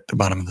sitting at the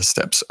bottom of the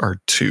steps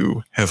are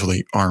two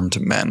heavily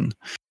armed men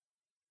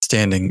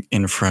standing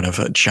in front of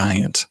a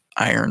giant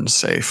iron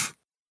safe.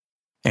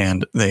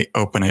 And they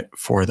open it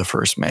for the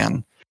first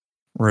man,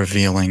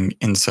 revealing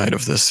inside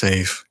of the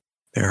safe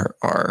there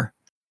are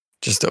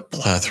just a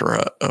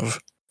plethora of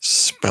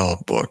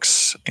spell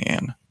books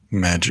and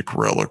magic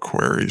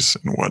reliquaries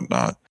and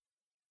whatnot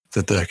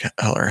that the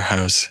Keller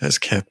house has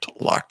kept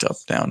locked up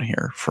down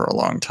here for a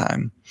long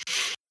time.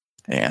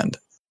 And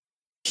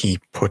he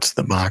puts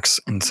the box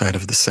inside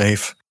of the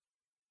safe,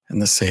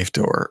 and the safe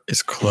door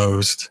is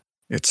closed.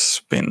 It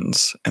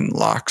spins and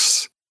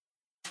locks.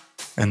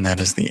 And that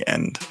is the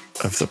end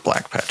of the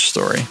Black Patch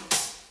story.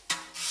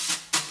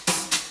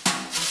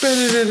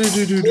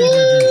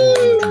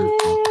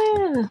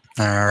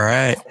 All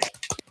right.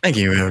 Thank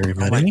you,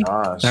 everybody. Oh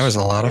my gosh. That was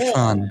a lot of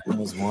fun. It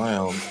was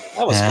wild.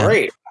 That was Yeah.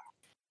 great.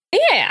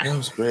 Yeah. It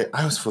was great.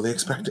 I was fully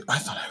expecting. I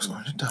thought I was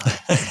going to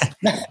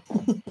die.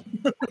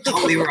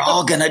 Oh, we were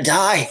all gonna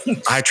die.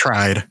 I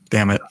tried.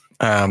 Damn it.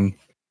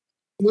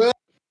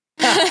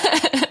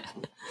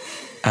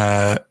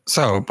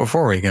 So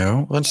before we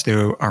go, let's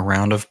do a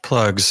round of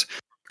plugs.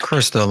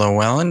 Krista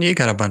Llewellyn, you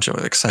got a bunch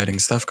of exciting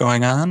stuff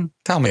going on.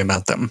 Tell me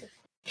about them.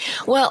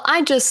 Well,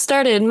 I just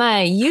started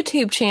my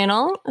YouTube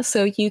channel,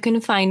 so you can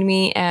find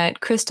me at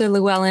Krista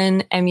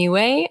Llewellyn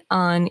MUA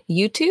on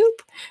YouTube.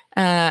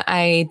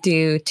 I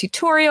do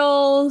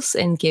tutorials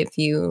and give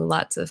you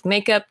lots of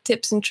makeup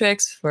tips and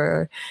tricks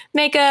for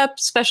makeup,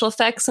 special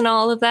effects, and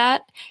all of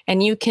that.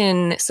 And you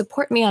can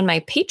support me on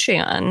my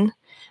Patreon,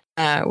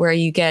 where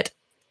you get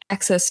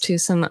access to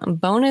some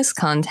bonus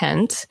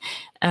content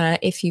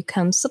if you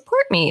come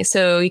support me.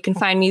 So you can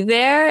find me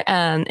there,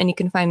 and you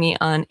can find me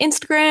on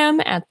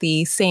Instagram at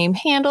the same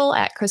handle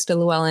at Krista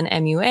Llewellyn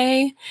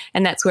MUA,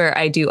 and that's where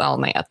I do all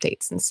my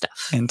updates and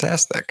stuff.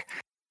 Fantastic.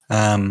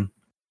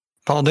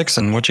 Paul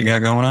Dixon, what you got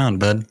going on,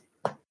 bud?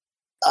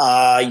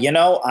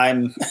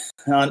 I'm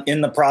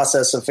in the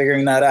process of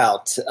figuring that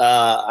out.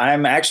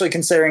 I'm actually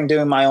considering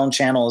doing my own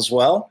channel as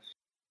well.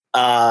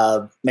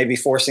 Maybe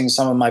forcing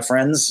some of my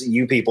friends,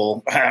 you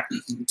people,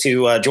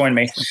 to join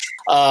me.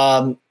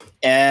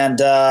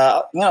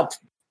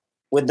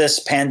 With this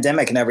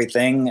pandemic and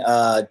everything,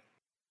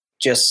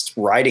 just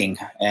writing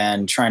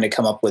and trying to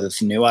come up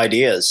with new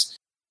ideas.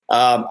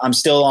 I'm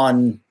still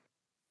on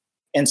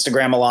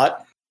Instagram a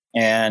lot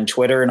and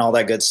Twitter and all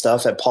that good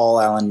stuff at Paul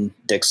Allen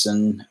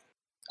Dixon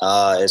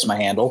is my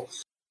handle.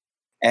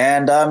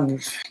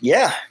 And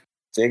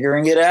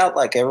figuring it out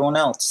like everyone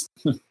else.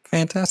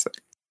 Fantastic.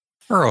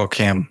 Earl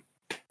Kim,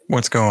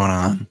 what's going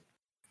on?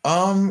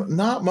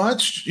 Not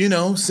much,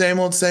 same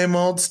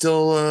old,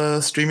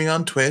 still streaming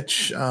on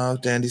Twitch,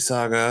 Dandy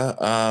Saga,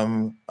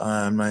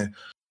 and my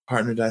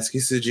partner Daisuke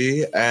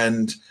Suji,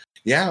 and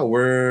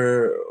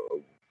we're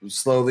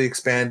slowly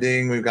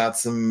expanding. We've got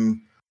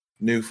some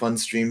new fun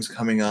streams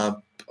coming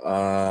up.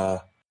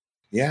 I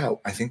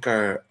think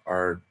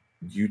our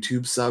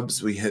YouTube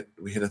subs we hit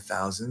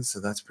 1,000, so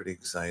that's pretty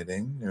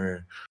exciting.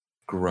 We're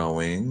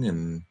growing,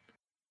 and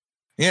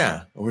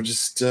we're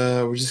just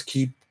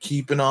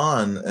keeping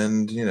on,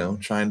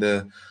 and trying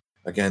to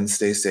again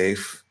stay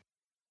safe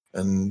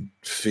and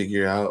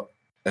figure out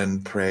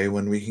and pray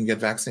when we can get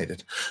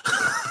vaccinated.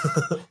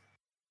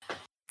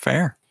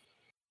 Fair.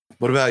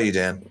 What about you,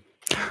 Dan?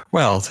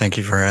 Well, thank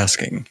you for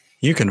asking.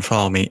 You can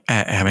follow me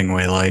at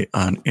Hemingway Light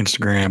on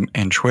Instagram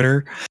and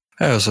Twitter.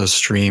 I also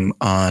stream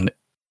on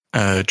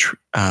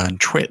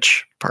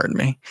Twitch, pardon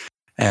me,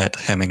 at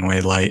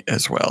Hemingway Light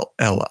as well,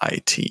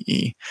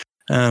 Lite.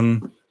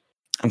 I'm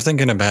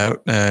thinking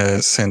about,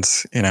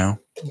 since,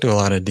 do a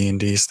lot of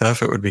D&D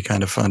stuff, it would be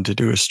kind of fun to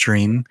do a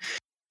stream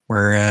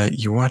where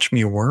you watch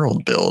me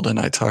world build and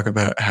I talk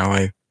about how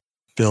I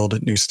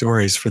build new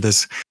stories for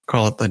this,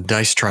 call it the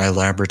Dice Try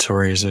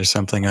Laboratories or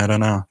something. I don't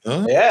know.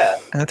 Oh, Yeah.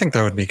 I think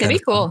that would be kind That'd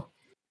be of fun. cool.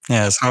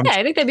 Yeah, so Yeah,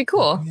 I think that'd be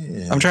cool.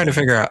 I'm trying to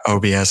figure out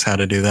OBS how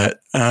to do that.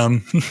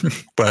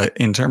 But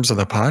in terms of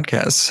the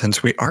podcast,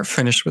 since we are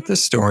finished with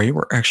this story,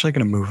 we're actually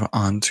going to move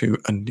on to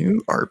a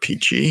new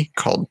RPG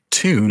called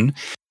Toon,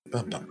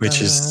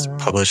 which is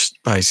published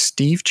by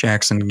Steve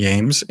Jackson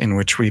Games, in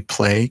which we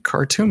play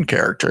cartoon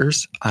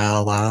characters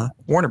a la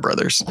Warner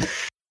Brothers,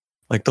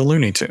 like the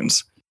Looney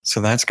Tunes. So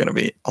that's going to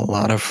be a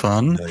lot of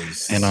fun.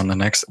 Nice. And on the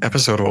next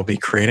episode, we'll be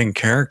creating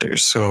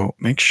characters. So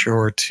make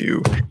sure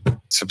to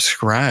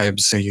subscribe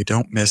so you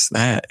don't miss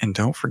that. And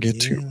don't forget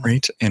to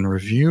rate and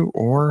review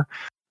or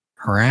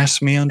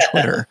harass me on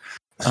Twitter.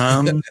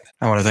 I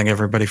want to thank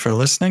everybody for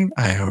listening.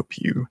 I hope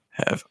you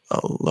have a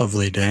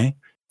lovely day.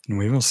 And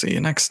we will see you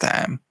next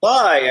time.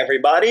 Bye,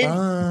 everybody.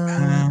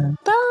 Bye.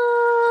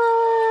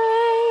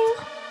 Bye.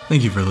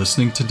 Thank you for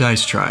listening to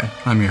Dice Try.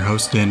 I'm your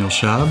host, Daniel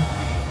Schaub.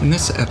 And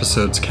this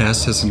episode's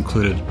cast has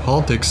included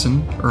Paul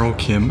Dixon, Earl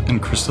Kim,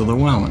 and Crystal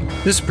Llewellyn.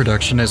 This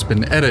production has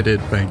been edited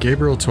by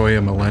Gabriel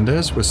Toya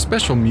Melendez with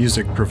special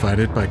music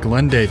provided by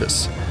Glenn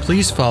Davis.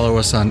 Please follow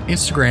us on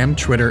Instagram,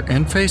 Twitter,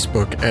 and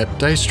Facebook at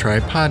Dice Try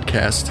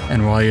Podcast.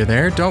 And while you're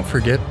there, don't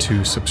forget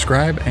to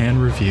subscribe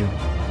and review.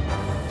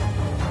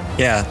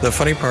 Yeah, the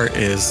funny part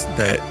is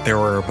that there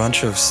were a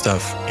bunch of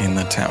stuff in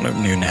the town of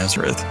New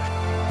Nazareth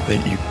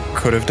that you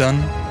could have done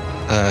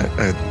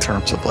in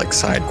terms of like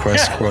side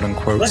quests, quote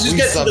unquote. Let's just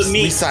get to the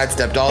meat. We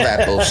sidestepped all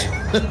that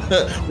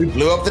bullshit. We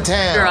blew up the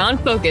town. You're on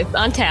focus,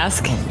 on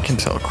task. You can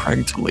tell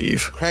Craig to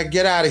leave. Craig,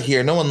 get out of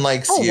here. No one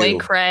likes Oh, you. wait,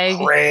 Craig.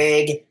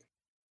 Craig.